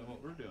better than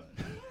what we're doing.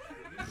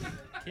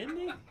 Kidding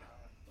me?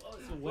 Well,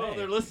 it's a Well, way.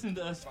 they're listening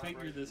to us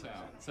figure this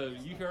out. So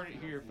you heard it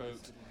here,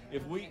 folks.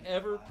 If we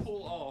ever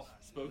pull off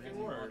spoken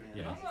word, and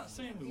Yeah. I'm not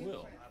saying we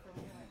will.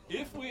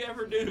 If we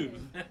ever do,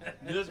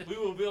 we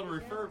will be able to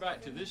refer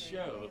back to this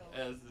show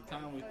as the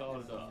time we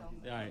thought it up.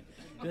 All right,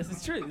 this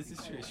is true. This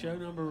is true. Show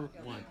number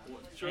 1.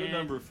 Show And-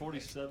 number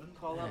 47.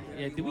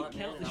 Yeah, did we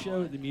count the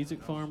show at the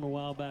Music Farm a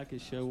while back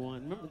as show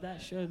 1? Remember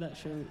that show? That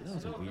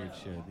was a weird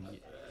show.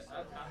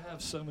 I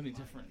have so many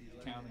different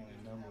counting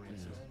and numbering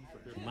systems for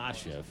different. My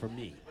show for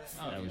me.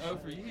 That was-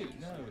 For you?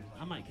 No.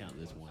 I might count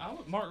this one.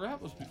 Mark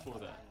Rapp was before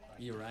that.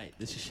 You're right.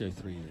 This is show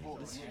 3 then.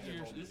 This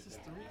is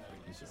 3.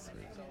 This is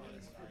 3.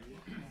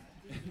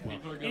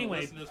 People are gonna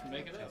Anyway. listen to us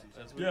make it up.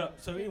 That's what Yeah.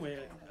 So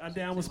anyway, I'm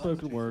down with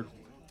spoken word,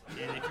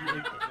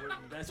 and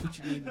that's what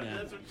you need now.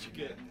 That's what you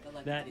get.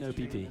 That no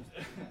PP.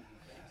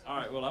 All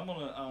right. Well, I'm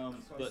gonna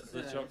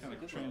let y'all kind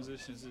of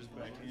transition this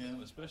back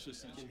in, especially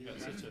since you've got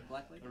such a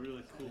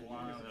really cool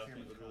line that I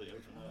think would really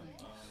open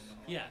up.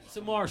 Yeah.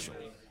 So Marshall,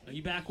 are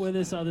you back with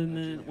us? Other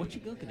than what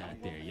you looking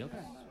at there? You okay?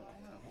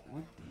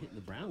 We're hitting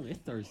the brown. It's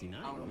Thursday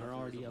night. We're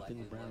already up in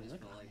the brown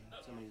liquor.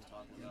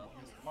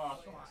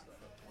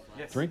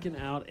 Yes. Drinking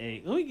out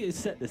a. Let me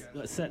set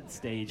the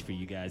stage for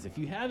you guys. If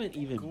you haven't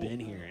even been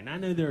here, and I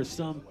know there are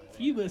some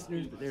few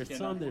listeners, but there are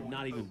some that have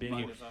not even been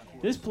here.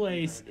 This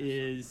place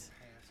is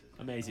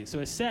amazing. So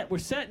we're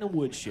setting a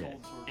wood shed,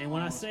 and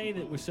when I say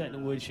that we're setting a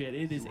wood shed,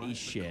 it is a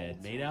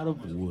shed made out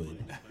of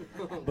wood.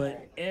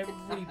 But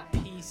every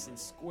piece and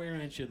square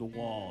inch of the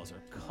walls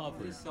are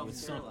covered with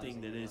something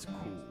that is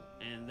cool,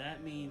 and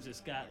that means it's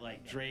got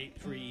like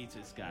draperies.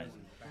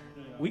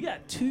 We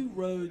got 2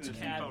 Rhodes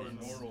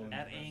cabinets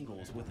at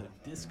angles with a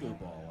disco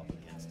ball up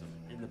against them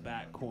in the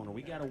back corner.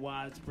 We got a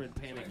widespread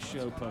Panic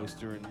show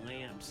poster and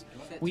lamps.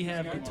 We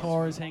have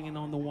guitars hanging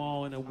on the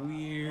wall and a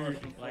weird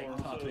like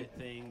puppet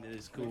thing that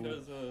is cool.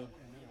 Because,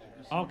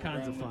 All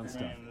kinds of fun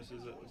stuff. This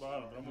is at the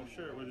bottom, but I'm gonna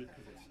share it with you.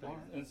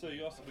 And so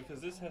you also,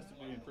 because this has to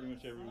be in pretty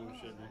much every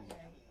woodshed.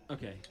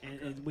 Okay,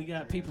 and we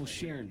got people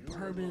sharing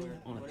bourbon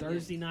on a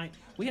Thursday night.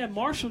 We have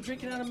Marshall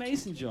drinking out of a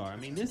mason jar. I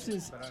mean, this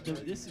is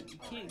you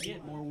can't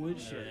get more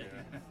woodsheddy.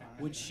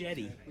 Were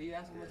you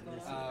asking what's going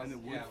on? The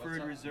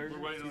Woodford Reserve. We're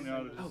waiting on the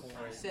auditor.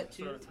 Set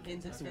 2,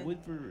 ends at That's a 10.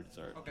 Woodford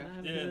Reserve. Okay. Can I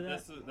have a Yeah, bit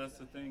of that's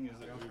the thing is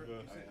that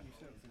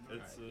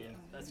it's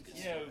That's good.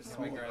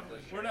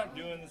 we're not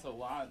doing this a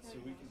lot, so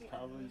we can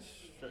probably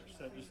stretch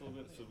that just a little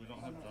bit, so we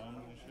don't have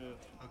drums and shit.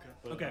 Okay.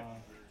 But, Okay.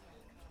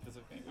 Because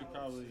I think we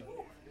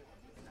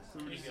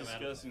were just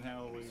discussing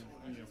how we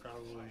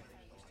probably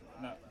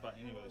not by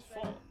anybody's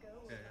fault.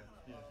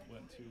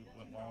 Went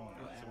long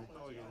on it, so we'll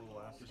probably get a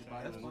little after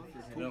time. And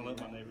then let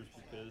my neighbors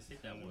be pissed, and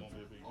it won't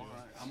be a big deal.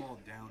 I'm all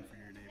down for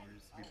your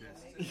neighbors to be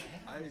pissed.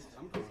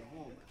 I'm going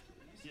home.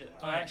 Yeah,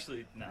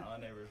 actually, no, our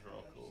neighbors are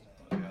all cool.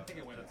 I think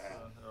it went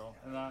they're all,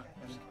 and I'm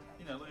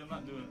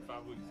not doing it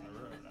 5 weeks in a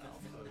row now.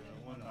 So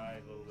one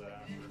night, a little bit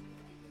after.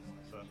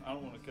 So I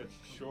don't want to cut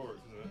you short.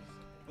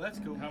 Well, that's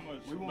cool. How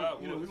much? We won't.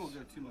 We won't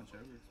go too much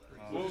over.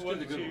 What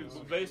did you,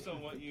 based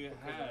on what you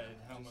had,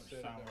 how much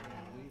time were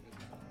you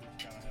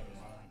kind of have in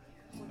mind?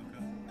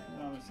 Okay.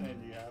 No, I'm saying,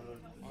 do you have a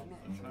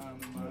time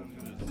in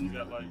mind? 'Cause you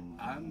got like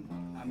I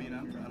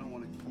don't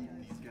want to keep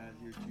these guys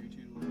here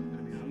too long.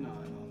 I mean, I'm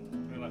not.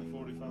 maybe like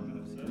 45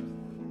 minutes set.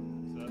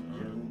 Does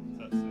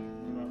that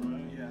seem about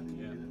right? Yeah.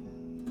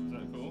 Is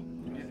that cool?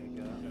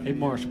 Hey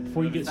Marshall,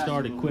 before you get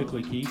started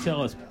quickly, can you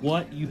tell us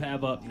what you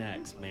have up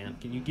next, man?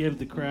 Can you give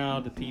the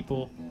crowd, the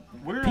people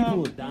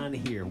are dying to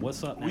hear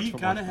what's up next? We for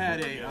kind of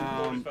Marshall?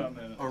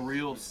 had a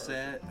real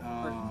set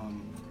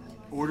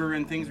order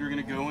and things we were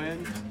gonna go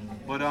in,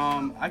 but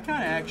I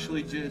kind of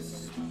actually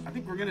I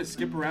think we're gonna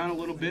skip around a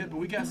little bit, but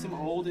we got some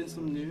old and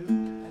some new.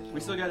 We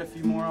still got a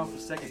few more off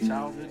of Second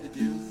Childhood to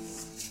do,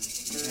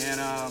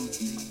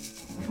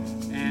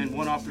 and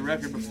one off the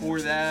record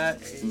before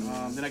that.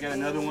 Then I got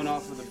another one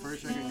off of the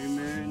first record, New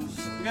Moons.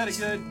 We got a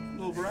good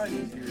little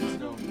variety here.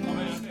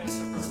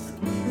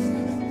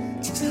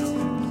 So.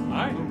 All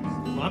right,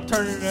 well, I'm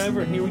turning it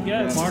over. Here we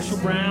go. Marshall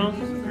Brown,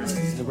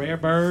 the Rare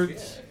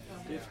Birds.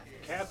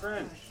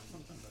 Catherine.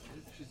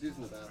 She's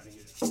using the bathroom.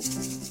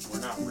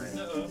 We're not ready.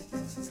 Oh,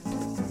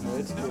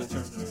 it's cool.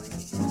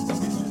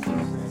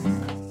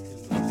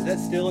 Is that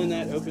still in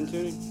that open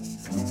tuning?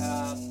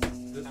 I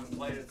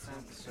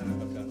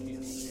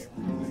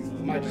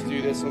might just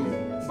do this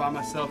one by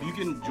myself. You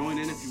can join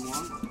in if you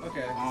want.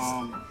 Okay.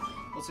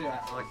 Let's see.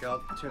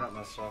 I'll tune up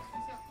my stuff.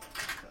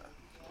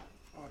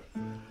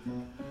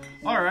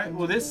 All right.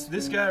 Well,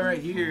 this guy right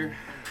here.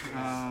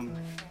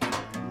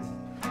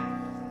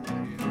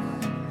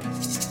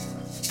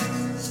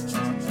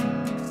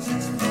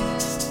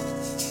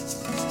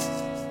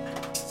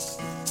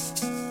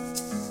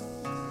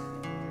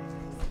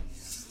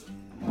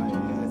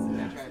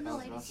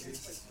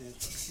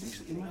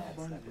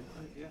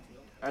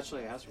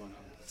 Actually, it has one.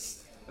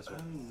 This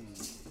one.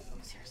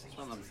 It's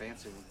one of them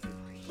fancy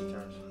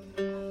guitars.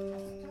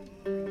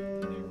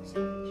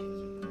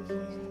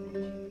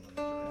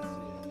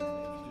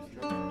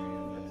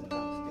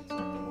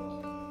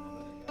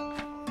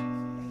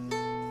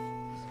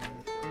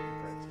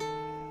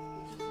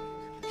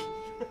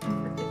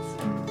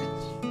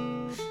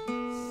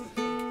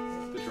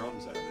 The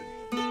drums out of it.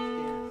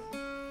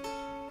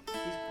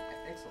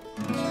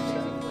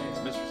 It's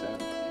Mr.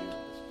 Savage.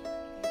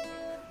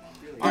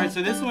 All right.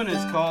 So this one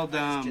is called.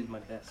 Did my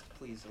best.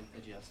 Please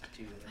adjust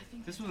to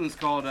This one is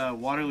called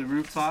Waterloo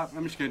Rooftop.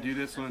 I'm just gonna do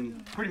this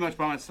one pretty much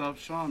by myself.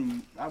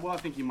 Sean, I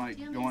think you might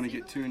go on and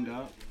get tuned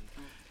up.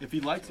 If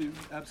you'd like to,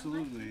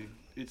 absolutely.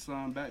 It's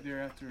back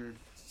there after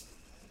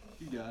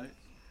you got it.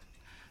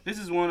 This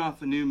is one off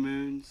the New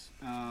Moons,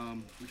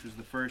 which was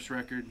the first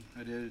record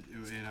I did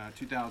in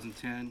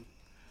 2010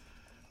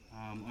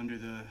 under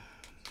the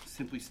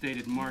simply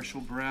stated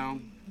Marshall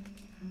Brown.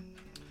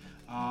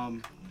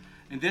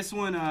 And this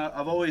one,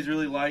 I've always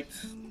really liked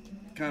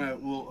kind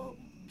of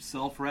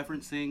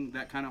self-referencing,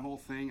 that kind of whole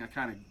thing. I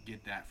kind of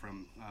get that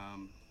from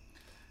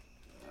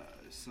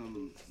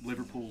some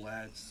Liverpool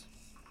lads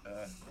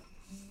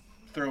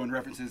throwing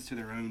references to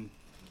their own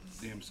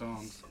damn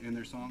songs in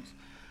their songs.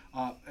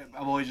 I've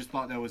always just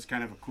thought that was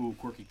kind of a cool,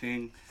 quirky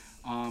thing.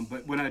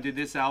 But when I did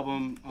this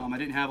album, I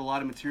didn't have a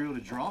lot of material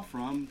to draw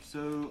from,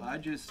 so I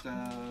just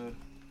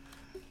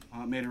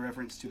made a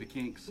reference to the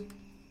Kinks,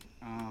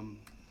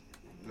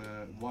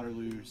 the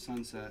Waterloo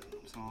Sunset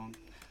song,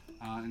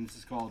 and this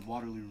is called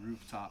Waterloo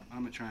Rooftop. I'm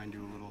going to try and do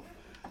a little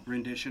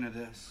rendition of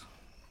this.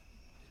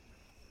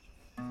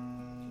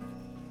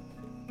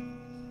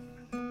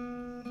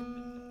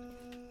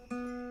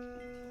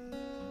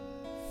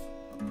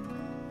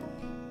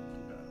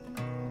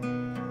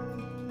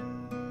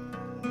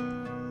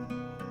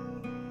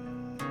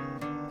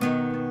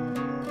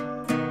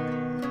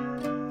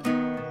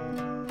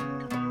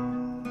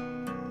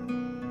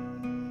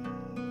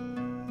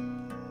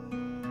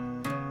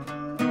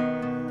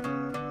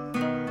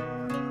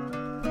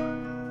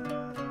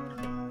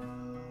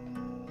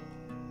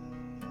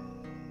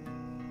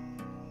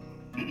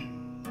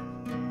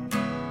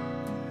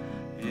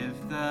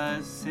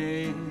 The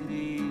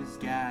city's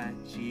got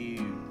you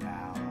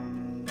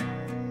down.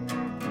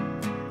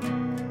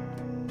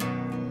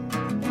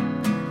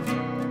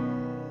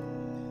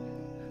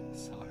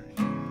 Sorry.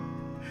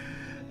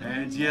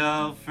 And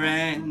your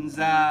friends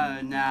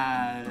are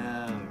not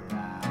around.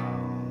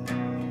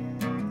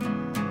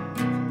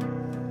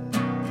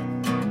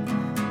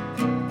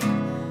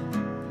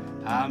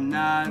 I'm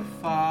not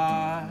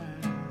far,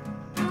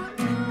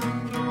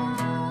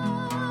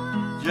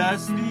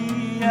 just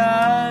the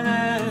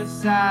other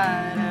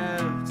side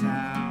of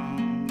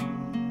town.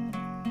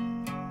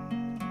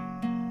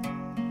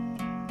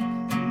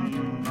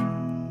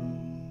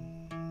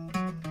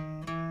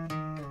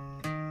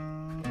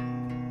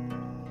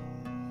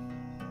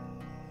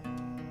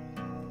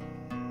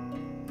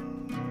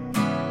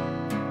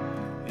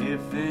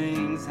 If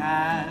things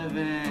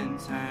haven't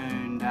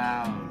turned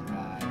out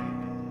right,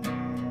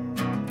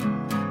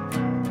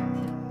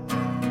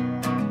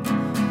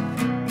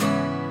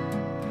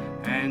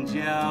 and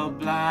you're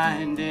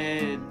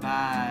blinded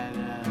by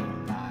the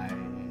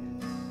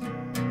lights,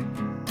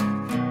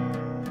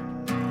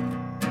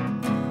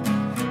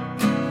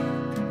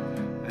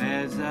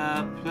 there's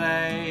a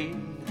place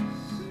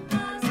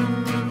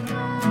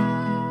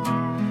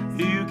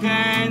you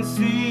can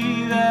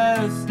see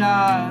the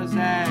stars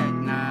at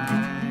night.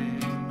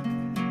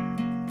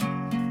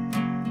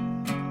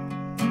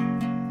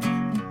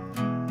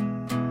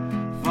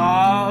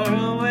 Far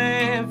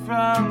away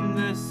from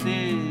the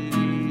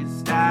city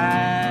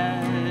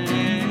static,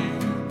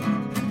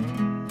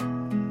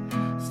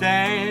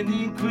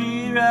 standing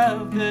clear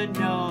of the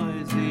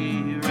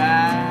noisy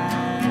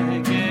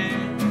racket,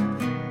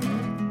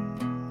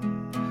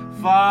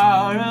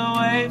 far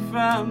away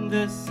from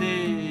the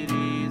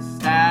city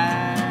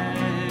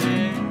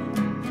static,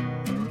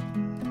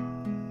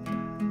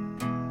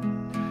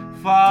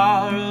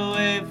 far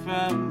away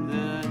from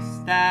the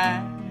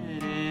static.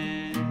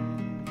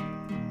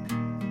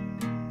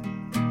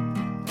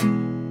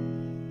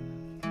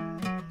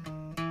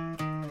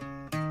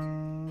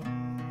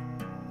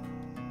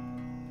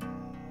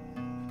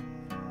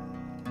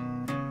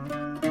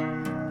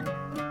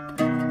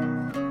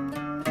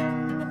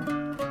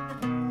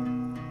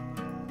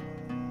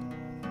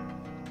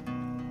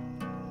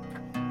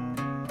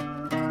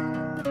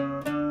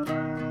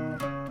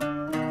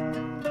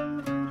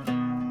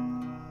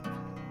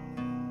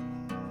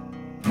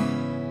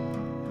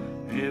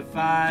 If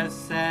I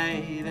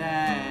say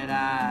that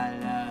I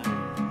love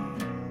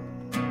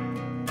you,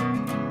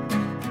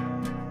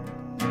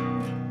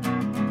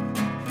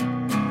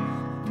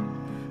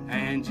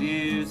 and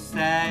you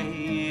say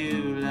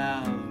you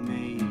love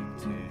me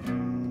too,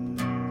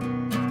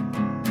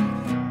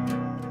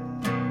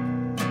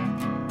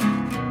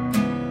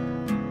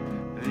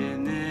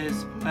 in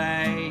this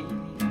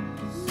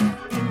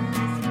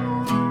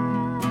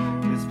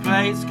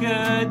place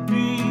could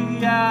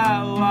be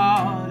our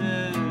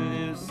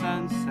Waterloo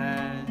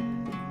sunset,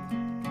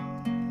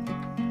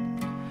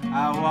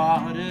 our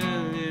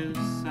Waterloo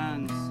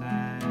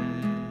sunset.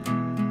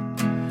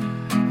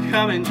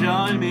 Come and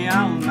join me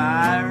on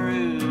my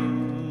roof.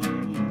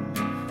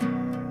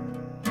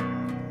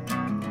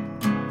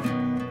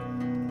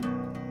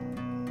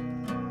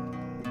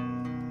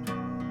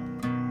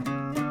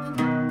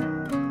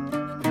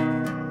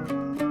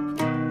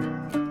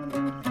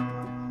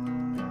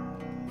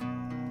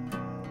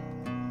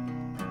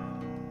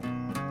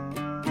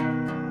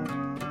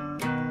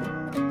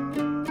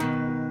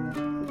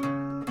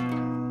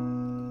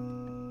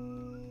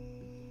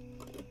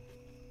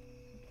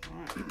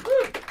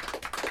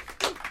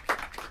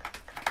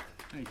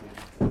 Thank you.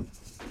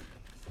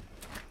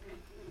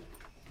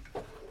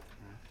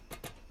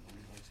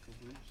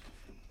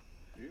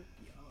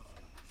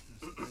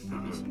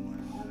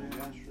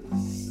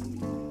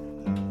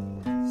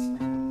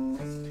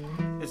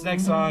 This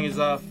next song is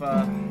off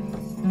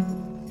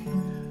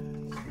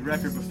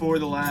record before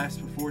the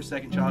last, before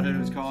Second Childhood. It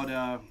was called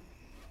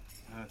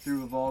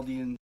Through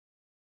Vivaldian.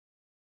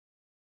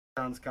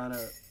 Sounds kind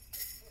of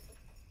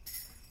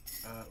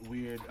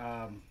weird.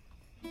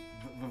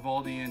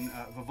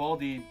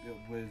 Vivaldi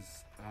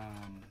was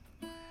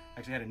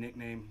actually had a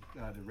nickname,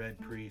 the Red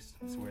Priest.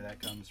 That's where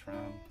that comes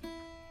from.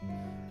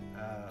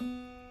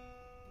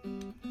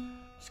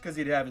 Just because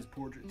he'd have his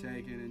portrait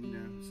taken, and you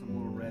know, some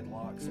little red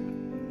locks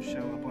would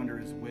show up under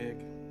his wig.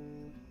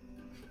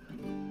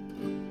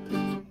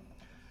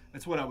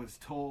 That's what I was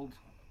told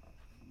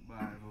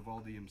by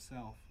Vivaldi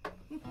himself.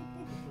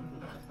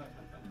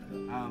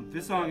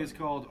 This song is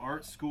called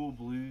Art School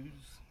Blues,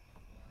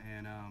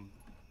 and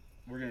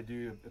we're gonna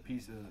do a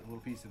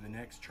little piece of the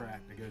next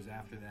track that goes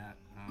after that,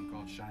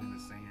 called "Shine in the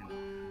Sand"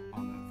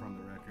 from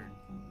the record.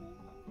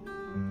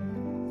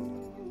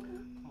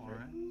 All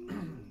right.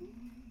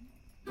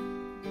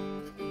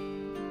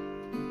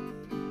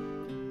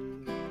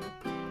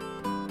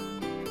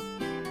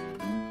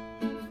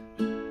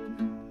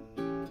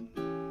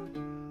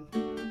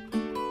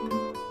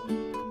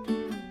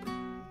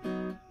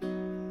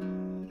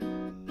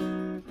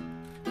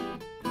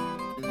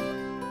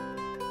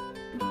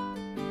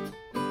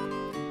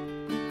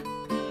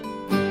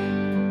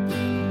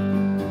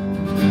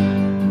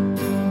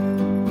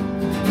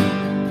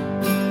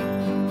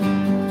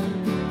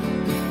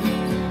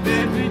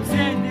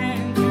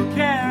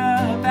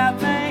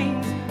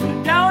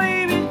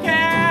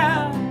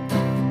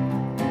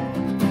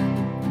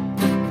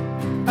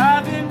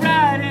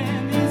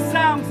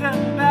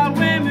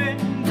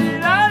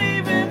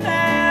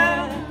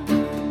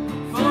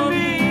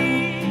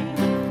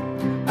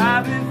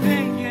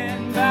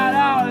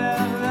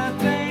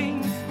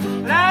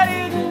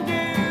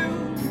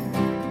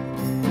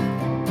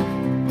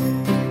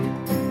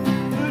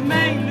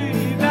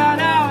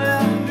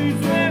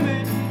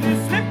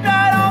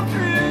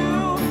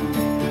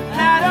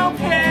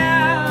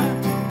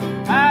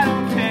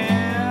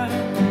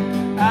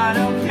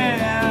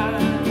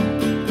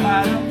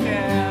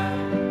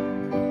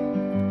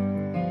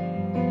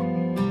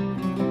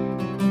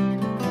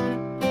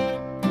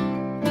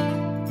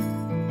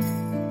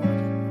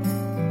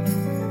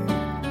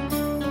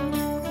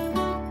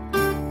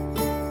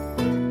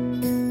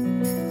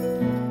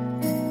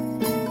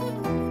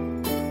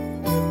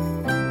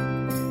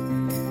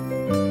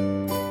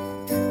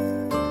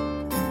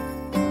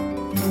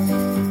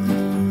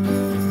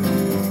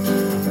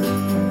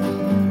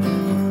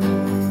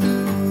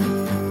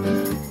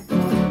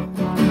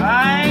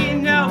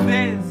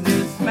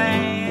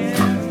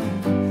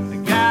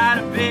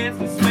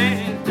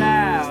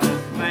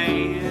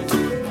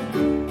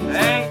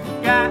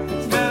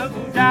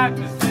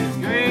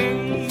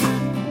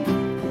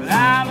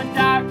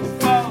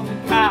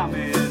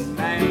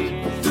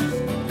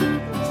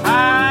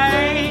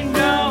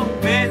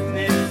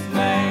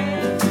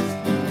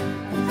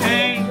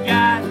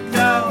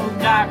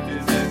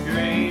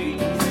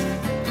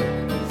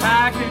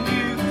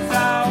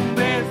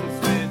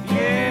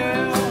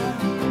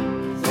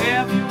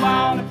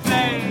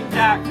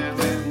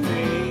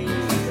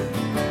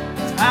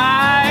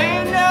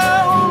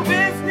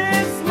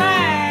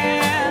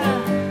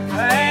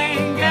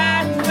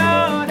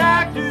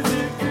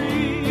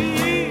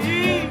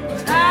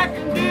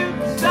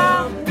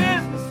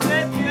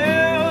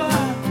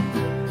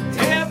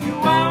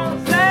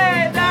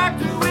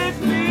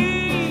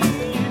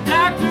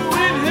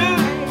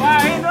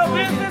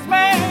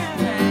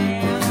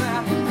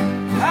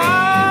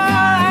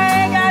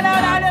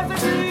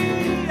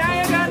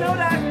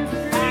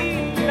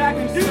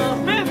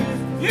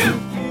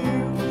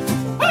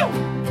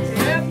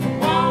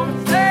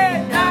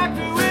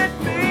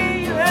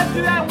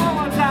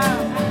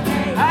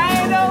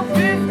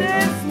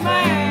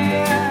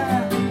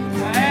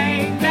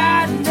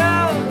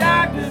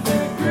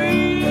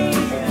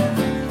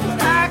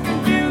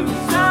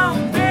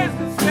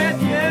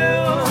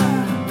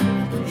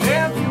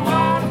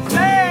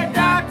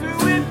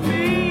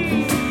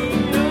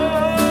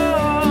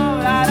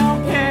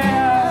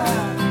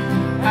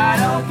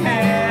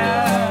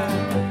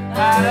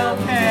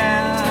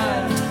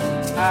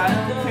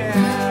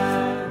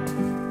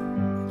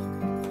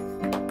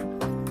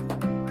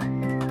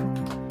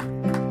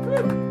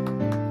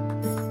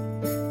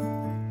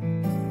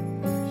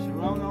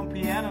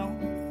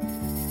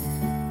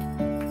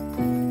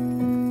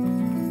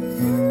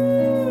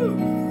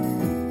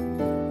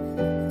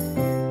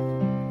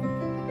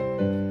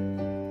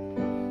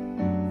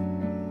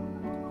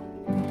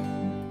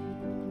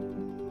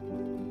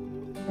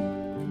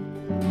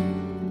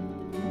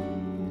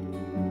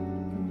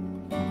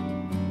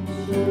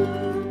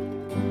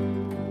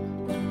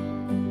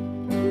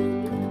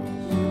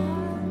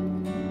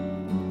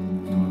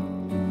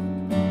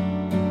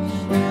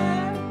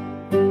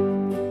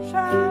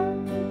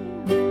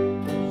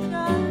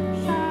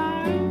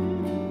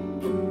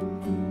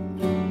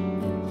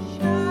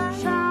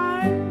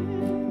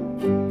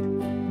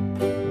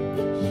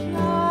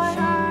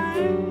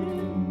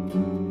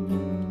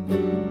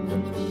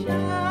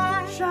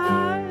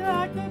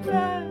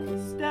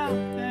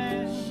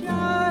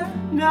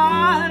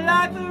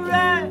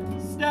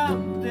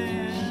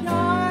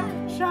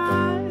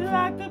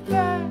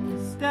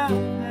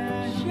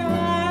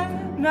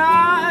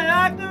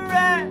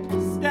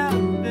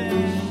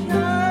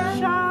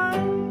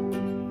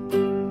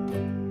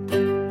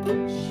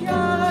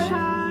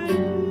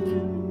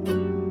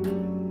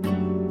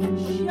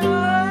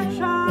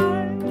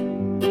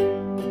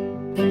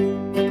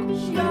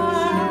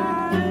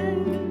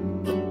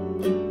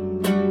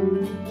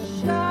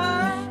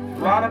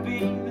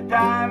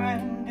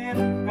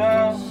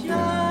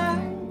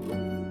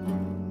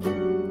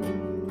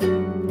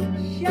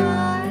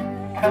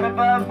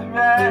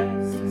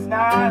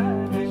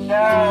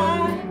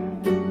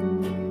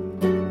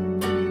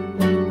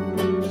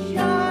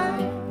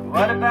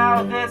 What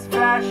about this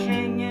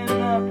flashing in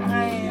the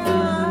pain?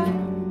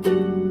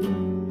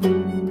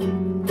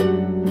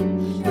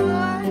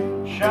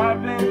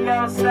 Sharpen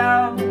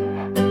yourself,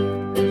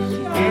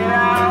 get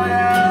out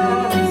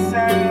of the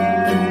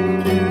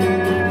sand.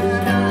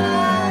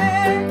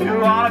 You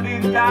wanna be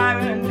the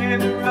diamond in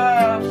the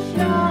rough,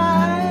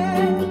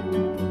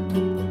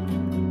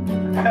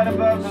 cut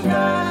above the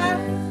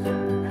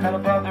rest, cut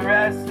above the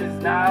rest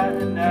is not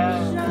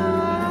enough.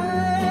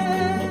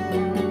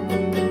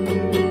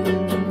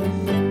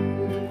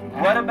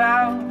 What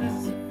about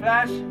this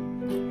flash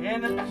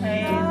in the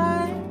pain?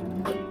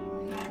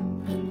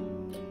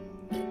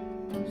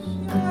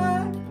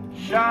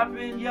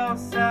 Sharpen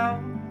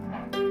yourself,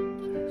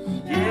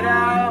 get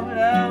out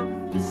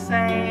of the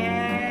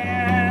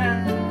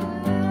sand.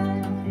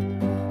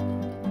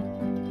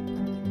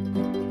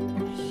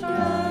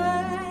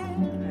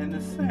 In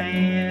the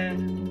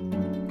sand,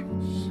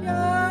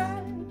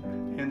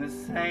 in the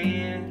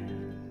sand,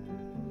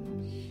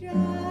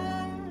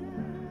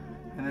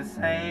 in the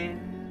sand,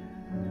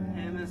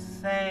 in the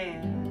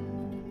sand.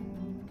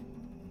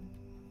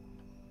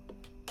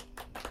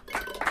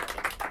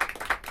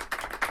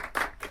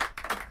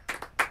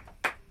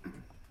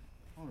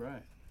 All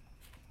right.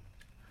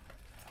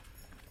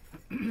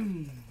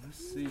 Let's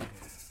see. You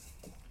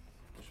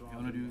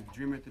want to do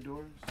Dreamer at the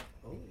Doors?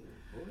 Oh,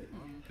 boy.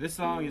 This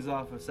song is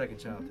off of Second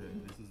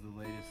Childhood. This is the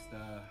latest,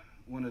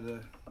 one of the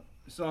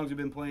songs we've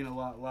been playing a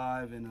lot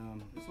live,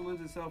 and this one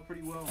lends itself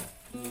pretty well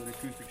to an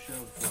acoustic show,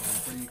 so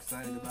I'm pretty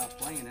excited about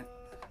playing it,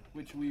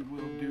 which we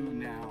will do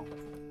now.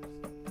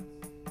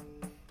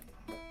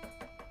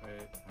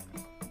 Wait,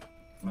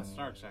 let's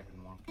start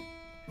second one.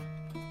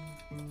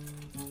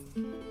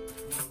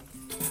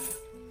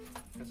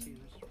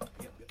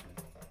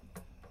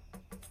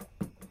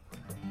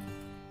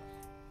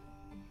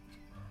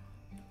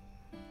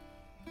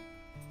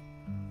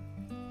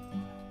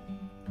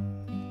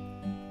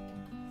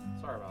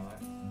 Sorry about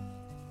that.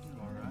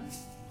 All right.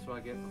 That's what I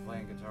get for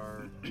playing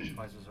guitar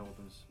twice as old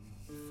as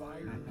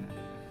fire.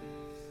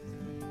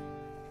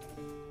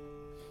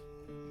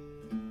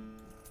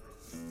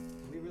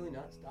 Can we really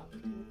not stop the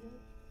two of them?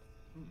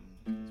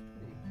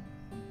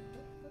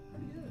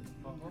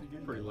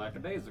 You're pretty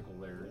lackadaisical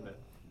there, isn't it?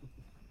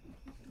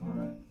 All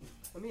right.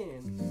 I mean,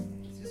 it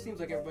just seems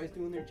like everybody's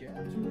doing their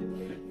jobs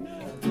really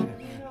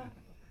well.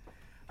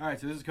 All right,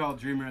 so this is called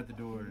Dreamer at the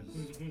Doors.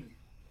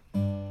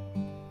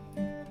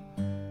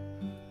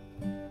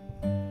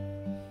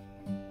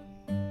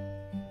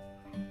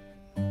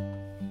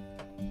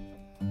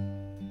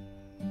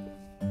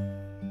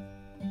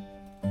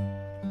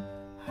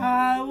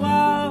 I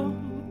walk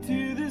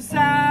to the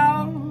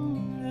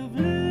sound of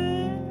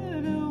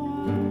little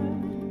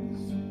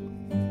ones.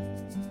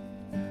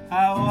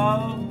 I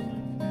walk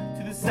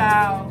to the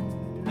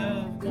sound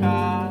of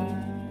crying.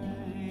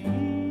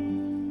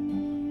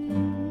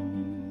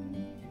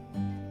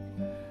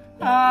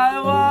 I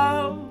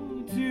walk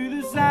to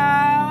the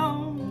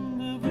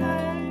sound of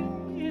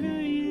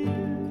later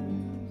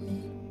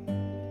years.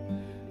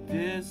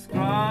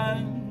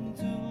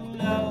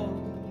 Disgruntled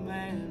old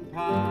man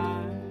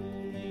pining.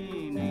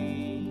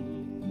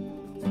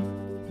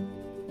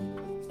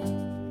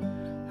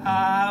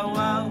 I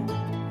walk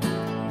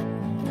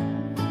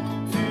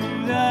to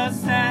the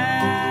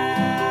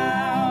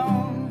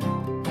sound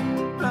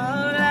of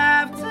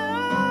laughter.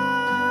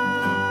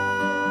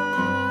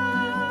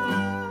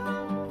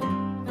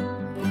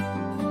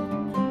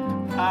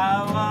 I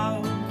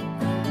walk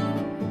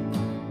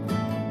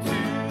to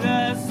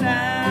the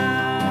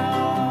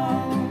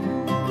sound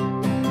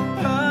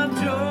of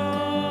joy.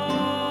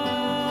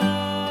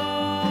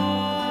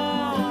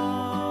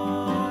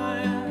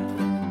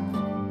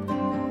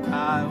 I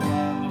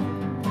walk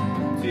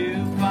to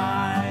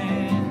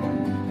find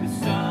the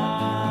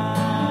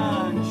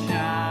sun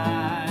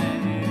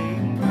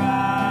shining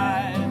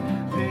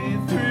brightly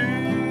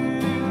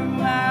through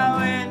my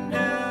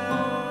window.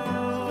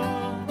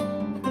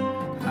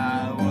 I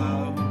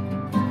walk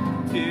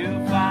to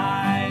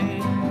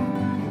find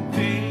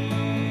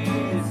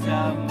peace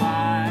of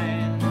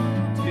mind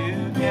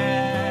to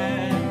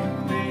get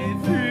me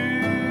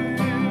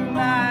through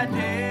my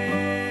day.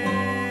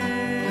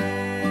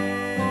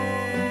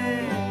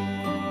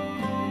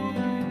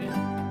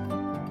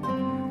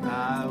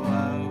 I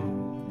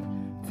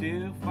woke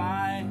to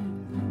find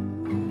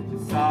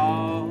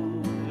salt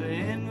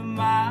in the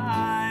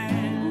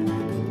mind.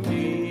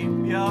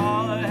 Keep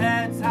your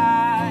heads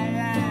high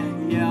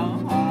and your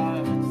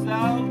hearts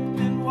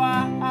open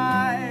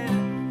wide.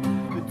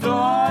 The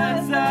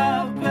doors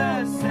of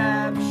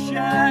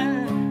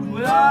perception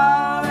will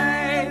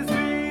always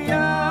be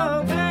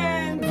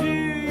open to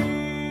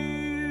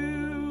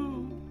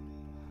you.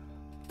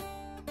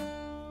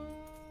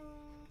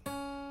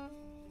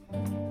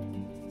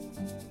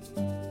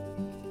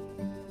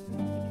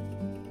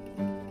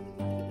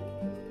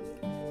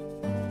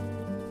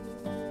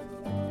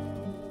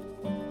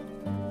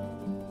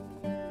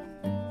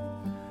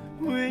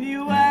 When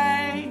you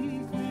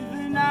wake with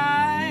a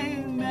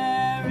nightmare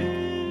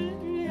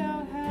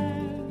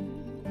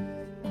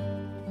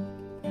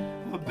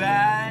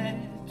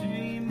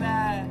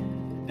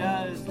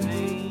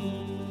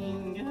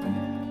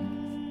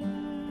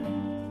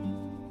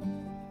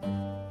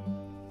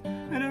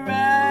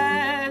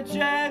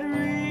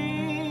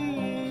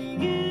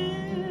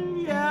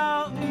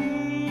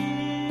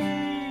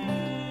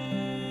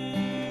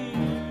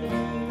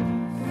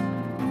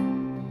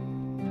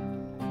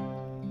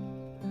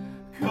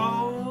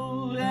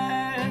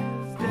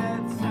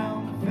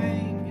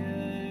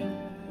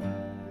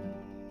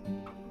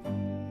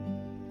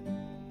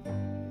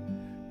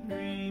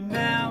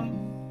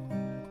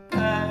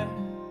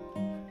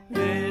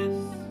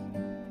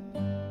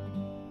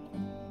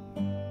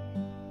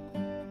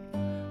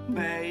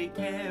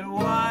get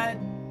what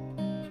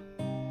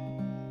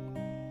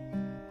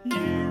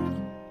you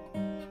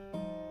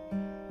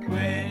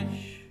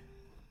wish.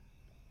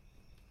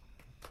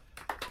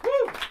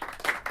 Woo!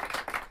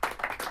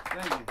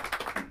 Thank you.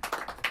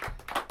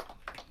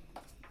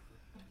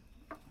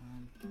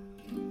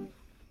 You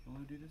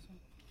want to do this one?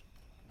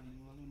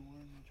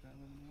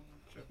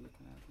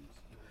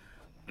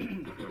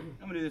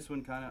 I'm gonna do this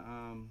one kind of.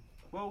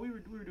 Well, we were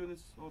doing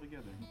this all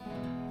together. It's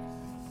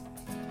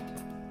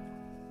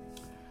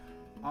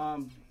a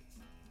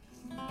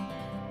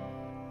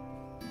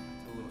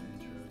little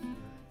intro to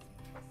it.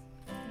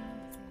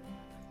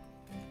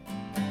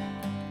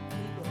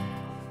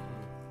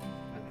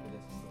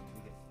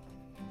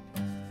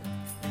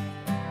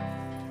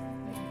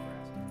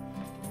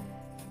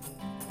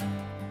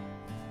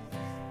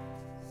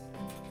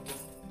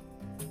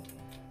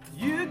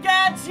 You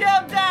got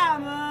your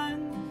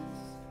diamonds,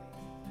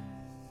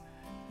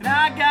 and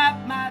I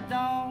got my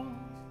dog.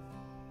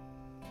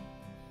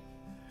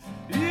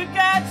 You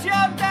got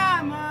your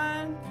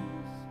diamonds,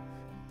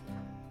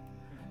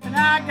 and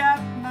I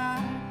got my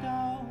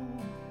dog.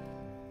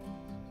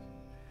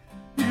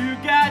 You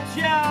got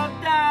your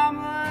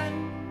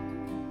diamonds,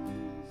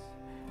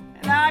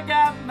 and I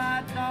got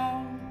my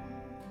dog.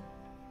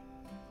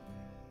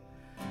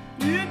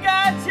 You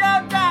got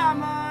your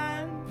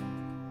diamonds,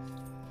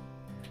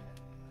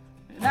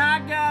 and I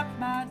got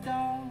my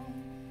dog.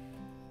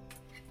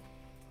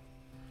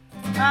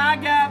 I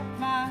got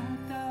my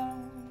dog.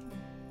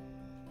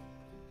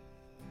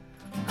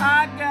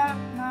 I got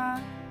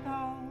my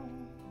dog.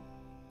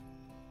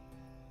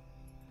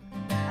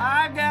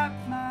 I got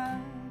my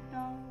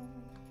dog.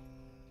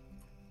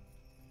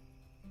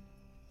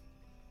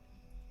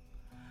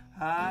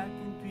 I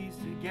can piece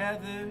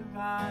together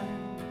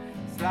rhyme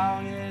as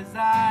long as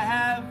I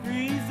have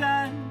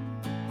reason.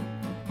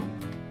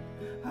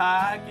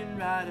 I can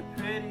write a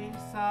pretty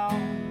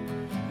song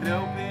in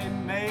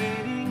open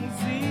mating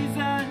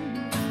season.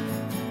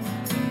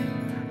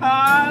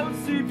 I'll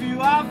sweep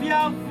you off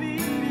your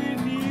feet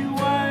if you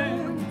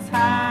weren't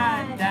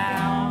tied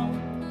down.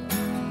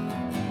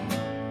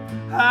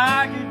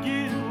 I could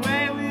get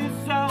away with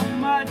so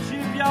much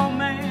if your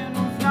man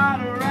was not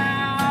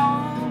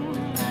around.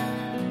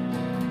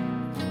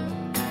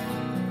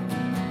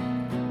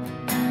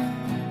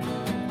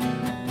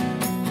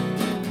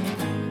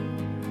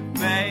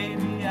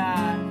 Maybe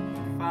I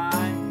can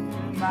find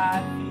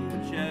my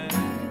future.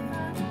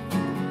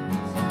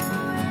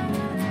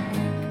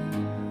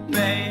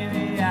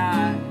 Maybe I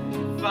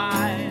can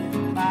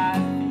find my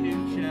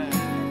future.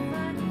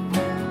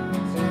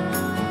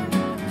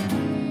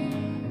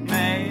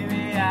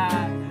 Maybe I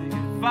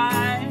can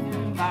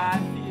find my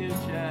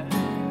future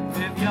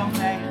if your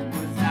man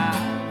was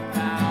not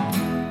around.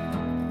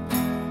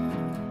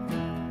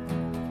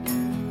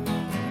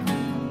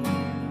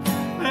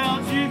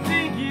 Don't you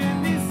think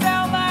it'd be so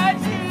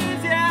much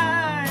easier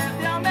if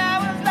your man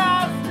was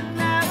lost and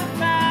never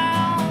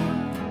found?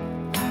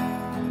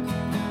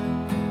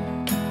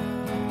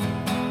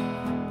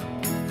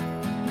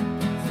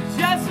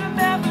 Just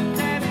remember,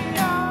 baby,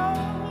 all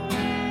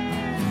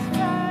is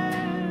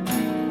fine.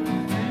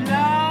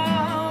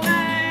 Love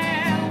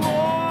and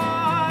war,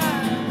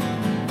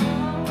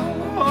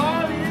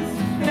 all is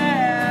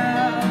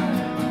fair.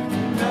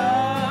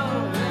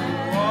 Love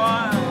and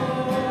war,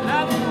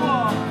 love and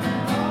war,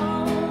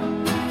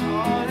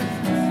 all is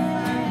fair.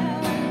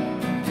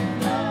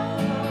 Oh,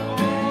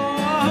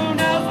 who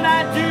knows what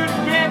I'd do to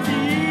get to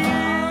you?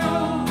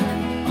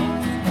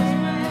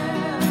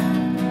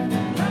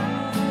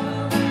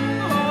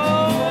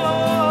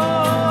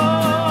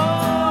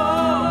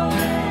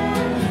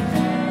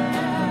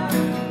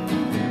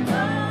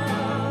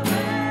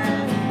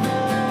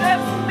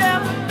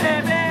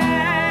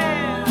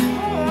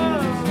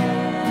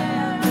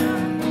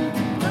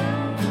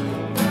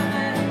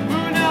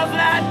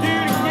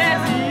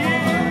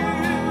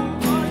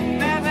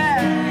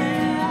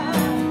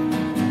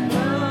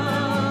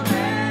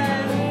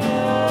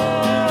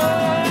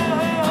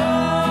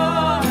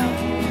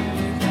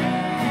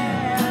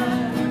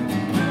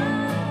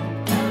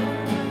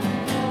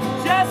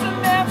 Just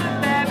remember,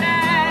 baby,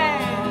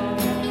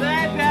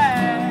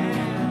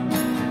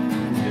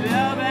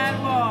 love and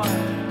war.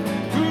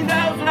 Who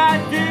knows what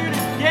I'd do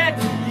to get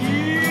to you?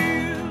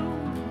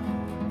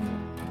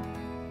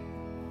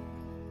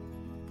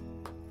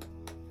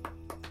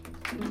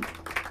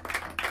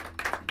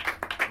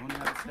 Wanna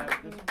have a stab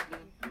at this?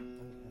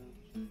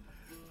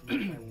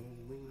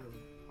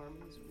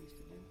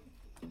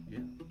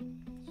 Yeah.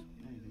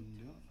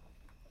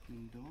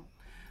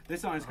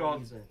 This song is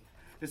called.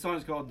 This song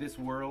is called "This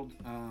World."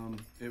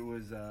 This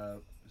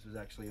was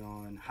actually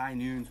on High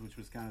Noons, which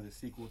was kind of the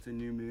sequel to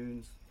New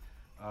Moons.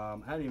 I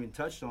hadn't even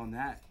touched on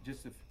that.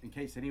 Just in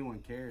case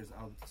anyone cares,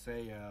 I'll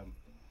say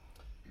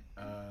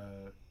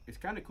it's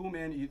kind of cool,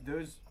 man.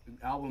 Those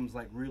albums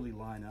like really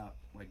line up,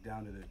 like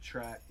down to the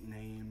track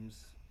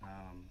names,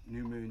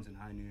 New Moons and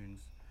High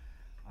Noons.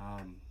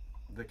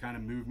 The kind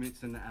of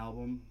movements in the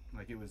album,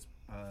 like it was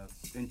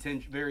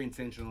very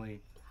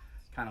intentionally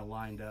kind of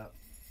lined up.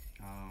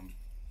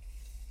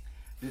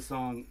 This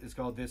song is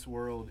called This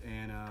World,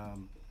 and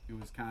it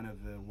was kind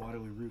of the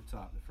Waterloo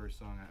Rooftop, the first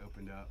song I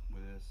opened up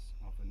with this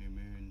off of New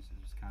Moons. It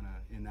was kind of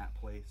in that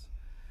place.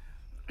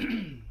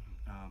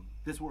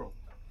 This World.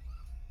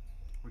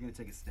 We're going to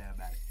take a stab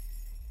at it.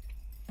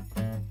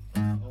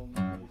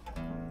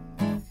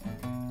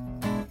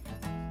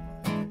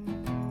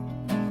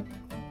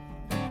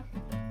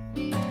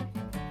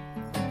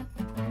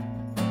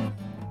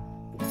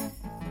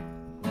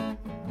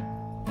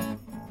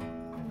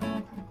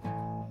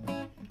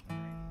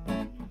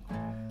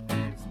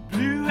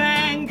 Blue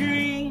and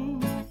green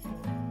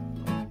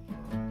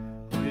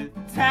with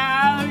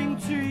towering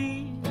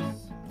trees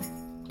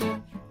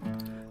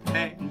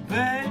and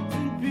birds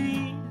and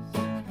bees,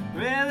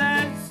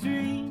 rivers,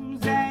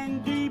 streams,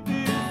 and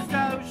deepest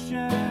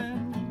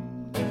oceans.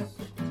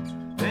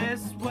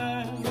 This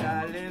world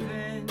I live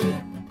in,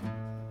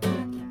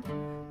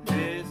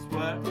 this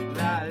world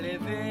I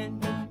live in.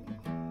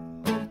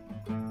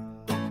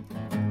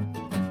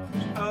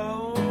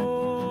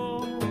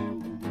 Oh,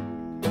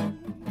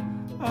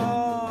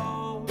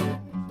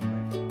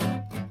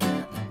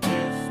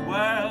 this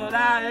world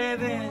I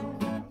live in,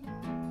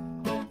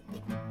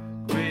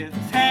 with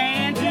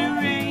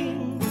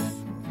tangerines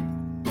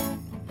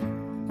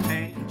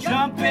and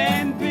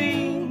jumping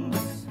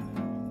beans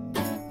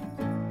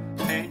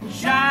and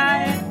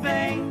giant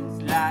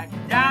things like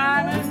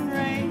diamond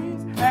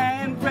rings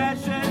and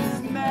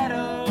precious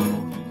metals.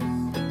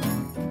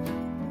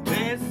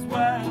 This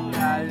world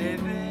I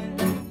live in.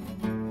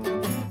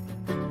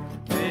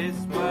 This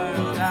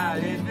world I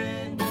live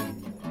in.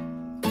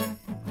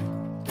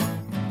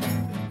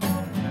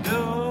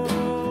 No,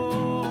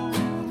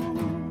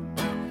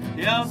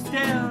 you're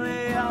still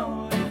the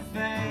only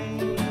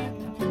thing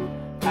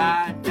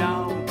I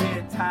don't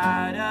get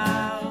tired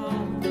of.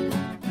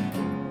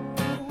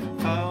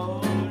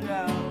 Oh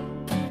no,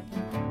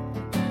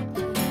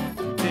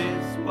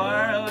 this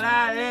world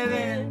I live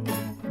in.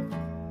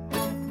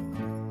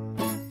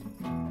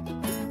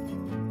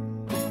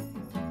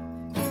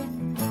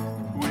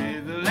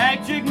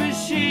 Electric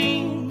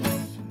machines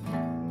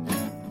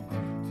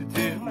to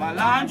do my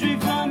laundry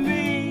for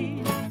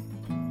me,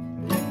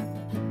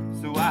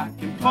 so I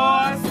can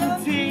pour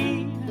some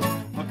tea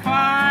or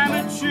climb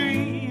a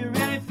tree or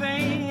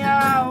anything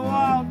I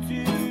want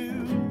to.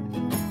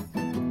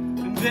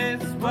 In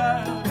this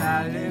world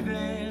I live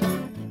in,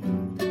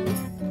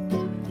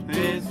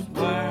 this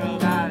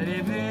world I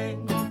live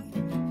in.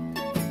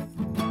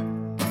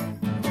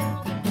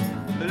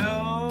 Hello.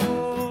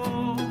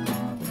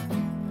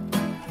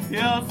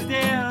 You're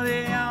still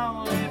the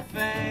only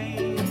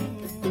thing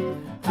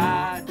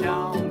I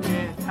don't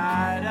get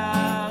tired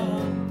of.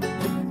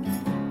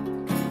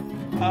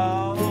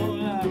 Oh,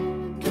 no.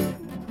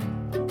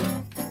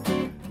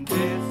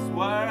 This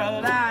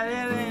world I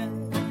live in.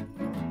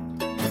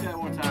 Say that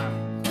one time.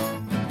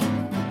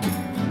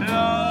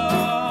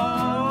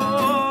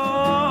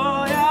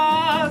 Oh,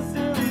 you're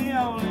still the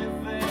only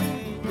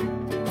thing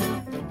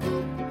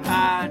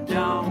I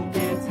don't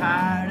get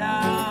tired of.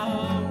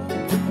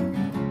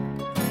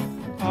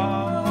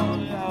 Oh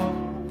no,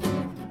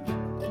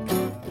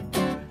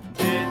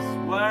 this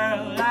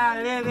world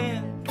I live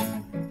in,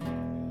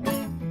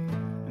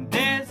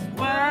 this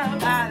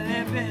world I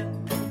live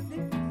in,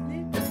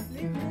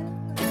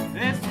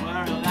 this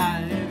world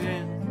I live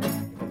in,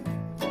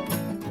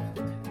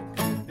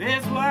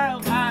 this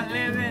world I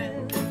live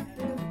in,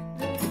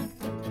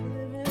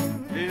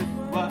 this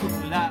world I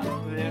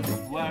live,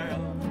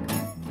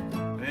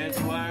 this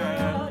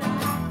world,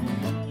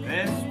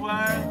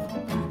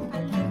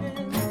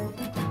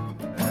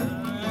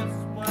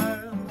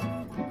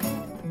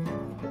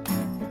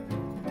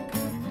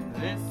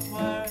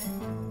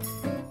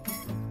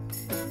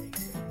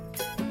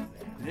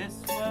 this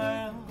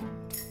world,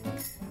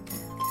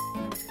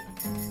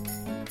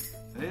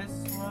 this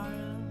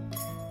world.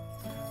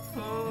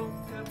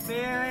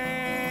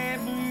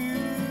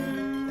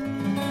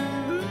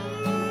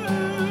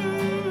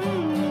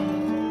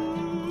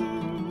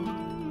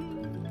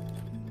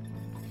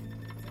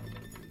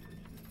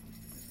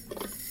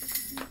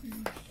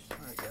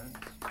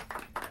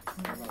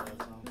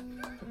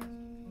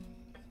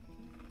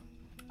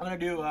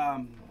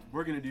 Billy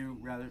we're gonna do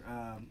rather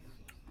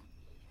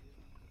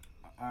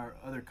our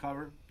other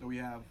cover that we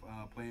have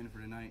playing for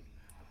tonight.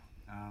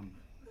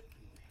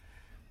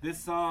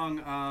 This song,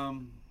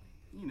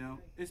 you know,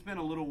 it's been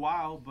a little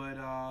while, but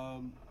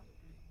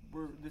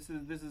this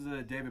is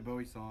a David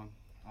Bowie song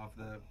off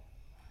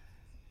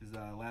his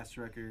last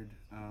record,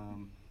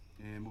 and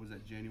what was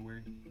that,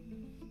 January?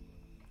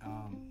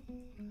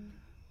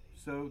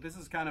 So this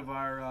is kind of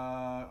our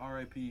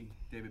R.I.P.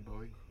 David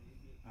Bowie.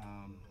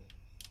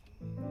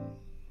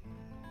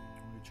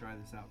 Let me try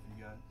this out for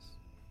you guys.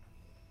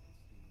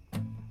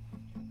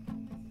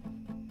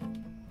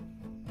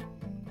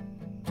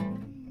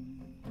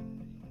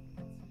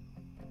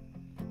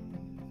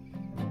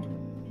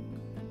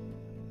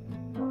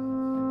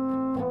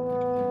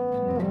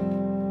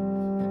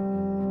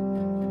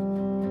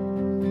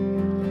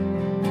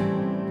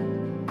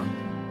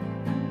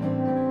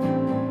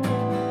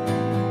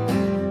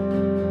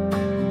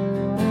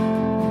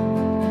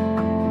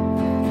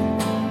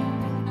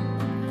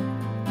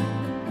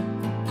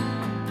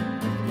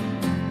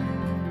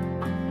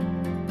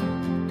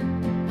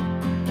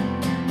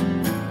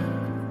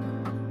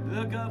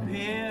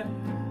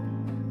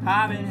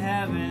 I'm in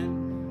heaven.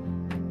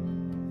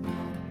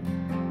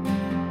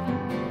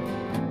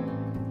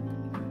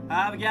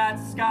 I've got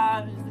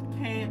scars that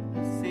can't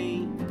be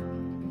seen.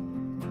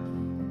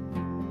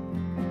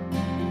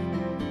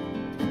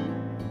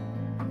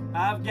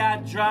 I've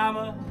got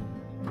drama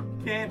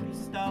can't be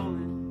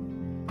stolen.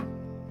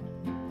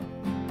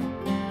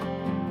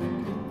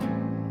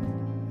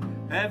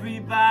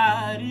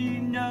 Everybody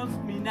knows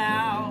me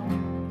now.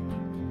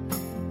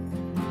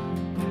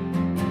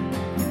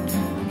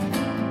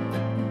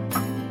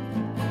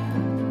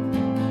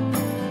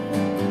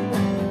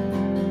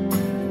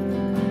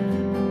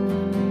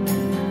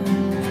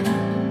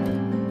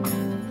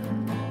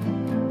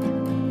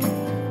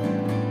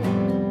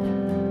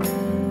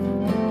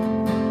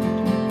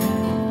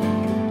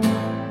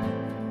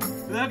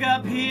 Look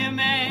up here,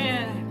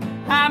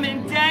 man, I'm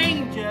in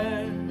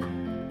danger.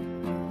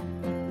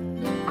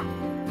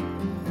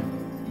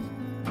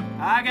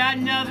 I got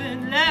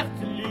nothing left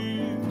to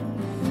lose.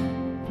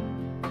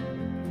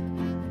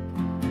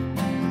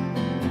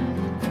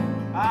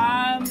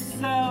 I'm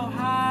so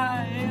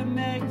high, it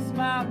makes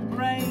my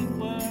brain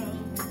whirl.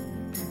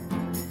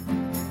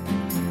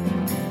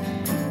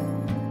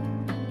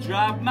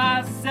 Drop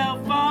my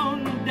cell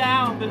phone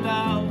down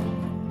below.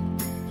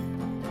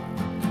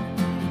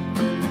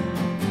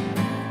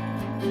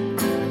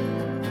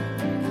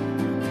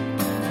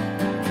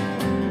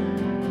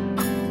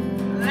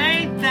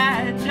 Ain't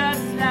that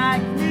just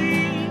like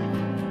me?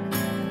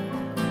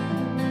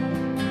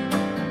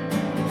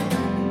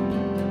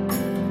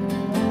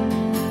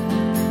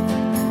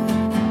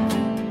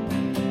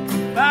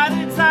 By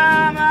the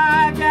time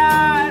I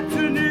got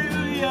to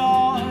New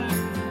York,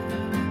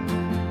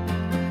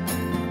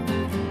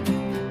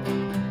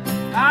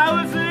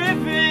 I was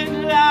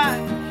living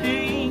like a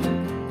king.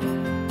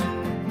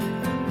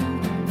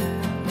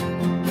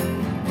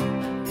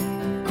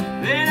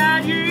 Then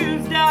I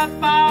used up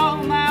all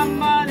my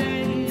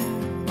money.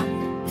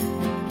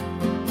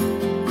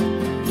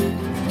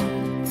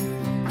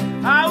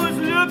 I was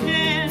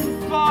looking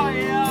for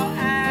your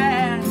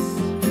ass.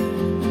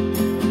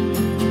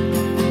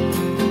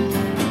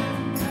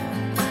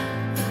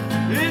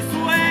 This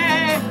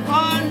way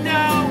or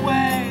no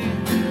way.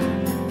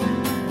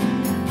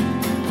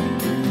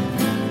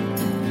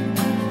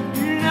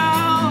 You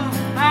know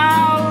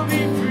I'll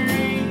be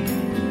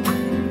free.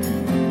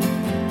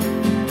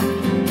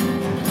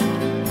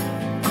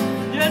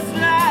 Just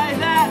like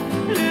that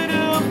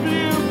little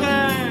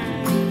bluebird.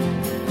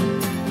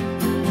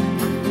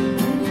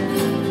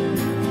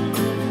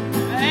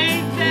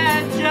 Ain't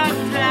that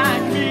just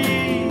like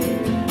me?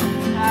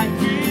 Like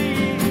me.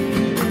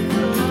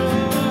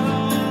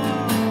 Oh,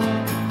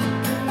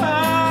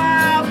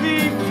 I'll be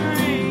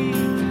free.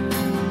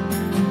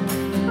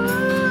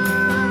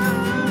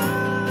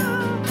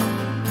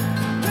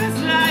 Just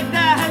like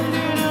that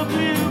little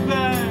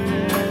bluebird.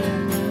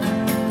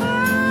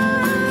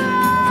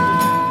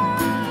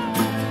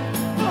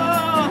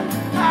 Oh,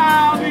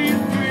 I'll be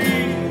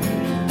free.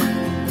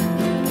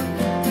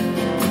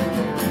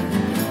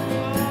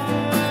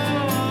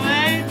 Oh,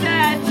 ain't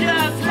that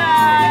just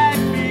like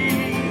me?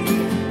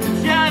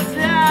 Just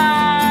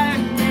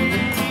like me.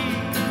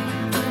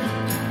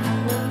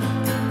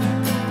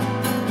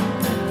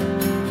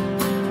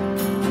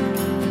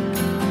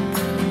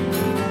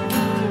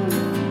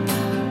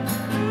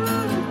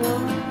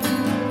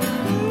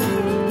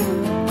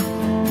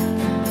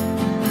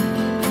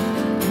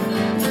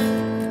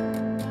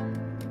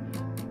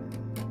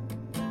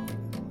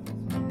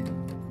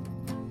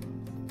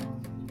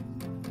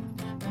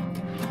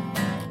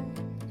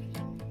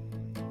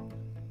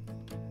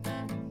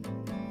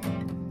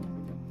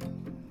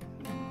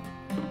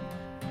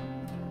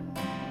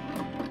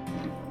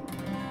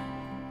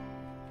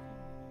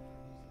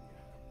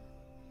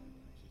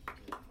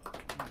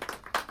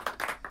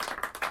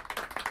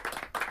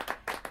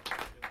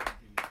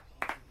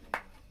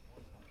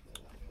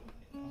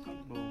 How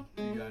comfortable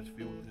do you guys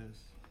feel with this?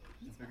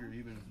 I figure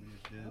even if we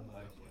just did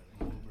like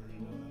a little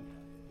version of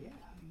it,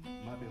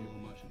 might be a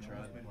little much to try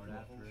the part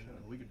after it.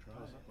 We could try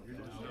it. You're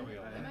down.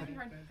 It might be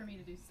hard for me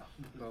to do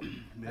something. Well,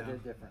 Yeah. I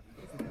did different.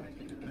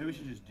 Maybe we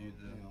should just do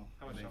the basic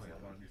part of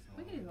the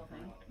We can do the whole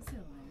thing. Let's do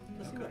the whole thing.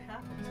 Let's see what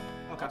happens.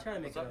 Okay. I'll try to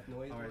make enough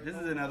noise. All right, this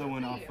is another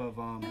one off of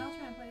And I'll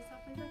try and play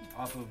softly second.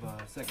 off of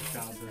Second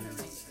Childhood.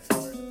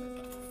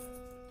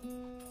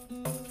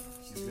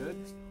 You good?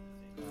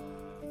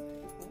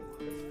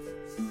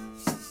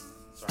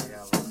 Sorry, I got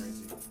a little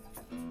crazy.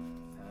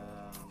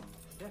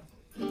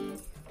 Yeah.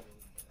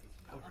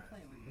 I'll play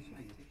it with you.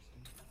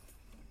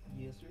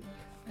 Yes,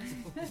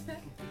 sir.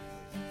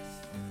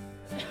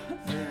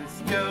 Let's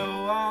go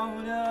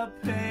on a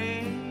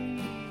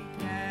page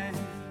and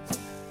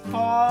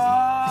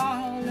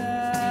call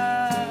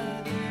again.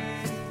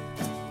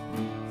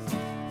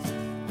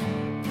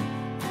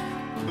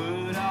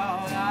 Put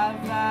all our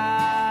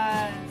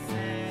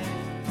vices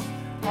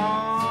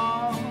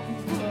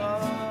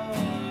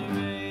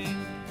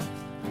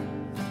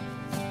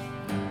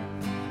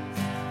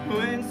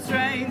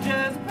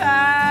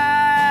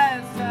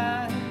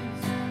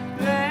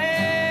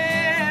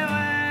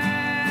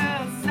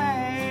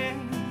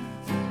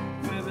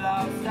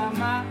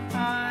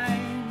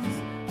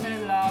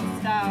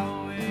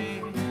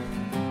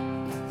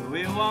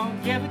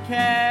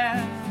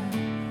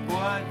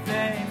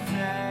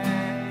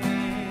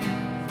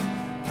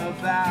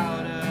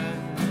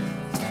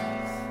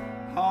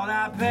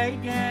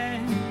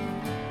pagan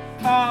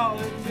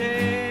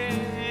holiday,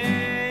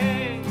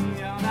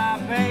 on our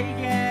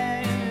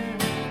pagan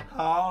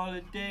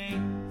holiday.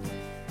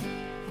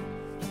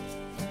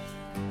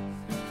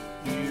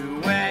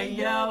 You wear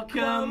your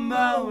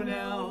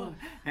kimono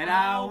and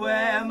I'll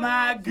wear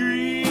my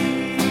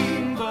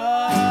green beret.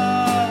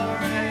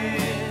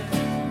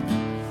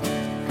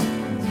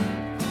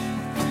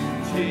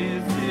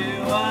 Cheers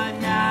to a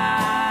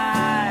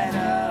night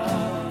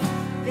of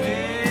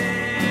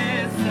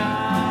this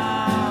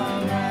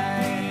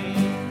rain.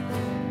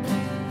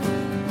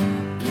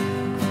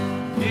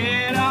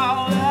 Get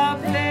all the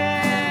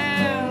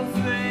bills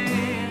we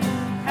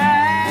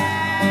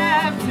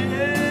have to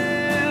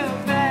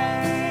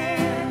pay,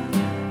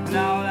 and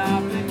all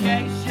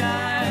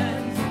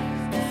obligations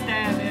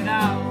stand in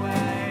our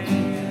way.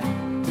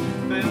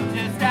 We'll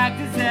just act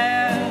as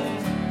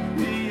if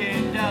the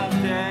end of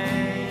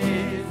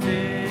days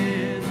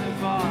is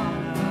upon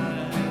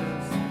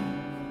us.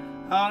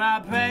 On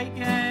our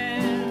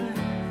pagan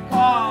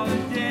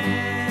holiday,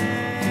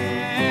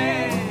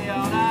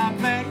 on our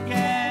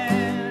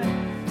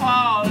pagan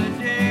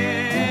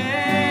holiday,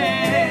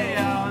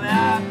 on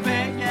our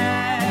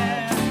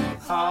pagan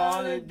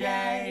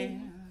holiday.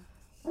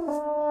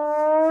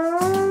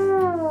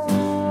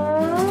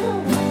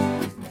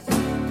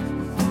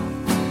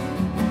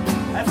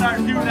 That's our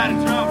dude without a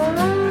drum.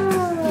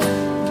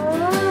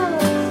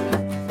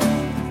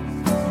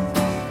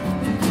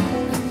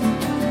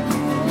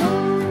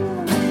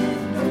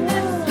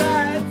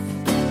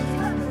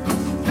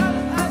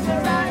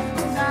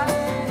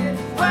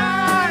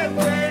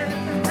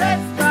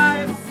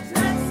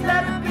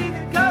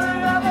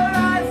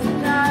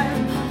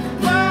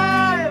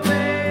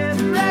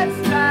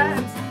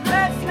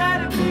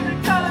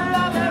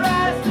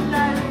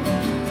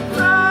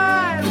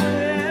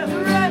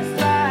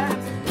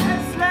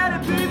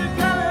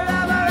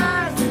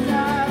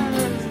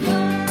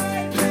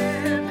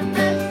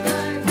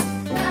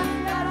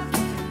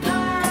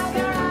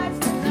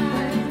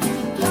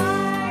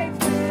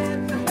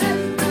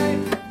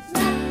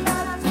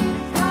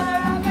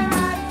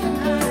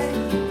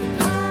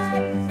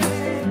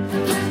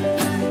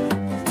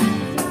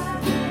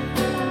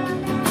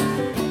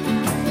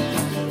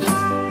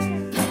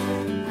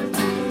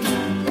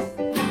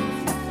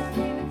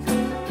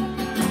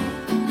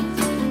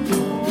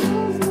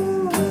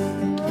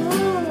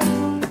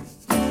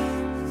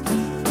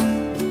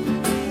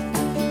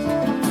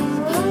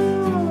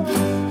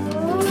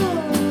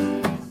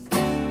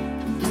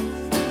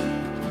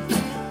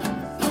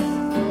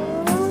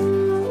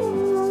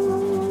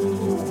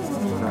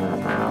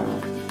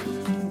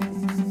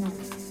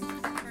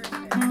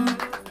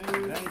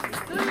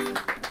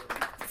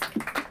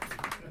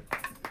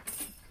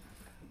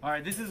 All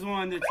right, this is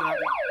one that's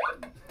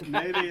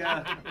maybe.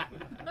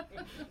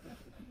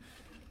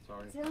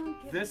 Sorry.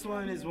 This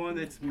one is one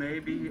that's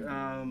maybe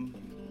kind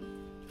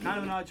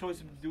of an odd choice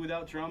to do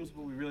without drums,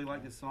 but we really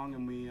like this song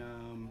and we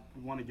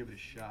want to give it a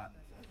shot.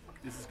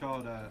 This is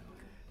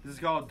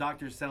called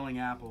Dr. Selling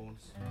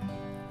Apples.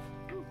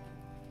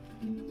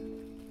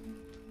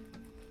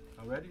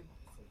 All ready?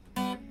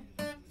 It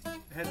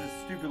has a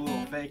stupid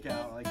little fake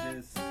out like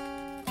this.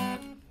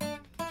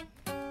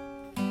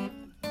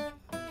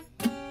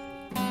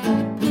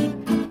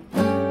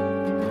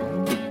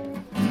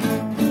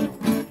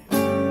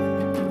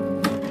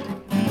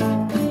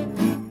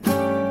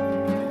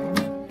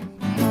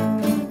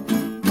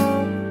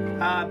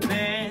 I've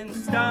been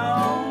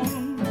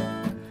stoned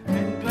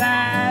in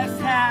glass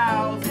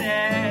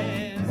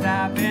houses.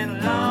 I've been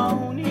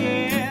alone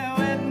here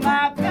with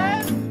my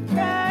best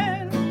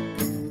friend.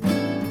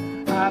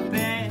 I've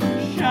been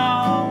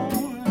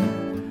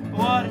shown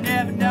what I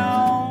never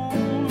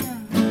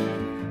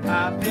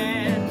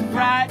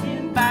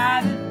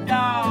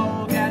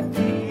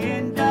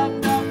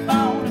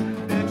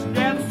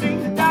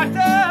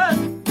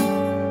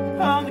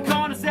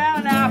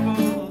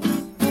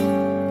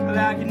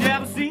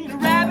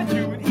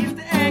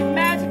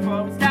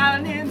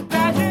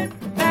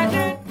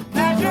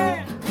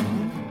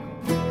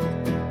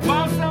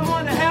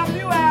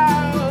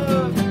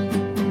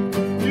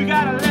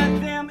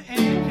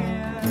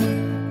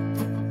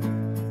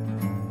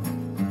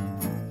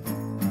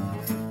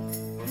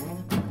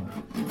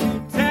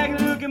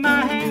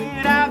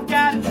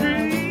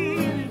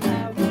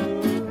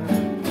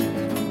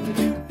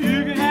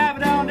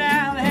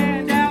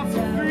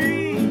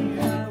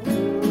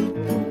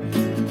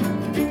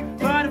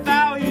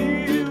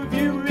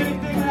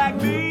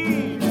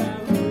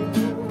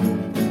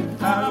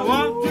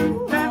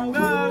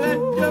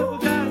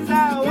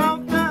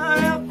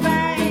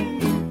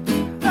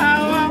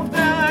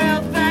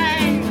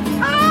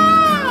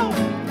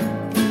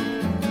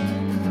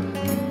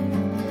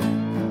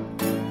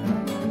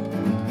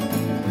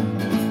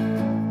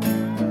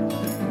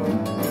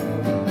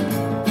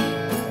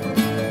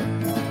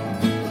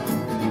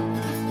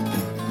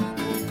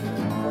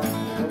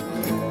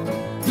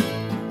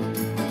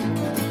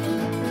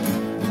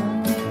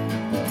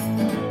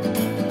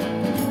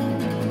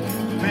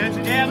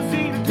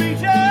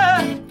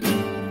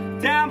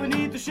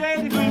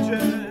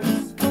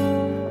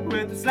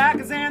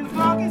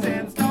hippies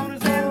and the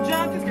stoners and the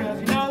junkies, 'cause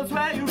you know that's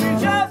where you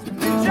reach us,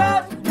 reach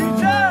us,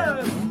 reach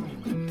us.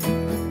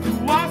 You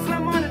want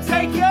someone to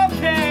take your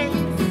case,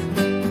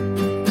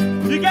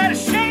 you gotta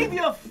shave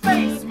your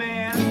face,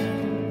 man.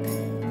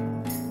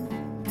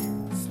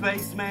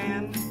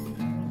 Spaceman.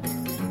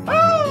 Ooh,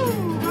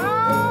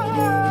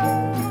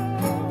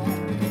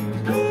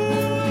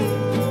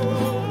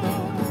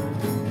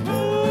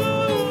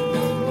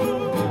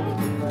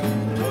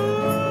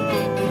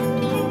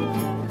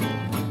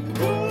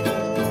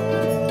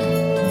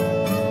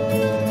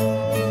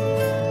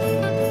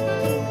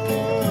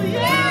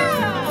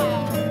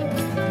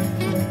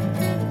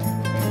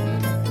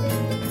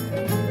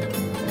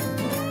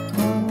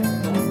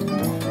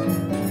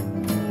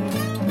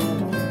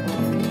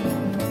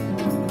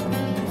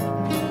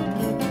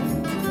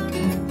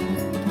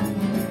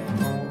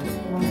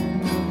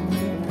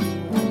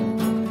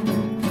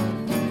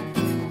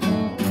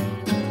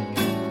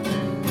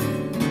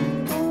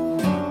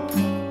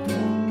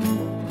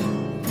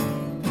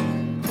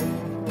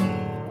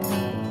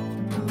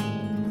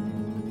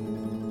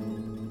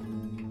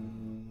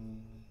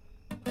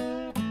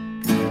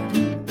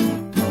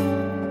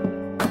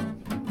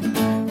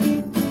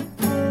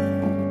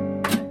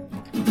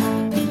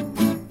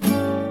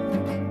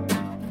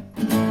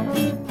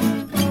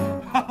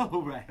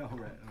 all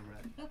right.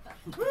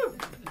 Woo!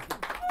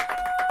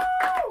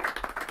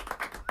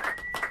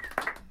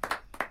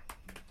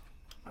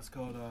 That's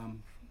called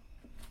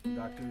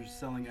Doctors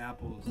Selling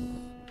Apples.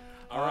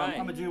 All right.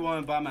 I'm gonna do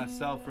one by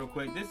myself real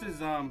quick. This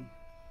is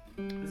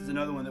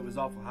another one that was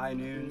off of High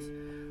Noons.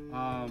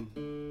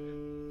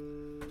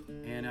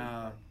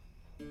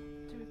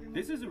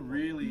 This is a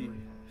really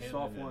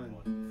soft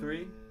one.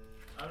 3?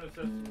 I don't know if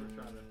that's what we're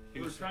trying to. He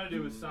was trying to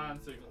do with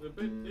sign signal.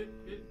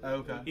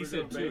 Okay. He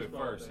said 2 at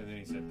first, and then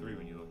he said 3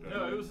 when you looked at it.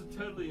 No, it was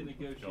totally a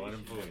negotiation. Don't let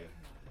him fool you.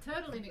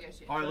 Totally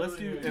negotiate. All right, let's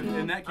do.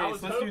 In that I case,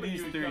 was let's do hoping these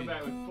you would 3. come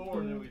back with 4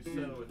 and then we'd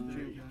settle with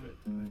 3.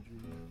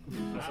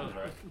 That sounds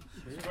right.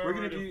 We're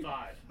gonna gonna do-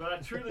 5. But I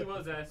truly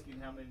was asking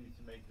how many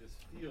to make this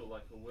feel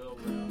like a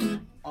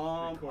well-rounded.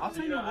 I'll record.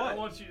 tell you I don't what.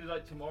 want you to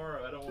like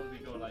tomorrow. I don't want to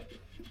be going like,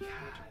 God,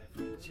 if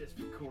we just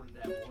recorded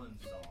that one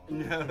song.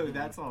 No,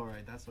 that's all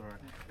right. That's all right.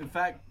 In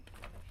fact,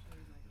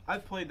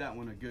 I've played that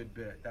one a good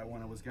bit. That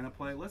one I was gonna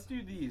play. Let's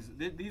do these.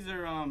 These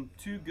are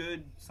 2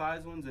 good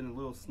size ones and a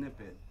little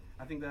snippet.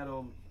 I think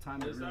that'll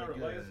time it It's really not,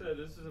 good. like I said,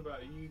 this is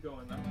about you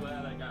going, I'm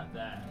glad I got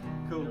that.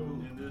 Cool, You know, cool.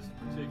 in this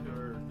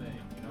particular thing.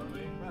 You know what I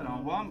mean? Right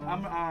on.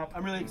 Well,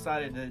 I'm really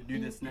excited to do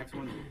this next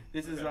one.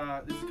 This is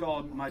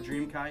called My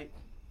Dream Kite,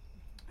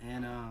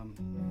 and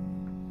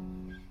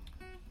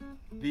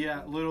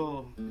the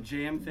little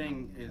jam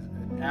thing is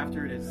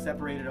after it is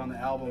separated on the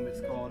album. It's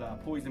called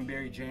Poison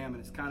Berry Jam,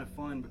 and it's kind of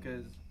fun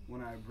because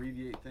when I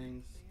abbreviate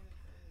things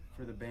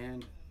for the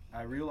band,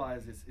 I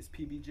realize it's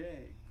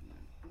PBJ.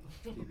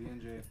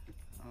 PB&J.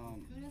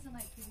 Who doesn't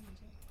like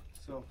PB&J?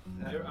 So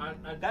I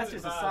that's do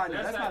just a advise- side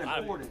note. That's not actually-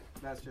 important.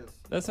 That's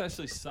just. That's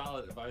actually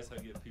solid advice I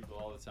give people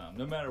all the time.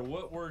 No matter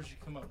what words you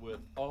come up with,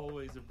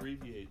 always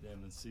abbreviate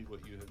them and see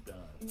what you have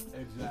done.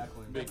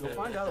 Exactly. Because You'll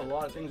find out a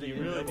lot of things that You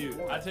you didn't really know do.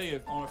 before. I tell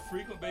you, on a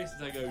frequent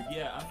basis, I go,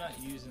 yeah, I'm not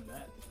using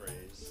that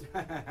phrase.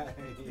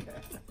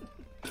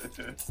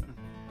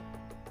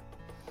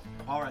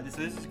 All right, this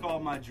is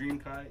called My Dream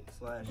Kite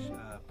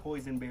 /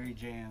 Poison Berry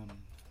Jam.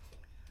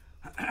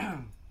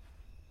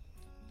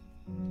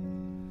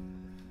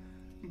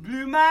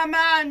 Blew my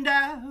mind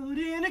out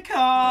in a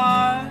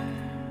car,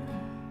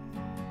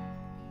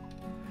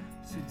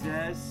 so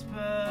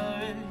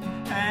desperate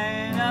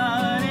and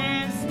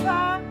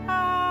uninspired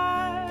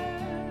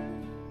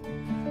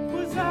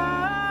was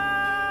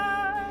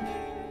I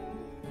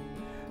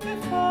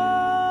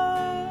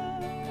before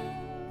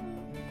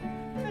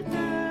the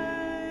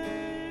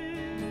day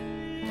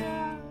I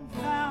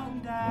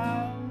found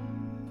out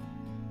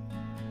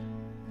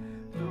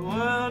the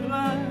world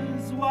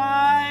was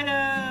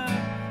wider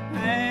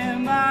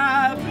than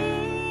my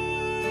boots,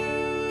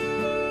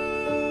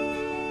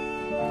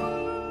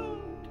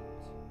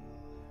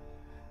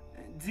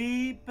 and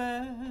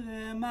deeper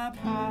than my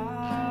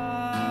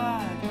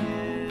pocket,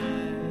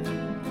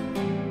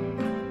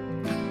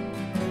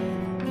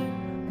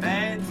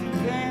 and to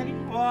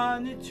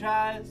anyone that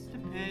tries to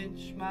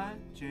pinch my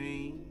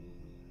dream,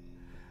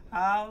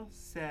 I'll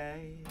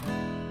say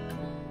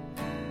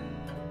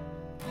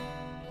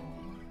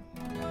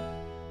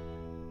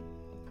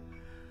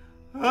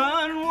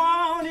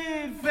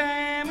unwanted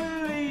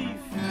family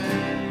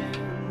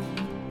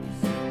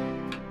friends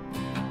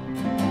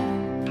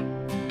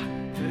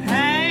that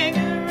hang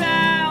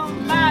around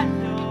my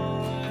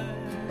door,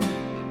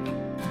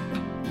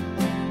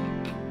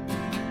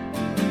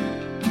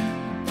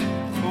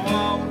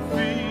 won't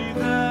free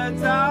the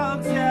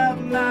dogs of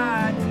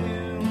my doom.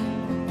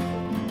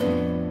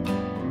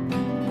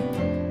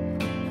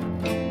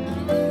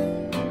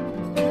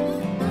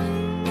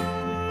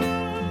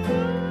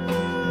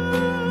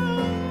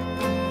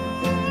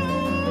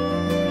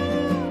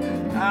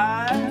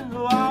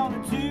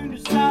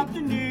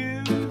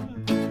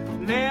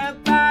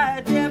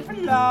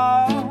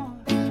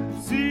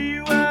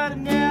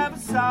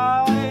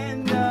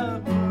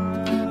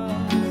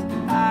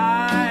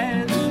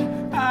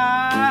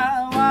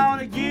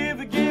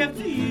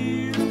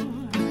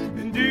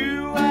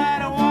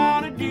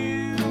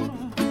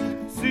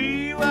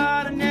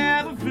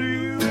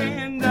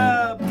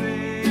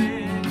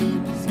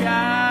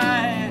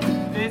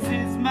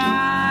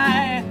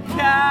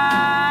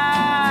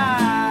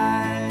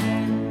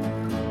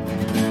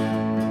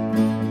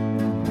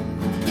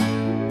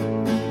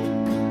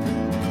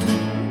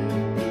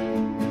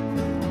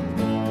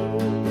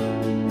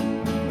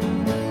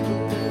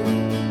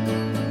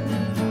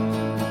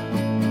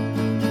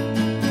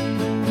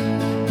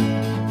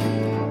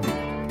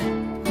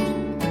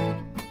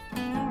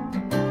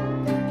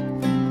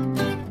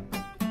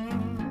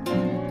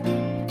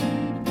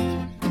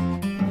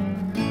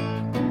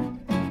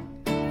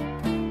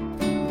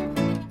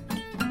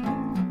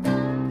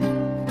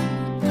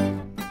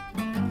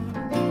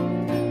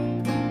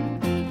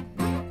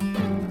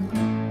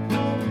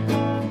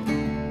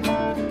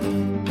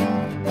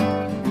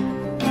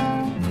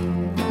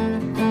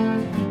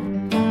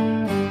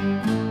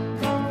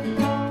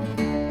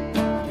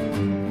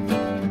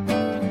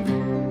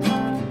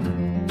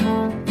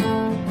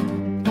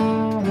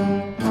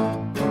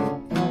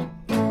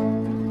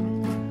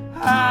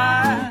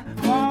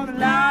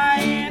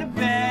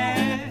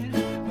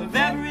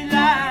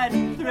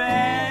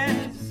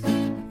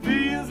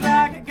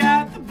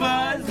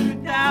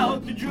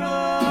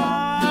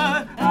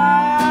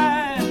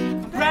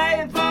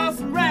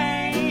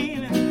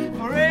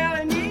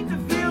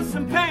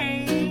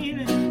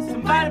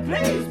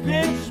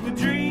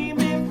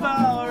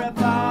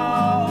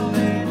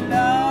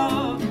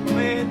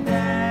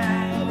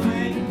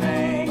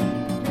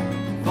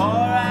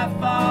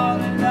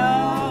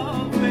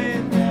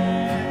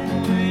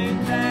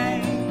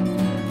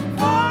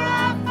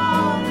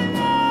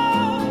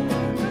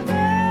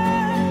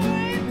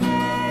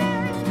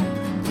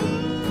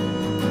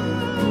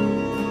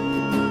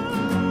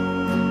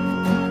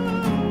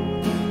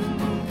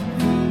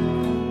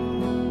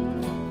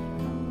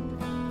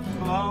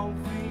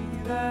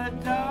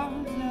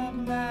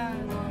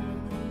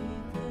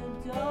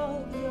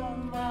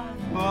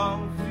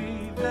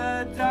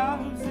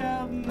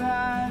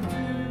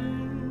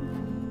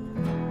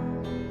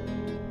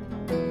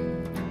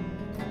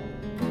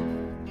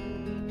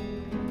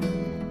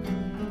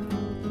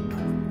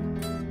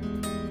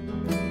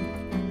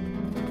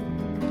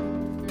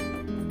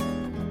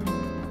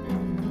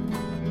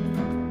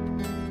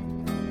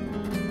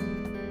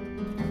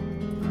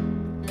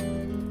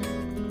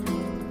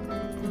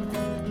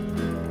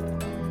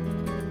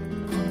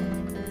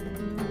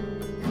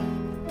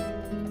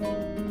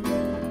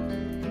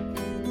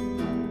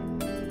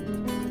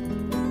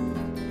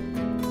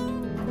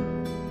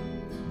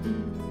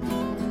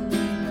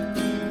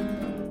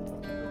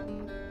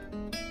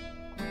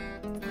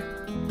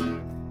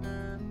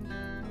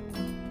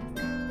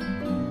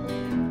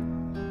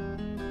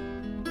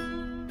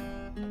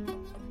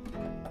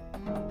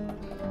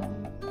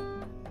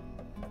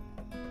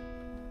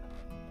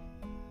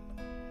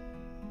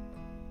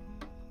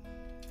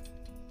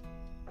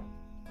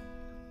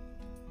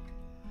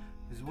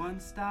 one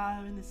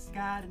star in the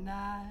sky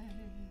tonight,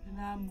 and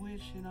I'm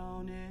wishing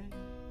on it.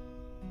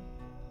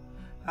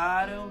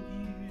 I don't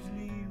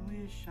usually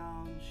wish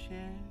on shit,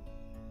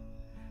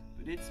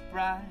 but it's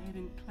bright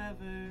and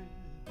clever.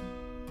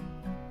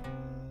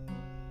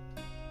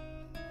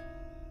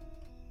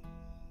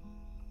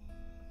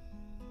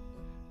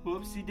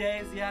 Whoopsie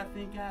daisy, I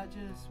think I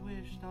just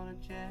wished on a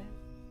jet.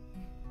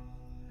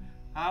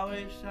 I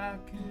wish I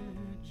could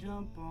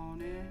jump on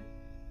it.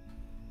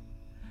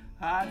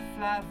 I'd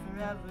fly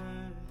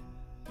forever,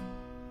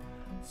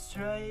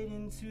 straight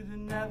into the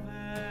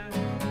never.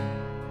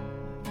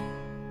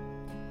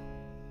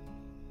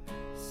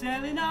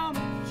 Sailing on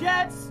a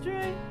jet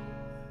stream,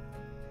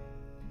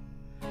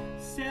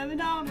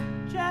 sailing on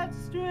a jet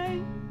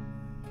stream.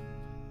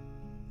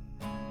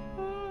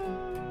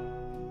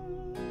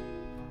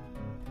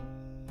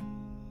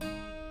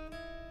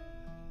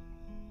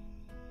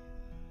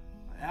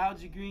 My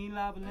algae green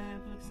lava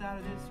lamp looks out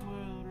of this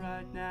world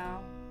right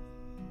now.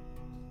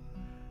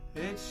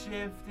 It's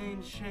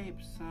shifting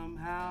shape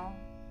somehow,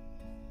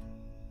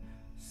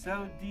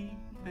 so deep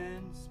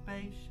and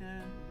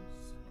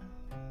spacious.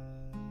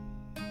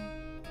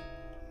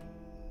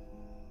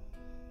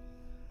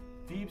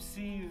 Deep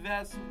sea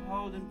vessel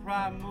holding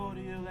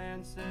primordial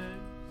answers to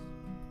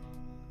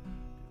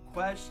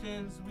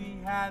questions we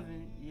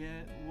haven't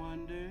yet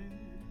wondered.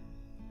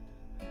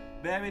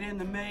 Buried in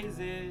the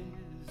mazes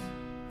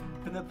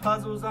and the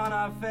puzzles on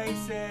our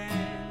faces.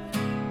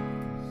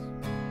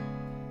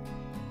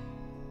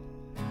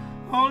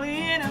 Only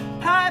in a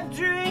pipe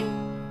dream,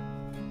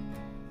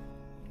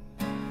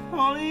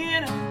 only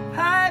in a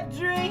pipe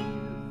dream.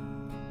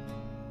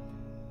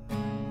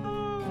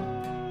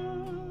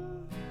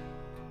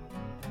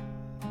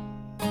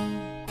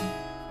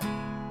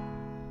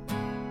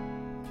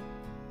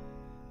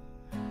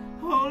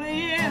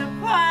 Only in a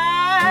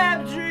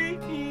pipe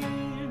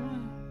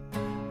dream,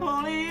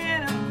 only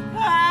in a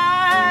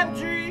pipe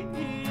dream.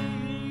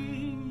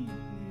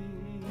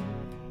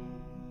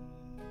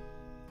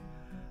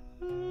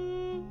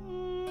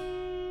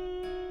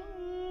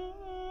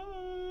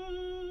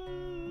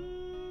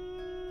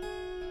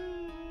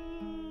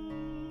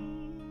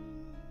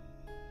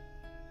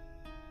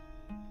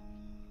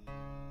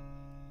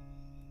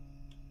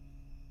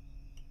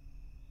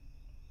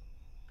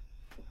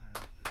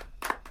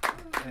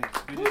 Thanks.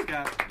 We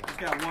just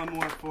got one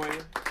more for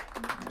you.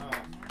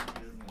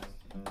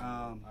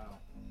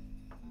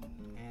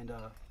 And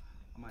I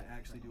might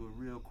actually do a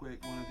real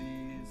quick one of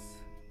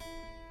these,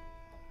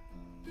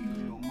 if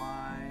you don't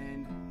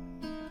mind.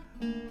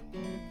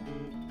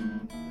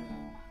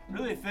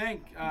 Really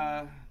thank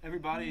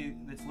everybody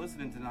that's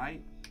listening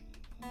tonight.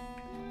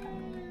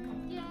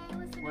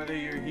 Whether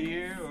you're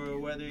here or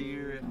whether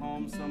you're at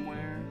home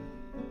somewhere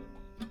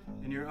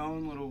in your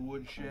own little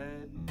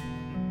woodshed.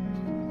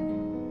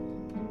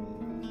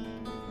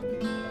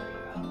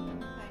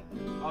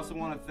 Also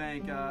want to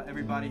thank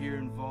everybody here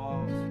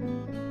involved.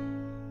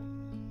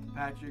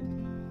 Patrick,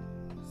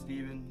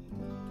 Steven,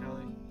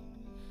 Kelly.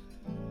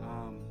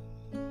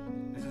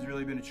 This has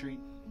really been a treat.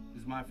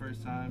 This is my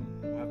first time.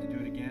 We'll have to do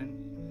it again.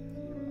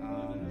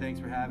 Thanks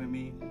for having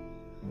me.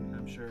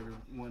 I'm sure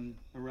everyone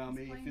around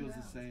me feels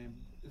the same.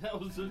 That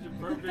was such a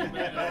perfect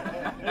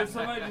man. If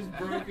somebody just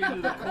broke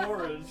into the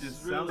chorus,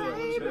 Just really sounds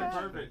like would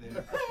have been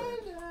it.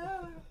 perfect.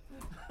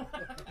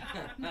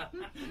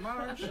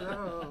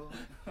 Marshall.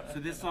 So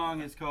this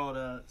song is called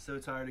So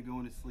Tired of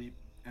Going to Sleep.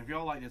 And if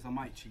y'all like this, I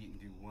might cheat and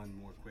do one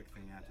more quick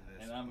thing after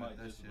this. And I but might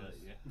that's just let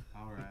you.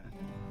 All right.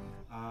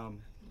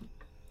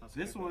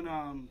 This one,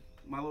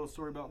 my little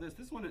story about this.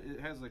 This one, it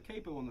has a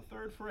capo on the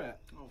 3rd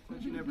fret. Oh,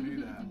 thought you never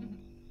do that.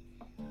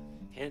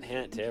 Hint,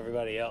 hint to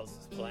everybody else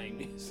that's playing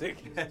music.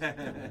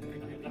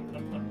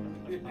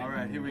 All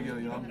right, here we go,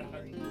 y'all.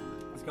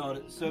 It's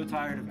called So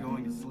Tired of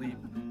Going to Sleep.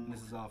 And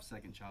this is off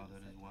Second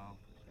Childhood as well.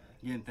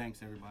 Again,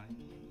 thanks everybody.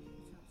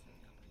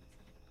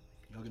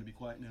 Y'all gonna be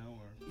quiet now,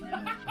 or? No,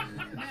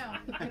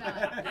 get out.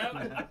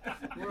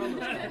 We're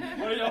almost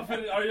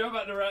done. Are y'all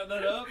about to wrap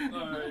that up?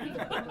 All right.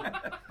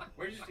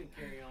 We're just gonna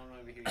carry on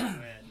over here. Go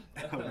ahead.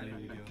 All right, here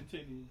we go.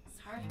 Continue. It's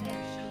hard to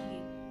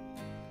shady.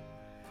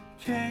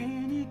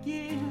 Can you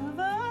give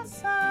a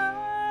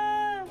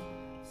sign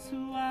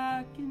so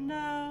I can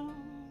know?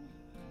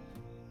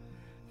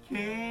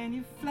 Can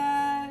you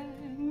flag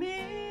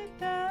me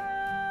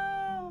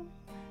down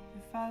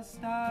if I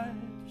start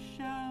to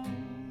show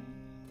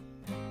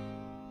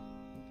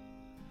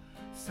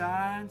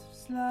signs of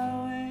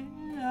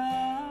slowing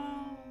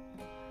up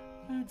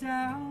or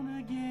down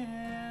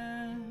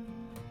again?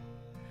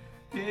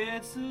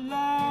 It's a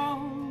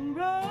long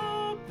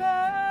road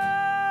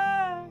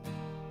back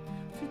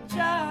to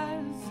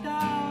just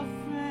our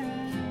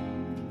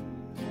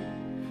friend,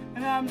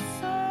 and I'm so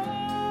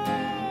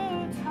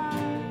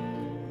tired.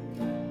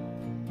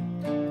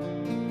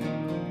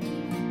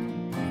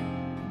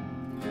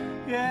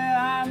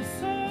 Yeah, I'm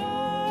so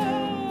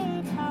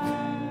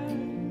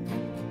tired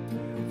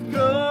of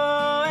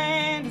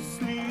going to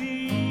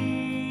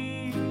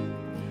sleep.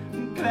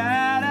 I'm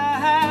glad I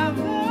have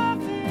the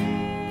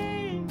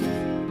things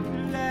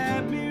that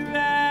let me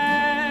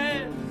rest.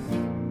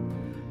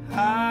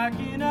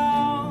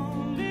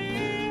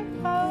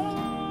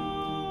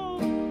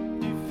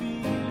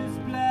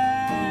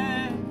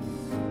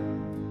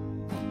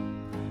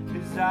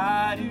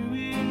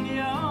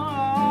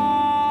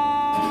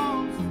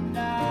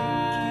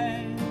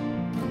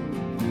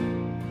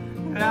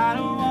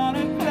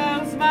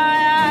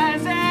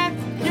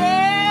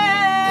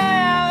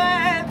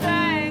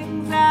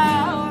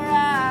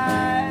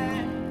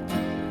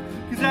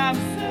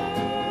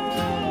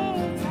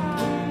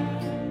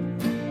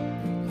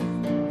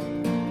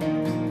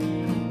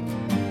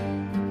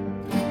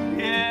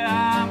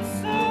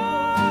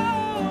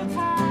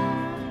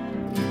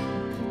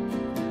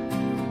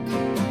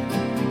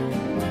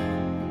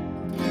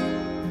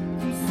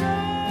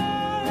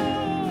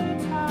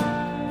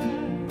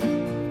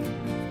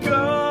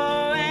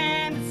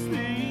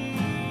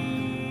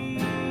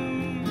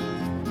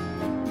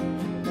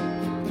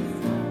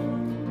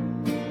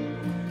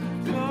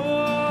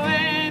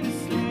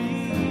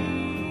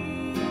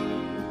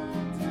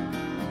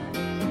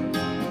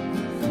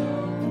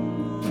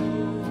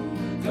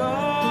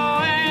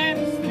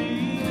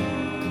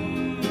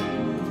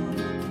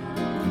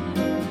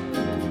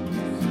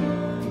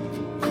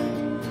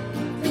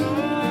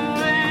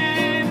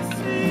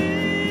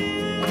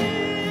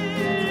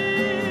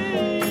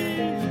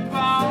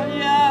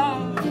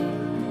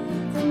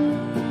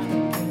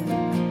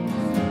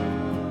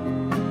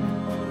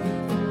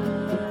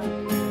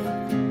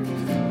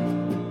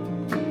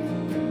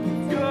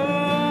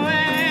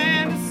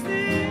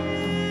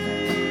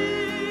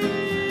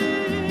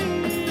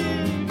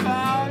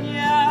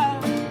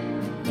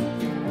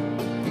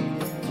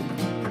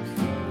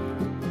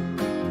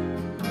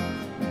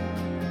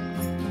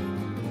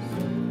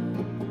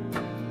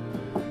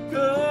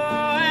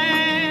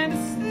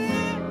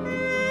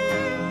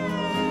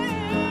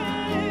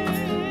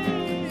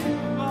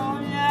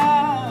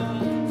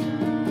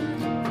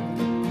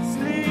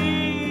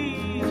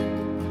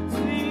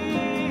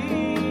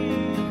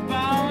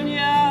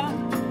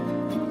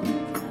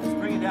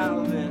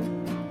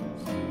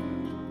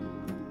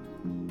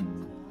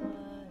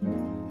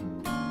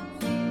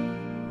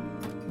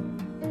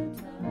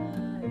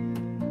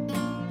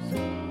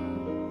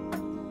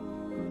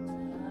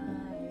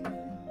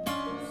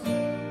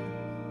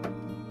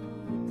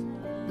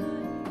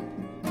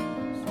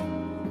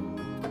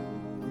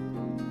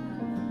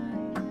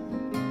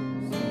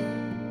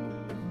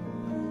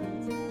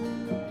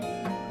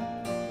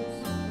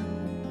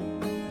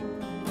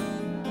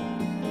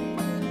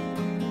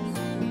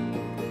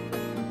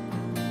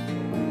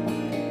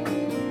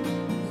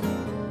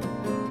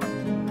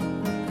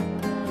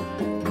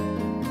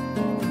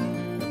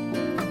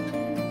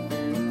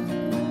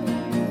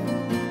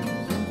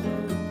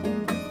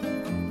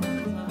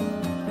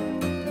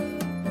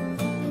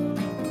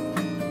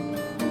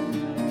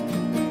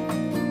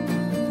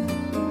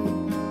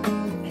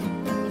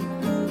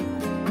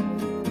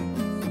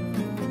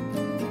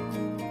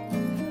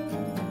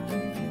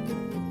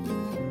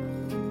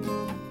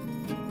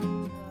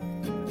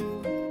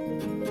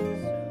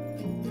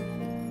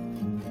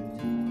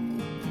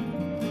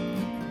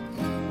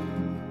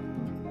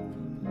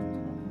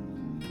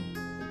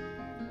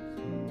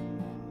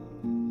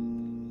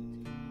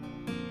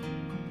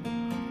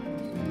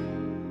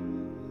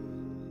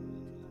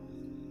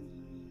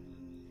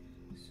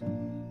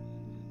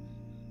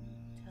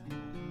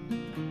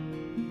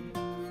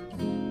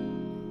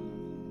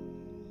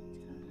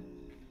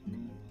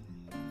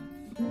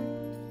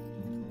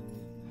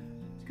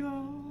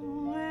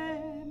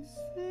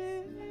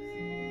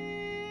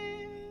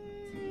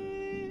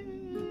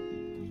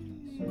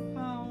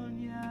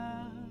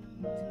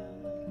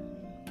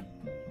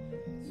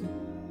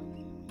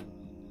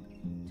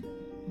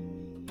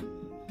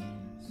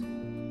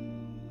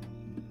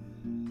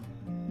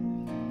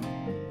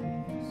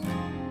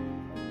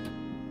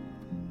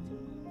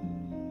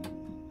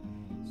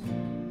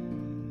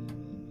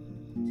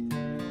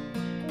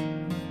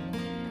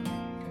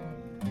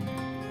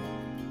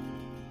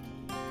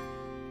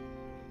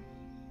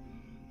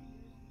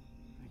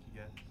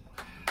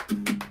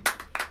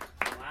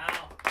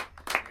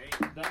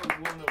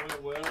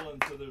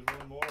 there's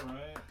one more,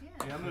 right? Yeah.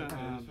 Yeah, I'm gonna. Okay,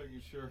 just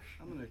making sure.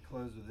 I'm gonna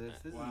close with this.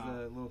 This Wow. is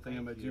a little thing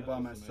I'm gonna Thank you. do That by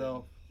was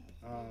myself.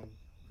 You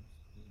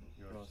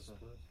want us to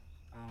split?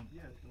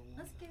 Yeah, if y'all want.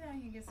 Let's get out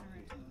here and get some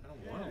rich. I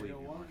don't Yeah, want to if leave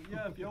y'all you. want-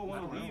 yeah, if y'all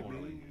want to leave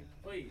me.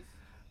 Please.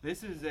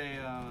 This is a.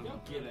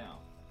 Y'all get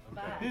out.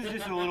 Bye. This is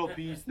just a little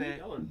piece that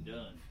Y'all are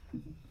done.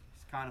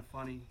 it's kind of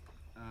funny.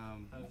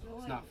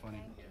 It's not funny.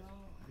 Thank you,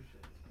 Lord.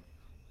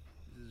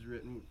 This is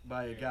written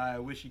by a guy I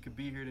wish he could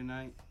be here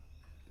tonight.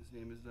 His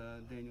name is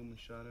Daniel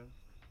Machado.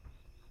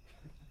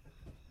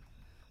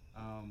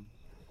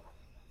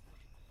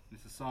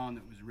 It's a song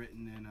that was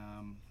written in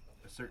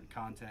a certain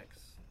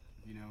context.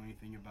 If you know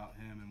anything about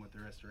him and what the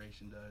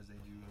Restoration does, they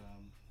do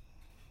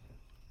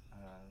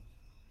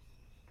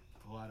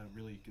a lot of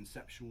really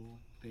conceptual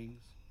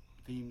themes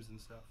and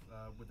stuff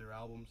with their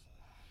albums.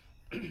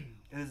 And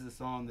this is a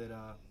song that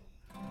I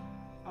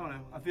don't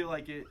know. I feel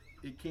like it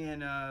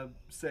can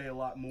say a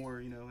lot more,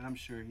 and I'm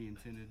sure he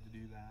intended to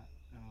do that.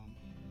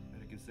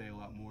 But it can say a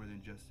lot more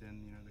than just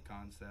in the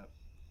concept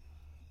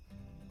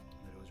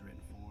that it was written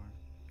for.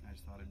 I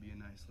just thought it'd be a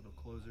nice little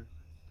closer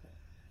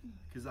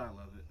because I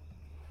love it.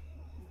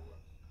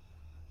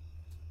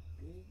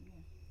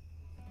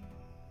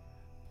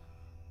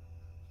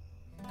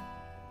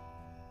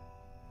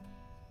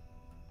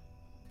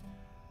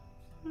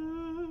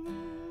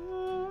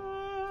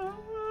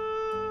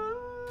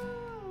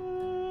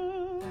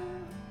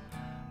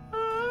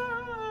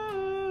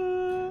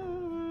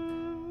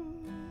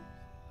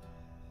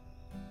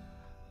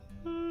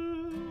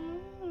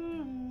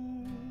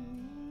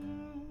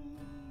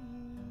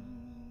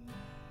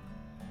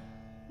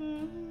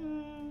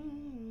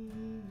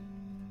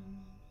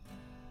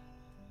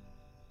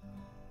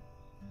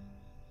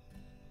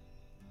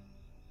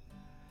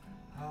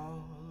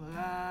 All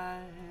I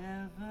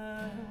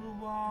ever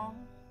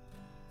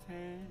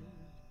wanted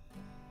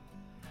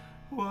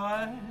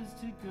was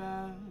to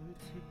grow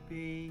to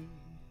be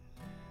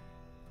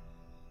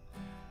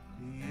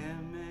the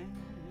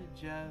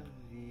image of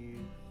you,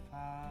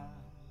 Father,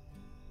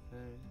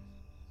 the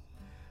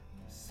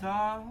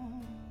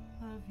song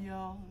of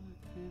your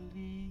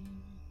beliefs.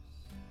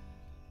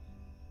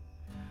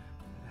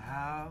 But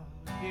how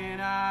can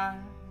I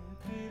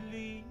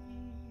believe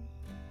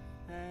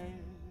there's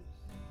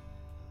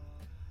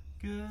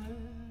good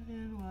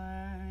in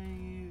where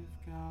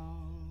you've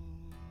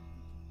gone?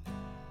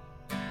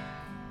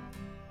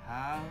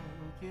 How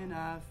can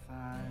I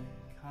find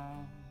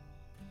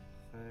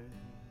comfort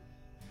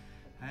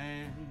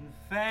and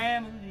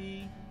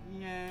family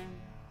and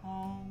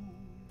home?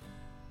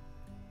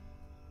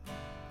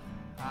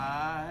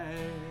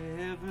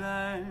 I've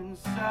learned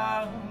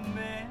so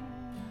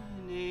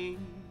many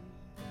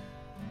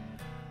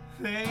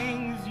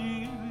things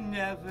you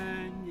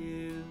never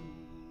knew.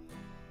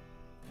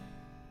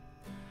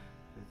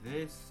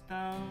 This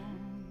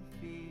stone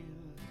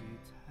feels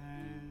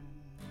eternal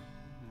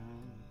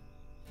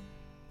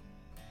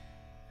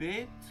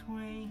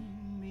between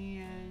me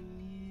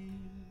and you.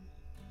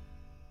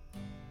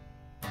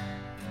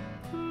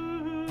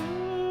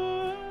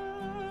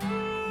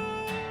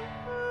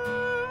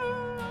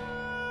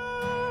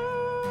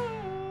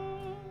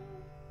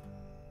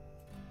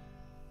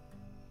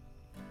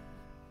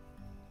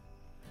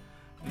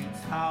 You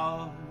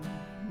told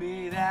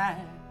me that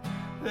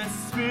the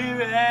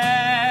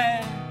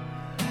Spirit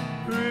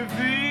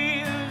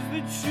reveals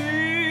the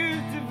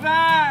truth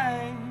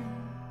divine.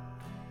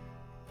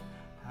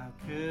 How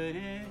could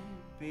it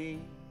be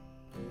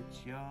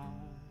that your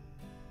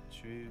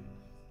truth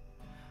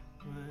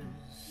was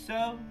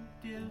so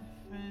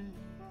different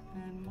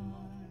than mine?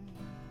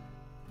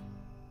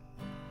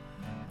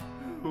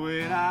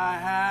 When I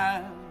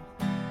have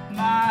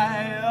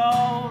my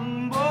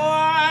own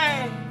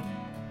boy,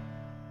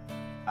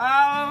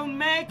 I'll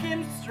make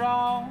him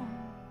strong.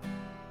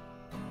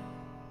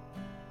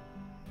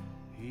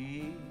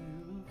 He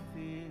will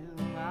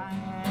feel my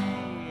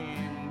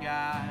hand,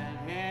 guide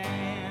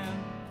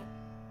him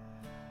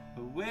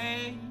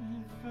away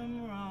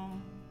from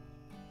wrong.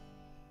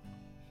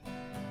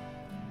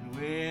 And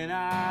when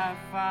I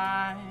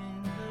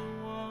find the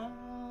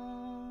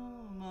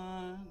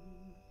woman,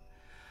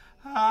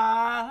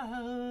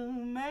 I'll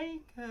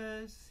make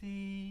her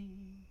see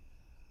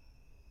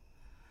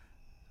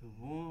the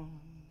warmth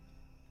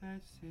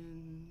that's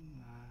in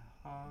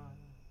my heart,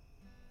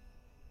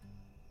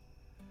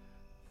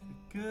 the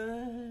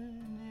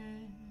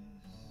goodness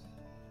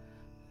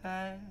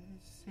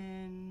that's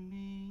in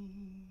me.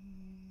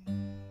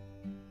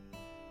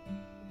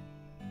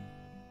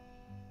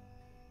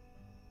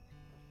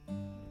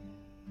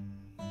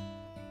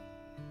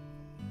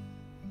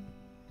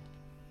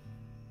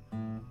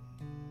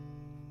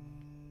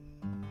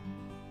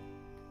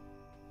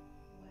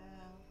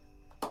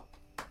 Wow.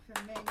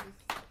 Tremendous.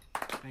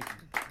 Thank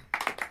you.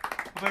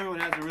 Hope everyone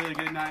has a really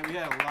good night. We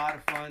had a lot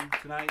of fun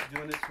tonight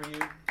doing this for you.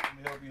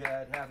 We hope you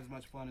had half as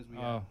much fun as we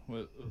had. Oh,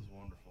 well, it was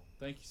wonderful.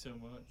 Thank you so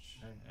much.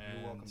 Hey, you're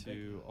and welcome. Thank to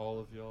you. all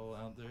of y'all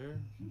out there.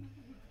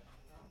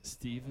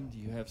 Steven, do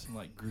you have some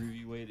like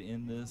groovy way to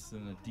end this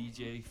in a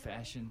DJ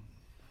fashion?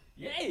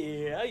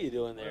 Yeah, how you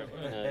doing there?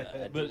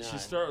 I But it did should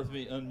not. start with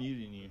me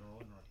unmuting you.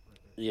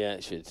 Yeah,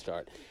 it should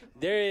start.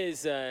 There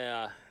is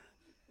no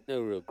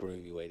real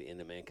groovy way to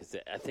end it, man, because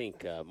I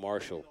think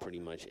Marshall pretty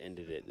much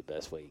ended it the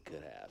best way he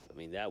could have. I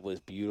mean, that was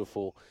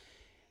beautiful.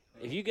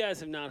 If you guys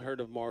have not heard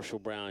of Marshall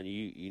Brown,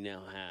 you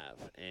now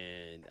have,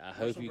 and I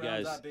hope you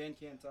guys.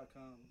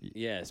 MarshallBrown.bandcamp.com.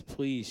 Yes,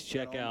 please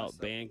check all my out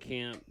stuff.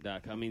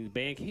 Bandcamp.com. I mean,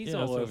 he's Yeah,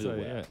 all that's what over the I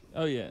say, web. yeah.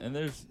 Oh yeah, and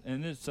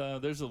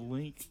there's a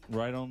link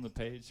right on the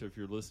page. So if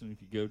you're listening,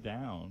 if you go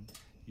down,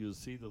 you'll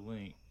see the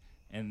link.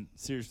 And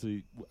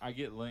seriously, I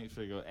get links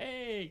where I go,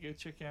 hey, go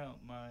check out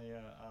my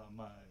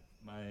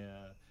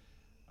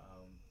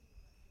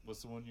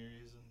what's the one you're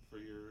using for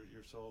your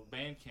soul?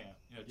 Bandcamp.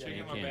 Check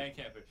out my Bandcamp.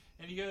 Bandcamp page.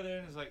 And you go there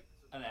and it's like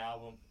an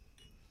album.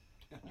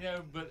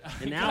 But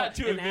I An got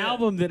to admit-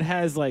 album that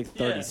has like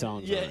 30 yeah,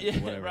 songs yeah, on it. Yeah,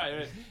 whatever.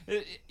 right.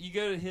 You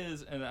go to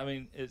his, and I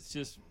mean, it's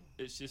just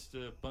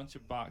a bunch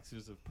of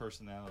boxes of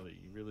personality.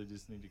 You really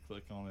just need to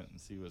click on it and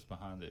see what's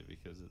behind it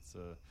because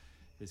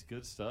it's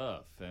good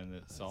stuff and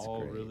it's That's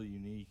all great. really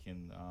unique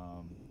and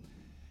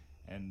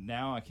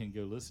now I can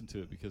go listen to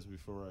it because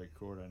before I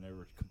record I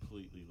never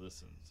completely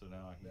listened. So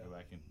now I can go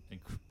back and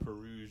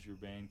peruse your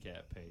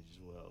Bandcamp page as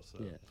well. So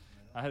Yeah.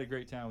 I had a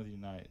great time with you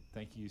tonight.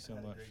 Thank you so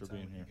much for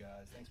being here.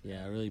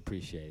 Yeah, I really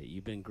appreciate it.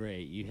 You've been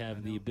great. You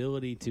have the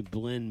ability to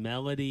blend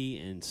melody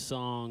and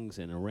songs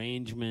and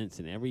arrangements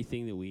and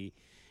everything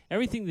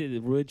that the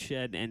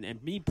Woodshed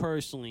and me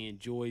personally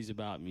enjoys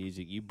about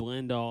music. You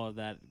blend all of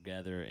that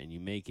together and you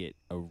make it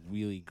a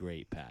really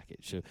great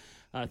package. So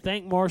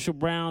thank Marshall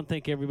Brown.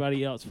 Thank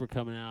everybody else for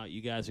coming out.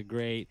 You guys are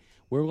great.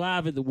 We're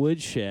live at the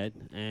Woodshed,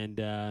 and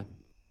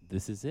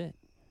this is it.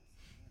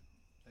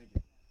 Thank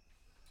you.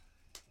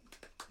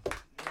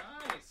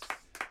 Nice.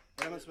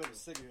 I'm going to smoke a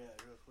cigarette.